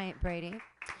voice tonight, Brady.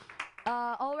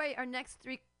 All right, our next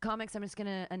three comics I'm just going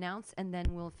to announce, and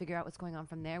then we'll figure out what's going on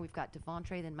from there. We've got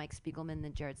Devontre, then Mike Spiegelman,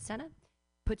 then Jared Senna.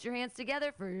 Put your hands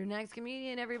together for your next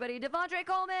comedian, everybody. Devontre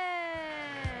Coleman!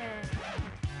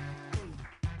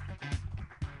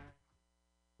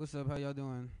 What's up? How y'all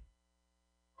doing?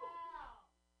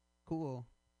 Cool.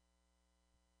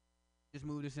 Just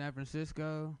moved to San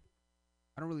Francisco.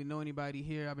 I don't really know anybody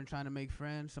here. I've been trying to make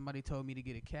friends. Somebody told me to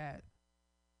get a cat.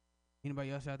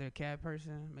 Anybody else out there a cat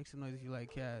person? Make some noise if you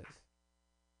like cats.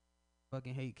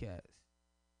 Fucking hate cats.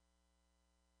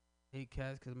 Hate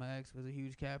cats because my ex was a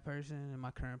huge cat person and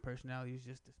my current personality is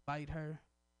just to spite her.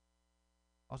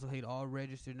 Also hate all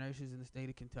registered nurses in the state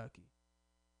of Kentucky.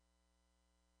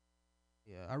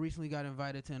 Yeah, I recently got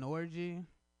invited to an orgy.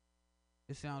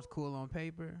 It sounds cool on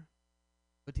paper.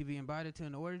 But to be invited to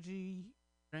an orgy,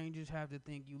 strangers have to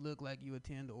think you look like you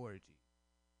attend the orgy.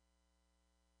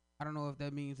 I don't know if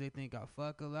that means they think I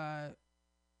fuck a lot.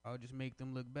 I'll just make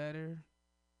them look better.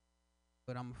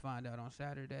 But I'm going to find out on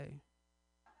Saturday.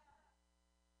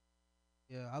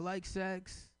 Yeah, I like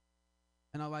sex.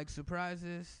 And I like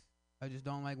surprises. I just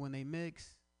don't like when they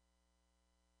mix.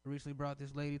 I recently brought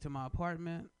this lady to my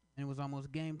apartment. And it was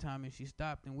almost game time. And she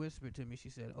stopped and whispered to me. She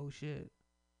said, "Oh, shit.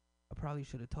 I probably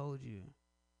should have told you."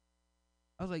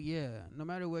 I was like, yeah, no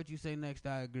matter what you say next,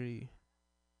 I agree.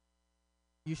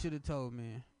 You should have told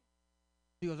me.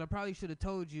 She goes, "I probably should have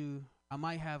told you I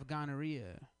might have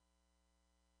gonorrhea."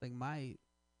 Like, might.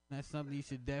 That's something you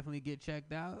should definitely get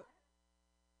checked out.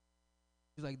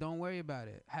 She's like, "Don't worry about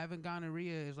it. Having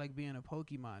gonorrhea is like being a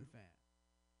Pokemon fan.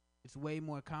 It's way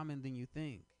more common than you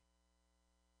think."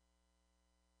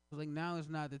 I was like, now is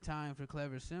not the time for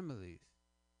clever similes.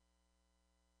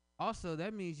 Also,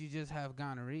 that means you just have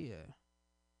gonorrhea. I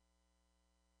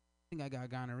think I got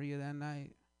gonorrhea that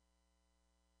night.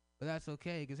 But that's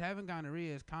okay, because having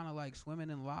gonorrhea is kind of like swimming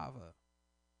in lava.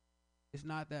 It's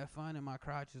not that fun, and my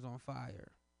crotch is on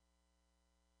fire.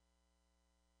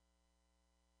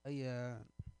 Yeah.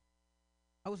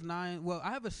 I was 9. Well,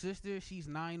 I have a sister. She's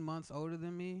 9 months older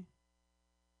than me.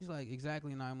 She's like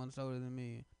exactly 9 months older than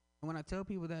me. And when I tell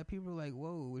people that, people are like,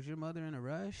 "Whoa, was your mother in a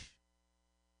rush?"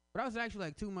 But I was actually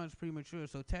like 2 months premature,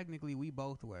 so technically we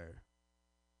both were.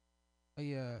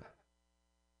 Yeah.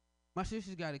 My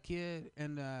sister's got a kid,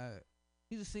 and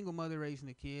he's a single mother raising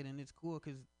a kid, and it's cool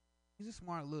because he's a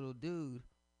smart little dude.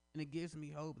 And it gives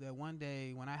me hope that one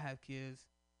day when I have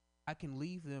kids, I can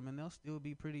leave them and they'll still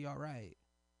be pretty all right.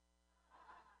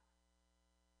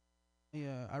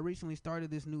 Yeah, I recently started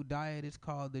this new diet. It's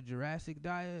called the Jurassic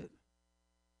diet.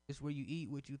 It's where you eat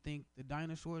what you think the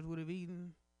dinosaurs would have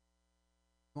eaten.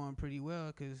 Going pretty well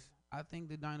because I think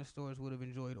the dinosaurs would have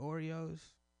enjoyed Oreos.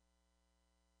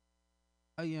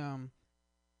 I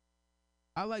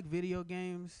like video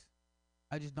games.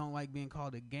 I just don't like being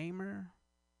called a gamer.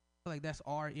 I feel like that's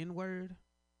our N-word.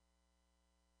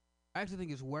 I actually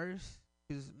think it's worse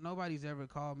because nobody's ever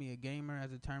called me a gamer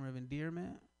as a term of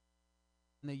endearment.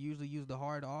 And they usually use the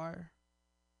hard R.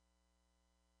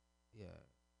 Yeah.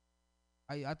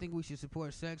 I think we should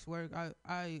support sex work.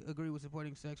 I agree with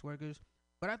supporting sex workers.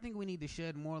 But I think we need to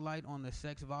shed more light on the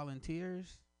sex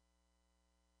volunteers.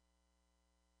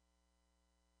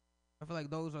 I feel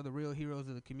like those are the real heroes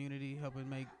of the community, helping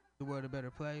make the world a better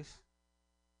place.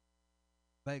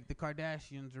 Like the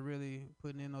Kardashians are really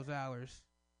putting in those hours.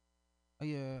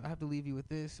 Yeah, I have to leave you with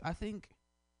this. I think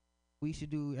we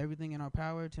should do everything in our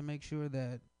power to make sure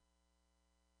that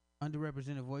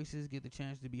underrepresented voices get the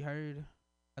chance to be heard.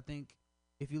 I think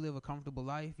if you live a comfortable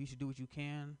life, you should do what you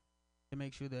can to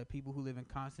make sure that people who live in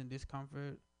constant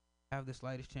discomfort have the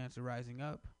slightest chance of rising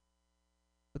up.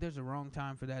 But there's a wrong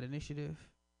time for that initiative.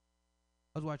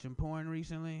 I was watching porn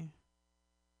recently,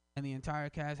 and the entire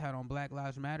cast had on Black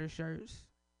Lives Matter shirts.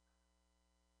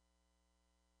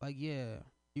 Like, yeah,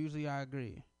 usually I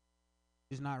agree.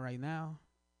 Just not right now.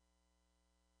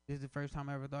 This is the first time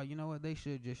I ever thought, you know what, they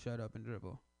should just shut up and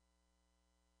dribble.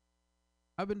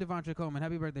 I've been Devontre Coleman.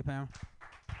 Happy birthday, Pam.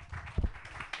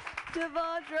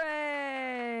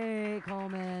 Devontre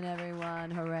Coleman,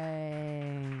 everyone.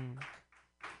 Hooray.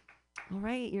 All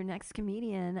right, your next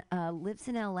comedian lives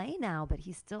in LA now, but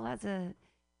he still has a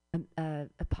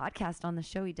podcast on the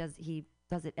show. He does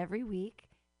it every week,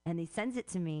 and he sends it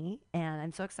to me, and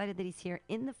I'm so excited that he's here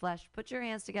in the flesh. Put your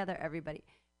hands together, everybody,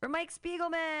 for Mike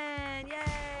Spiegelman.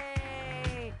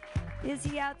 Yay! Is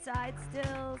he outside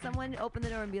still? Someone open the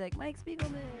door and be like, Mike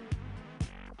Spiegelman.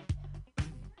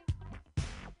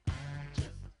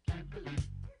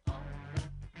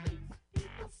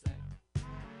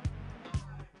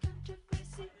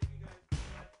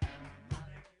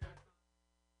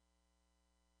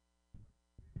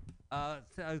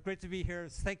 Great to be here.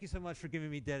 Thank you so much for giving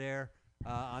me dead air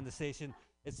on the station.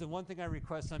 It's the one thing I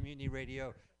request on Mutiny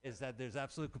Radio is that there's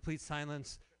absolute complete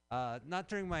silence. Not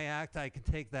during my act, I can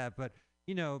take that, but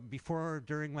you know, before or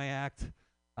during my act.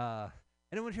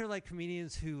 Anyone here like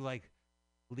comedians who like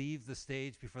leave the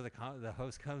stage before the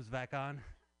host comes back on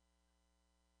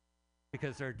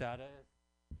because they're data?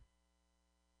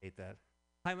 Hate that.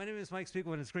 Hi, my name is Mike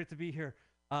Spiegelman. It's great to be here.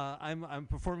 I'm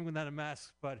performing without a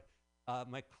mask, but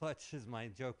my clutch is my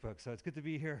joke book, so it's good to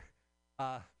be here.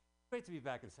 Great to be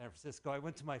back in San Francisco. I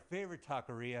went to my favorite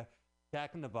taqueria,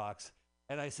 Jack in the Box,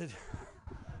 and I said,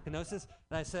 Kenosis,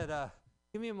 and I said,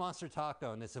 give me a monster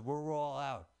taco, and they said, we're all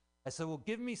out. I said, well,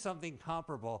 give me something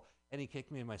comparable, and he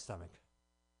kicked me in my stomach.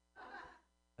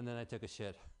 And then I took a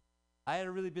shit. I had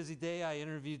a really busy day. I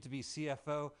interviewed to be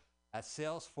CFO at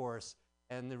Salesforce,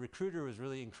 and the recruiter was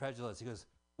really incredulous. He goes,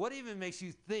 what even makes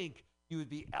you think you would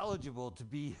be eligible to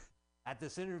be at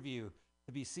this interview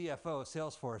to be CFO of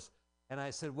Salesforce? And I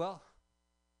said, well,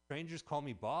 strangers call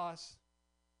me boss.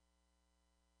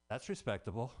 That's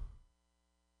respectable.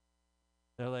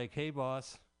 They're like, hey,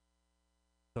 boss.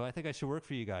 So I think I should work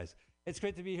for you guys. It's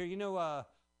great to be here. You know,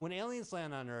 when aliens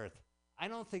land on Earth, I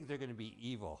don't think they're going to be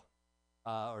evil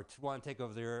or to want to take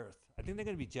over the Earth. I think they're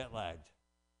going to be jet lagged.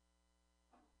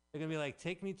 They're going to be like,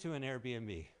 take me to an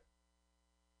Airbnb.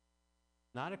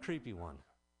 Not a creepy one.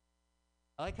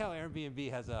 I like how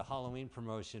Airbnb has a Halloween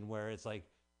promotion where it's like,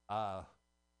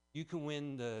 you can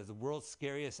win the world's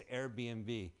scariest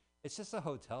Airbnb. It's just a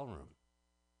hotel room.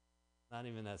 Not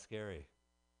even that scary.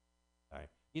 All right.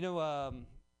 You know,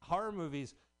 horror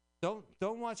movies, don't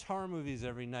watch horror movies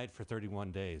every night for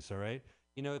 31 days, all right?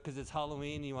 You know, because it's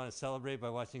Halloween, you want to celebrate by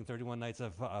watching 31 nights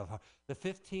of the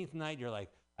 15th night, you're like,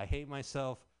 I hate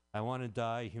myself, I want to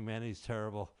die, humanity's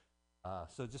terrible.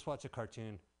 So just watch a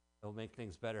cartoon. It'll make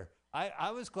things better.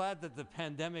 I was glad that the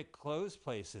pandemic closed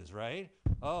places, right?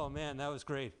 Oh, man, that was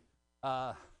great.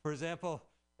 For example,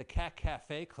 the Cat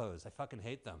Cafe closed. I fucking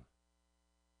hate them.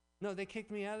 No, they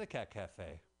kicked me out of the Cat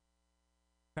Cafe.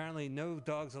 Apparently, no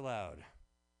dogs allowed.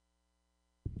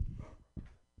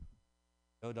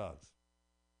 No dogs.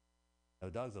 No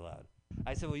dogs allowed.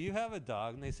 I said, well, you have a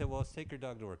dog. And they said, well, let's take your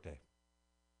dog to work day.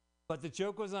 But the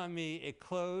joke was on me. It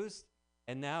closed,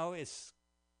 and now it's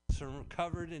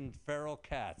covered in feral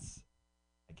cats.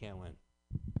 I can't win.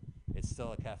 It's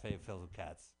still a cafe filled with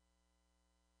cats.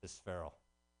 Just feral.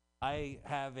 I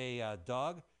have a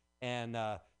dog, and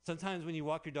sometimes when you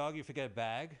walk your dog, you forget a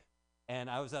bag. And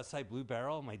I was outside Blue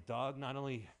Barrel. My dog not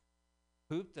only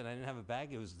pooped, and I didn't have a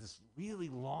bag, it was this really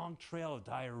long trail of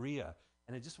diarrhea.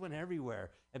 And it just went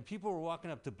everywhere. And people were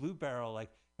walking up to Blue Barrel like,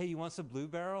 hey, you want some Blue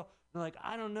Barrel? And they're like,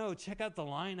 I don't know. Check out the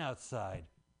line outside.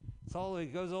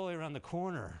 It goes all the way around the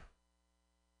corner.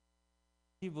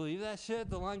 Can you believe that shit?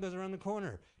 The line goes around the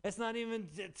corner. It's not even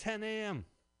 10 a.m.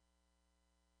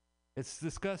 It's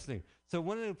disgusting. So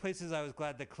one of the places I was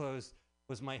glad that closed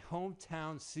was my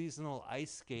hometown seasonal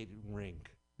ice skating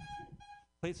rink.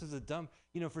 Place was a dump.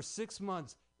 You know, for 6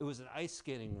 months, it was an ice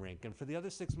skating rink. And for the other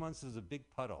 6 months, it was a big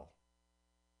puddle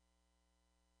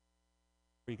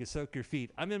where you could soak your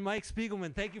feet. I'm in Mike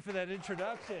Spiegelman. Thank you for that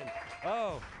introduction.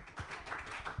 Oh.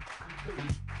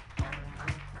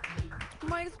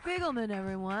 Mike Spiegelman,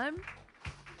 everyone.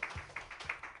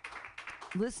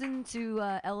 Listen to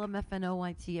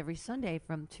LMFNOYT every Sunday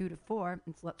from 2 to 4.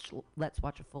 It's Let's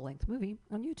Watch a Full-Length Movie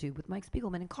on YouTube with Mike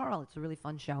Spiegelman and Carl. It's a really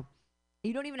fun show.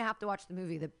 You don't even have to watch the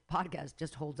movie. The podcast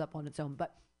just holds up on its own.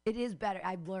 But it is better.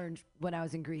 I've learned when I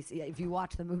was in Greece, if you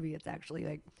watch the movie, it's actually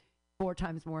like 4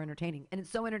 times more entertaining. And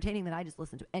it's so entertaining that I just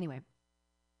listen to it. Anyway,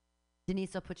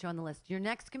 Denise, I'll put you on the list. Your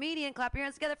next comedian, clap your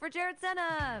hands together for Jared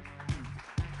Senna.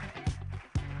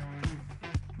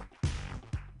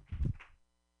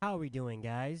 How are we doing,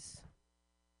 guys?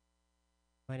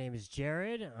 My name is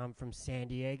Jared. I'm from San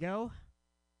Diego.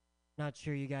 Not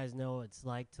sure you guys know what it's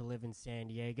like to live in San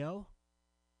Diego,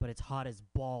 but it's hot as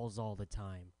balls all the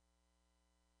time.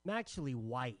 I'm actually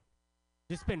white.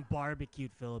 Just been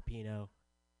barbecued Filipino.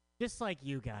 Just like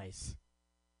you guys.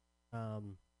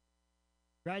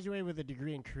 Graduated with a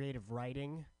degree in creative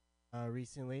writing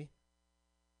recently.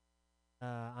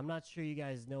 I'm not sure you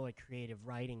guys know what creative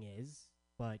writing is,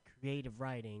 but creative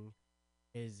writing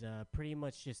is pretty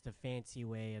much just a fancy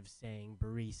way of saying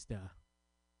barista.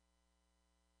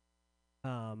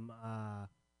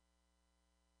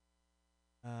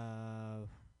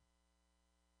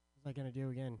 was I gonna do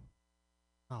again?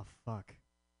 Oh fuck.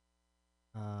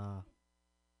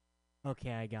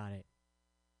 Okay, I got it.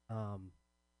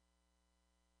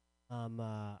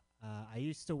 I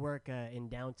used to work in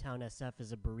downtown SF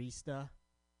as a barista.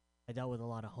 I dealt with a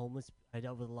lot of I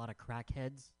dealt with a lot of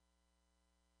crackheads.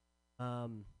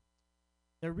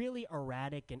 They're really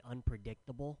erratic and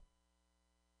unpredictable,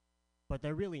 but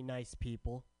they're really nice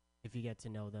people if you get to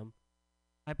know them.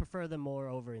 I prefer them more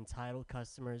over entitled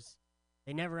customers.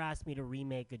 They never ask me to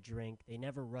remake a drink. They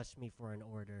never rush me for an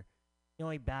order. The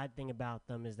only bad thing about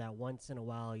them is that once in a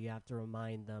while you have to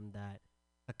remind them that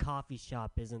a coffee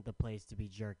shop isn't the place to be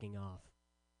jerking off.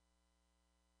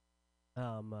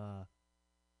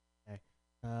 Okay.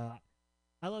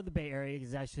 I love the Bay Area.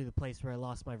 It's actually the place where I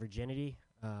lost my virginity.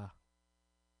 I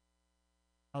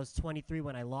was 23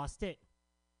 when I lost it,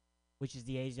 which is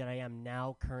the age that I am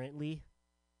now currently.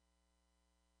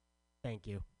 Thank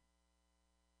you.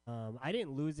 I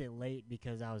didn't lose it late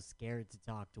because I was scared to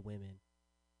talk to women.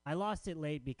 I lost it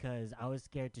late because I was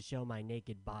scared to show my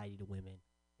naked body to women,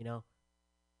 you know?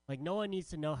 Like, no one needs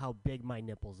to know how big my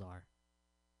nipples are.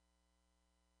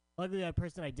 Luckily, that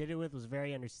person I did it with was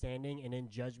very understanding and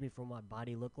didn't judge me for what my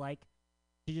body looked like.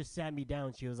 She just sat me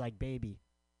down. She was like, baby,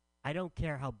 I don't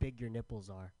care how big your nipples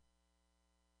are.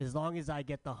 As long as I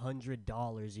get the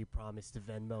 $100 you promised to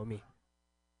Venmo me.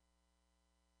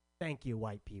 Thank you,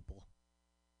 white people.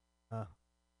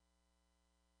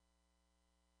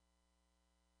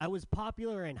 I was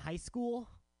popular in high school.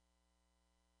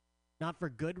 Not for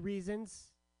good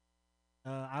reasons.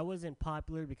 I wasn't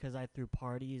popular because I threw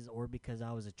parties or because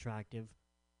I was attractive.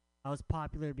 I was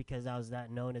popular because I was that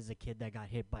known as a kid that got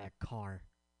hit by a car.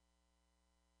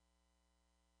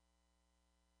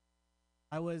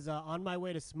 I was on my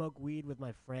way to smoke weed with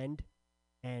my friend,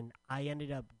 and I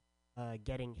ended up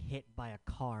getting hit by a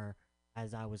car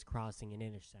as I was crossing an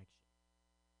intersection.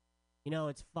 You know,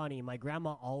 it's funny. My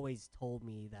grandma always told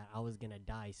me that I was going to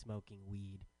die smoking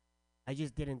weed. I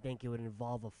just didn't think it would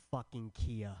involve a fucking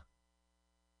Kia.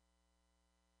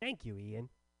 Thank you, Ian.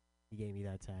 He gave me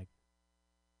that tag.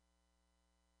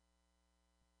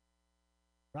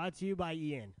 Brought to you by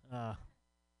Ian.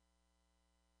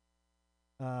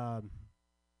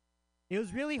 It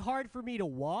was really hard for me to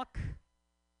walk.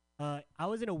 I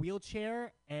was in a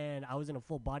wheelchair, and I was in a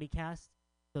full body cast.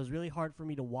 So it was really hard for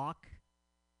me to walk.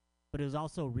 But it was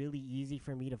also really easy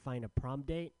for me to find a prom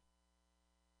date.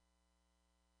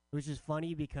 Which is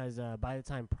funny because by the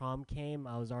time prom came,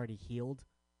 I was already healed.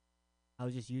 I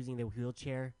was just using the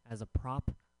wheelchair as a prop.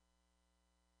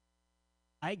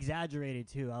 I exaggerated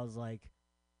too. I was like,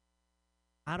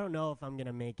 I don't know if I'm going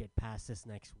to make it past this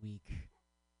next week.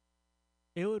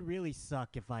 It would really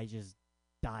suck if I just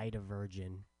died a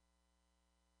virgin.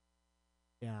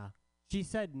 Yeah. She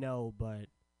said no, but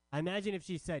I imagine if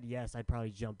she said yes, I'd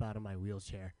probably jump out of my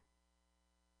wheelchair.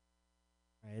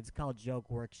 All right, it's called Joke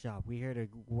Workshop. We're here to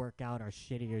work out our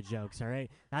shittier jokes, all right?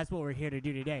 That's what we're here to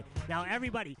do today. Now,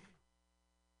 everybody,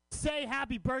 say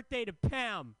happy birthday to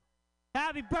Pam.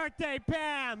 Happy birthday,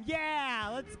 Pam!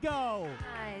 Yeah, let's go.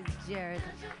 Nice, Jared.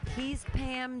 He's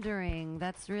pandering.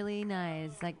 That's really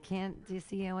nice. I can't. Do you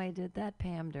see how I did that?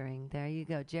 Pandering. There you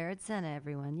go. Jared Senna,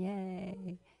 everyone.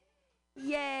 Yay.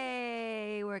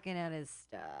 Yay! Working out his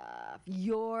stuff.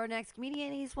 Your next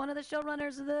comedian. He's one of the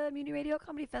showrunners of the Mutiny Radio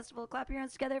Comedy Festival. Clap your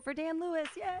hands together for Dan Lewis.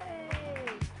 Yay!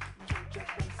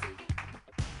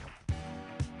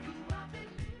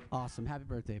 Awesome. Happy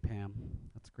birthday, Pam.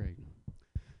 That's great.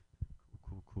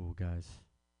 Cool, guys.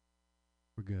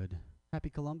 We're good. Happy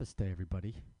Columbus Day,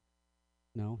 everybody.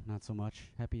 No, not so much.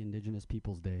 Happy Indigenous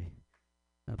Peoples Day.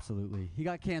 Absolutely. He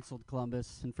got canceled,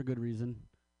 Columbus, and for good reason.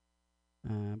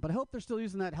 But I hope they're still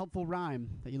using that helpful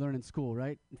rhyme that you learn in school,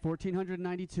 right? In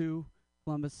 1492,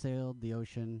 Columbus sailed the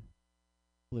ocean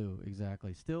blue.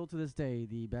 Exactly. Still to this day,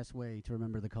 the best way to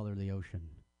remember the color of the ocean.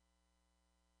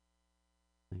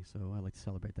 So I like to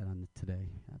celebrate that on today.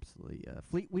 Absolutely.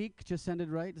 Fleet Week just ended,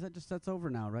 right? That's over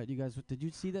now, right? You guys, did you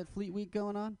see that Fleet Week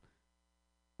going on?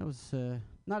 I was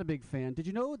not a big fan. Did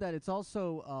you know that it's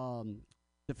also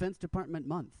Defense Department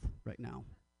Month right now?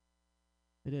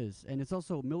 It is. And it's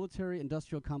also Military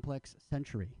Industrial Complex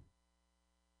Century.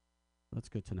 That's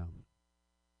good to know.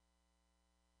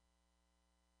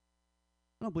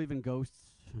 I don't believe in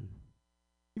ghosts.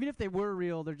 Even if they were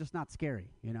real, they're just not scary,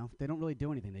 you know? They don't really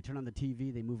do anything. They turn on the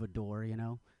TV, they move a door, you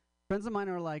know? Friends of mine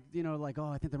are like,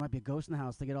 oh, I think there might be a ghost in the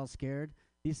house. They get all scared.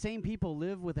 These same people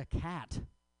live with a cat.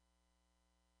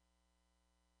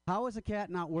 How is a cat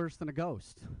not worse than a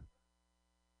ghost?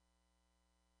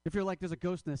 If you're like, there's a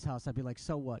ghost in this house, I'd be like,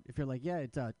 so what? If you're like, yeah,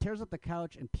 it tears up the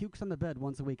couch and pukes on the bed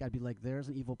once a week, I'd be like, there's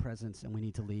an evil presence and we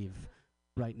need to leave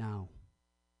right now.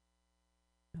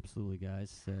 Absolutely,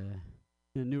 guys.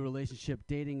 In a new relationship,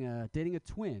 dating a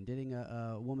twin, dating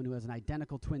a woman who has an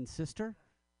identical twin sister.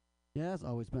 Yeah, it's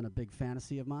always been a big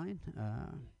fantasy of mine.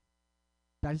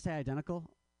 Did I just say identical?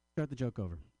 Start the joke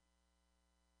over.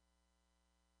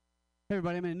 Hey,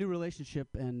 everybody, I'm in a new relationship,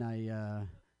 and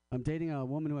I'm dating a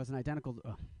woman who has an identical...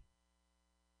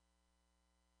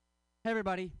 Hey,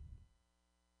 everybody.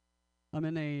 I'm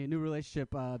in a new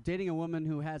relationship, dating a woman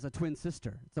who has a twin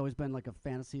sister. It's always been like a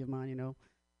fantasy of mine, you know.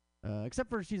 Except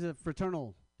for she's a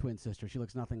fraternal twin sister. She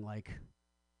looks nothing like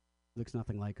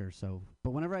her. So,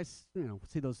 but whenever I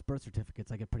see those birth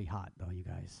certificates, I get pretty hot, though. You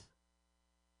guys,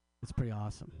 it's pretty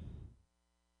awesome.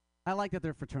 I like that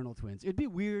they're fraternal twins. It'd be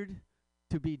weird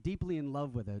to be deeply in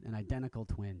love with an identical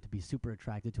twin, to be super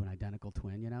attracted to an identical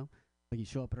twin. You know, like you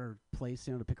show up at her place,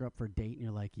 to pick her up for a date, and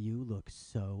you're like, you look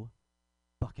so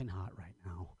fucking hot right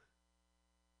now.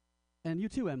 And you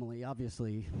too, Emily.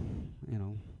 Obviously,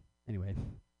 Anyway.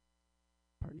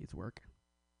 Part needs work.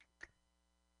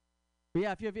 But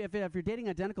yeah, if you're dating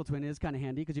an identical twin, it is kind of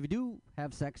handy because if you do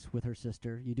have sex with her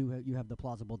sister, you have the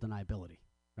plausible deniability,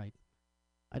 right?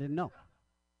 I didn't know.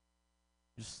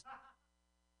 Just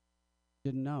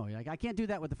didn't know. Like I can't do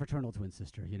that with the fraternal twin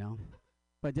sister,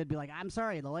 But I did be like, I'm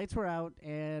sorry, the lights were out,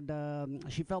 and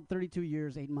she felt 32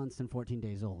 years, 8 months, and 14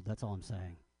 days old. That's all I'm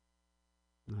saying.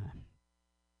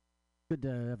 Good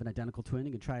to have an identical twin.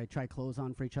 You can try clothes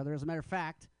on for each other. As a matter of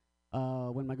fact,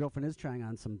 when my girlfriend is trying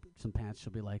on some pants,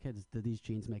 she'll be like, hey, do these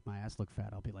jeans make my ass look fat?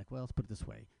 I'll be like, well, let's put it this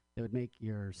way. They would make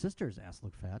your sister's ass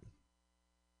look fat.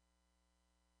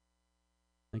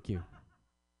 Thank you.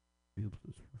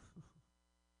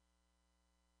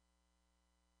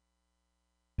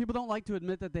 People don't like to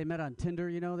admit that they met on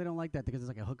Tinder, They don't like that because it's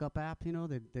like a hookup app, They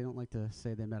don't like to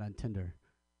say they met on Tinder.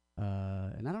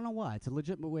 And I don't know why. It's a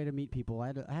legitimate way to meet people. I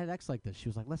had an ex like this. She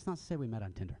was like, let's not say we met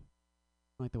on Tinder.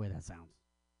 I don't like the way that sounds.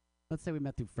 Let's say we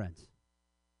met through friends.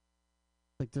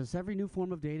 Like, does every new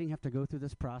form of dating have to go through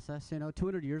this process?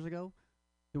 200 years ago,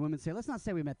 the women say, let's not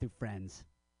say we met through friends.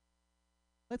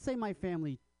 Let's say my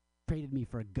family traded me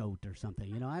for a goat or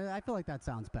something. I feel like that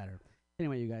sounds better.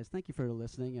 Anyway, you guys, thank you for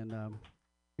listening, and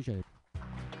appreciate it.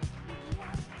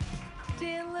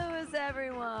 Dan Lewis,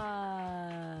 everyone.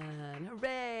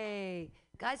 Hooray.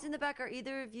 Guys in the back, are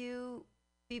either of you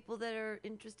people that are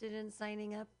interested in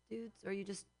signing up, dudes? Or are you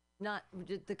just not,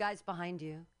 the guys behind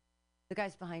you? The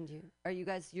guys behind you. Are you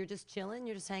guys, you're just chilling?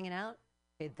 You're just hanging out?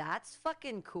 Okay, that's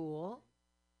fucking cool.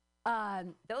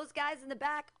 Those guys in the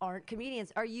back aren't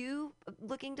comedians. Are you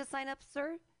looking to sign up,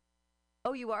 sir?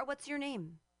 Oh, you are? What's your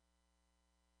name?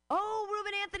 Oh,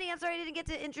 Ruben Anthony. I'm sorry I didn't get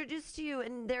to introduce to you.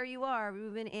 And there you are,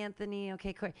 Ruben Anthony.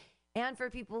 Okay, cool. And for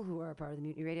people who are a part of the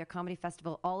Mutiny Radio Comedy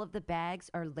Festival, all of the bags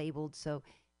are labeled. So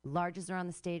larges are on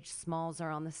the stage, smalls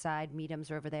are on the side, mediums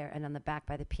are over there, and on the back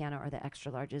by the piano are the extra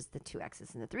larges, the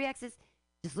 2Xs and the 3Xs.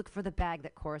 Just look for the bag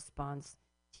that corresponds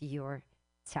to your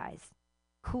size.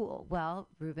 Cool. Well,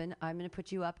 Ruben, I'm going to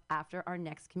put you up after our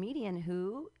next comedian,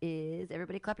 who is,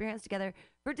 everybody clap your hands together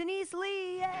for Denise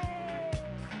Lee. Yay!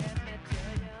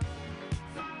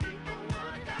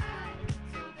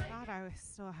 God, I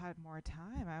still had more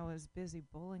time. I was busy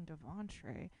bullying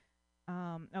Devontre.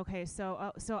 Okay,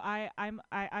 so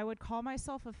I would call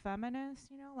myself a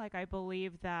feminist, like I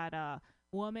believe that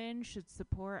women should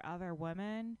support other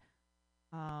women,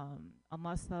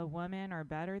 unless the women are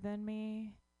better than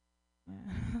me.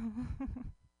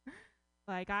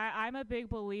 Like I'm a big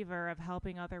believer of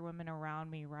helping other women around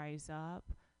me rise up,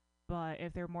 but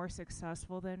if they're more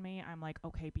successful than me, I'm like,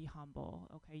 okay, be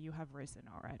humble. Okay, you have risen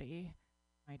already.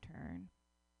 My turn.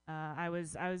 I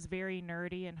was very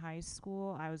nerdy in high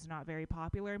school. I was not very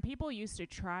popular, and people used to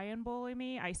try and bully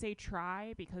me. I say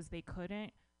try because they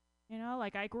couldn't.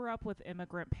 Like I grew up with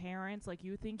immigrant parents. Like,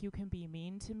 you think you can be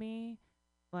mean to me?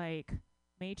 Like,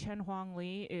 Mei Chen Huang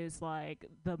Li is like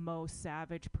the most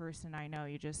savage person I know.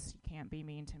 You can't be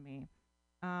mean to me.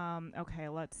 Okay,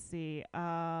 let's see.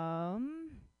 Oh,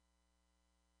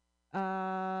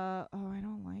 I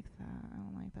don't like that. I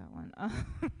don't like that one.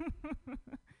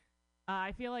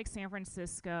 I feel like San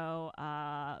Francisco,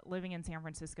 living in San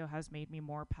Francisco has made me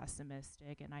more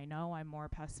pessimistic, and I know I'm more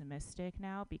pessimistic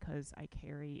now because I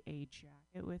carry a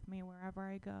jacket with me wherever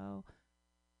I go.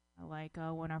 Like,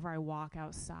 whenever I walk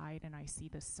outside and I see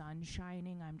the sun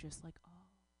shining, I'm just like, oh,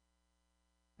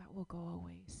 that will go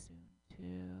away soon,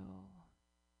 too.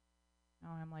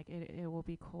 Now I'm like, it will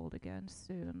be cold again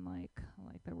soon, like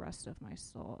the rest of my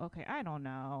soul. Okay, I don't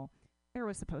know. There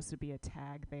was supposed to be a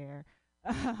tag there.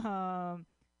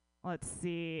 Let's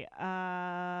see.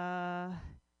 I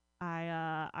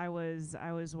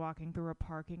was walking through a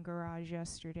parking garage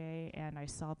yesterday, and I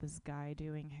saw this guy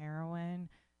doing heroin.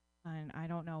 And I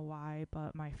don't know why,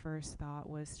 but my first thought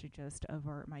was to just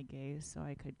avert my gaze so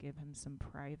I could give him some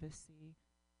privacy.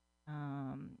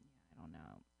 I don't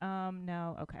know.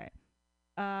 No, okay.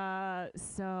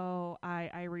 So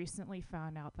I recently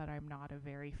found out that I'm not a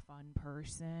very fun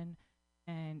person.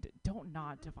 And don't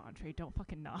nod, Devontre. Don't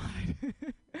fucking nod.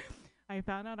 I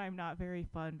found out I'm not very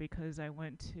fun because I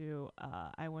went to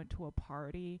a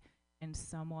party and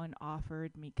someone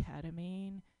offered me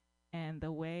ketamine, and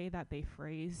the way that they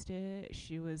phrased it,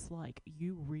 she was like,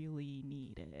 "You really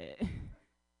need it."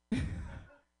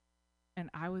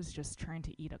 And I was just trying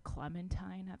to eat a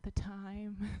clementine at the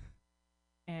time.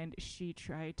 And she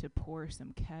tried to pour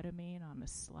some ketamine on a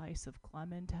slice of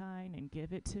clementine and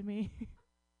give it to me.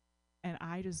 And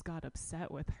I just got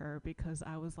upset with her because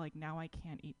I was like, now I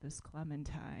can't eat this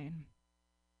clementine.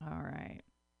 All right.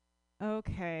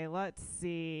 Okay, let's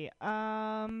see.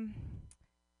 I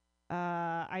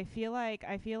feel like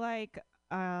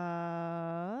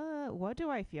what do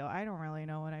I feel? I don't really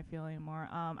know what I feel anymore.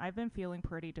 I've been feeling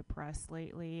pretty depressed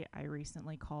lately. I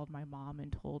recently called my mom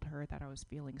and told her that I was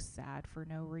feeling sad for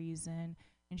no reason,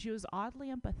 and she was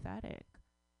oddly empathetic.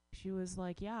 She was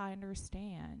like, "Yeah, I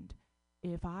understand.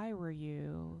 If I were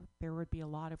you, there would be a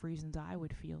lot of reasons I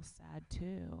would feel sad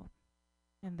too."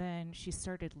 And then she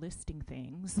started listing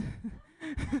things.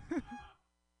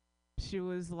 She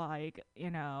was like,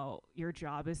 your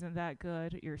job isn't that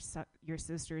good. Your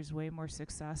sister is way more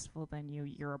successful than you.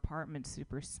 Your apartment's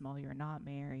super small. You're not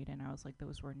married. And I was like,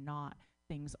 those were not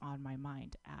things on my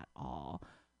mind at all.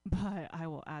 But I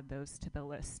will add those to the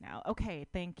list now. Okay,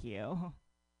 thank you.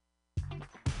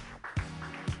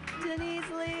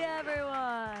 Denise Lee,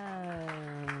 everyone.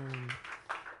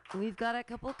 We've got a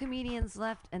couple comedians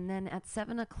left, and then at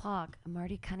 7 o'clock,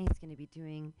 Marty Cunny's going to be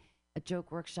doing a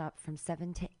joke workshop from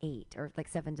 7 to 8, or like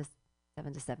 7 to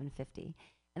 7:50.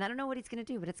 And I don't know what he's going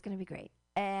to do, but it's going to be great.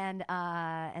 And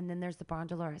then there's the Bar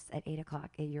Dolores at 8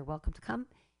 o'clock. You're welcome to come.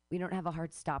 We don't have a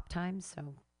hard stop time,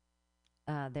 so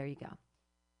there you go.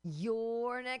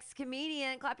 Your next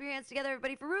comedian. Clap your hands together,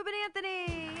 everybody, for Ruben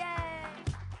Anthony. Yay!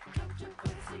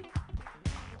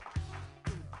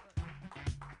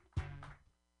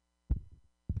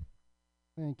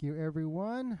 Thank you,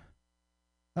 everyone.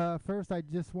 First, I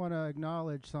just want to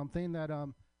acknowledge something that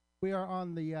we are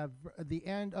on the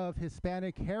end of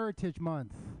Hispanic Heritage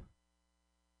Month.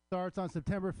 Starts on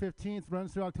September 15th,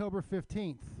 runs through October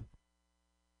 15th.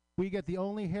 We get the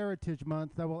only Heritage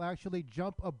Month that will actually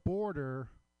jump a border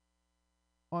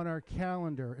on our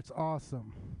calendar. It's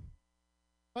awesome.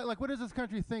 Like, what does this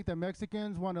country think, that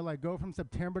Mexicans want to go from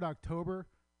September to October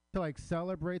to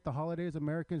celebrate the holidays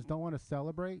Americans don't want to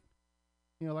celebrate?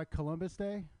 Like Columbus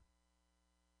Day.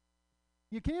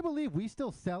 Can you believe we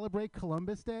still celebrate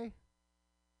Columbus Day?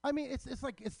 I mean, it's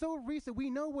so recent.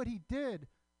 We know what he did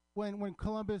when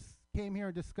Columbus came here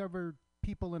and discovered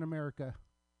people in America.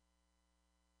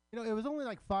 It was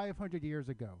only 500 years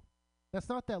ago. That's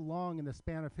not that long in the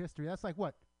span of history. That's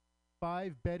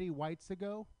 5 Betty Whites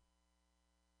ago?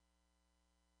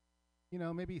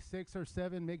 Maybe 6 or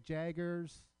 7 Mick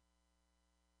Jaggers,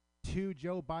 2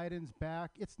 Joe Bidens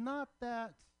back. It's not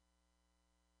that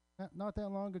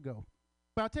long ago.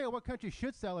 But I'll tell you what country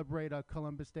should celebrate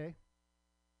Columbus Day.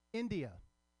 India.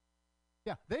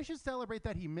 Yeah, they should celebrate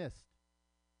that he missed.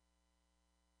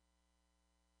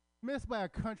 Missed by a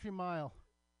country mile.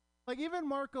 Even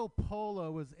Marco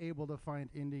Polo was able to find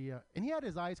India, and he had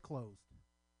his eyes closed.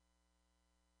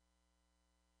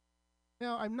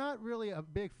 Now, I'm not really a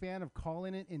big fan of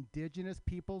calling it Indigenous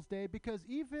Peoples Day, because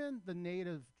even the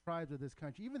native tribes of this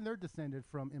country, even they're descended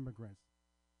from immigrants.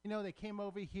 They came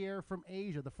over here from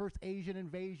Asia, the first Asian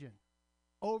invasion,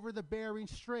 over the Bering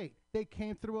Strait. They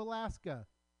came through Alaska.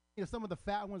 Some of the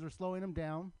fat ones were slowing them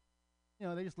down.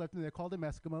 They just left them. They called them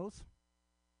Eskimos.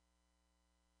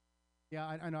 Yeah,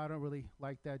 I know I don't really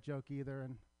like that joke either,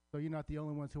 and so you're not the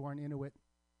only ones who aren't into it.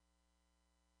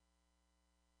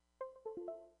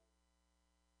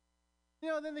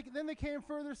 Then they came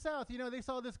further south. They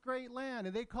saw this great land,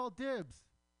 and they called dibs,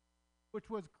 which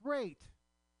was great,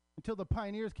 until the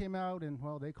pioneers came out, and,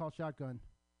 well, they called shotgun.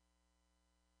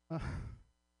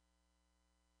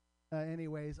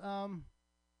 Anyways,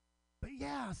 but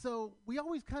yeah, so we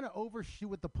always kind of overshoot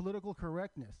with the political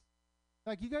correctness.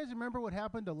 You guys remember what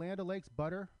happened to Land O'Lakes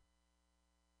butter?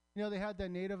 They had that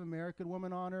Native American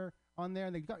woman on there,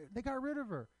 and they got rid of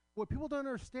her. What people don't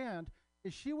understand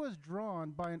is she was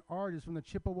drawn by an artist from the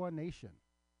Chippewa Nation.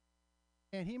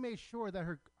 And he made sure that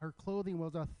her clothing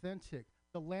was authentic.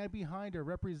 The land behind her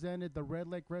represented the Red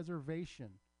Lake Reservation.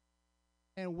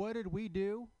 And what did we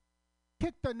do?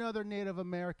 Kicked another Native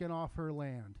American off her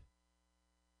land.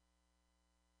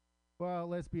 Well,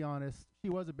 let's be honest. She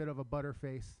was a bit of a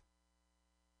butterface.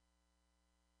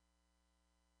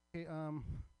 Okay,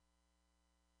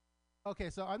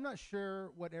 okay, so I'm not sure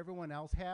what everyone else has.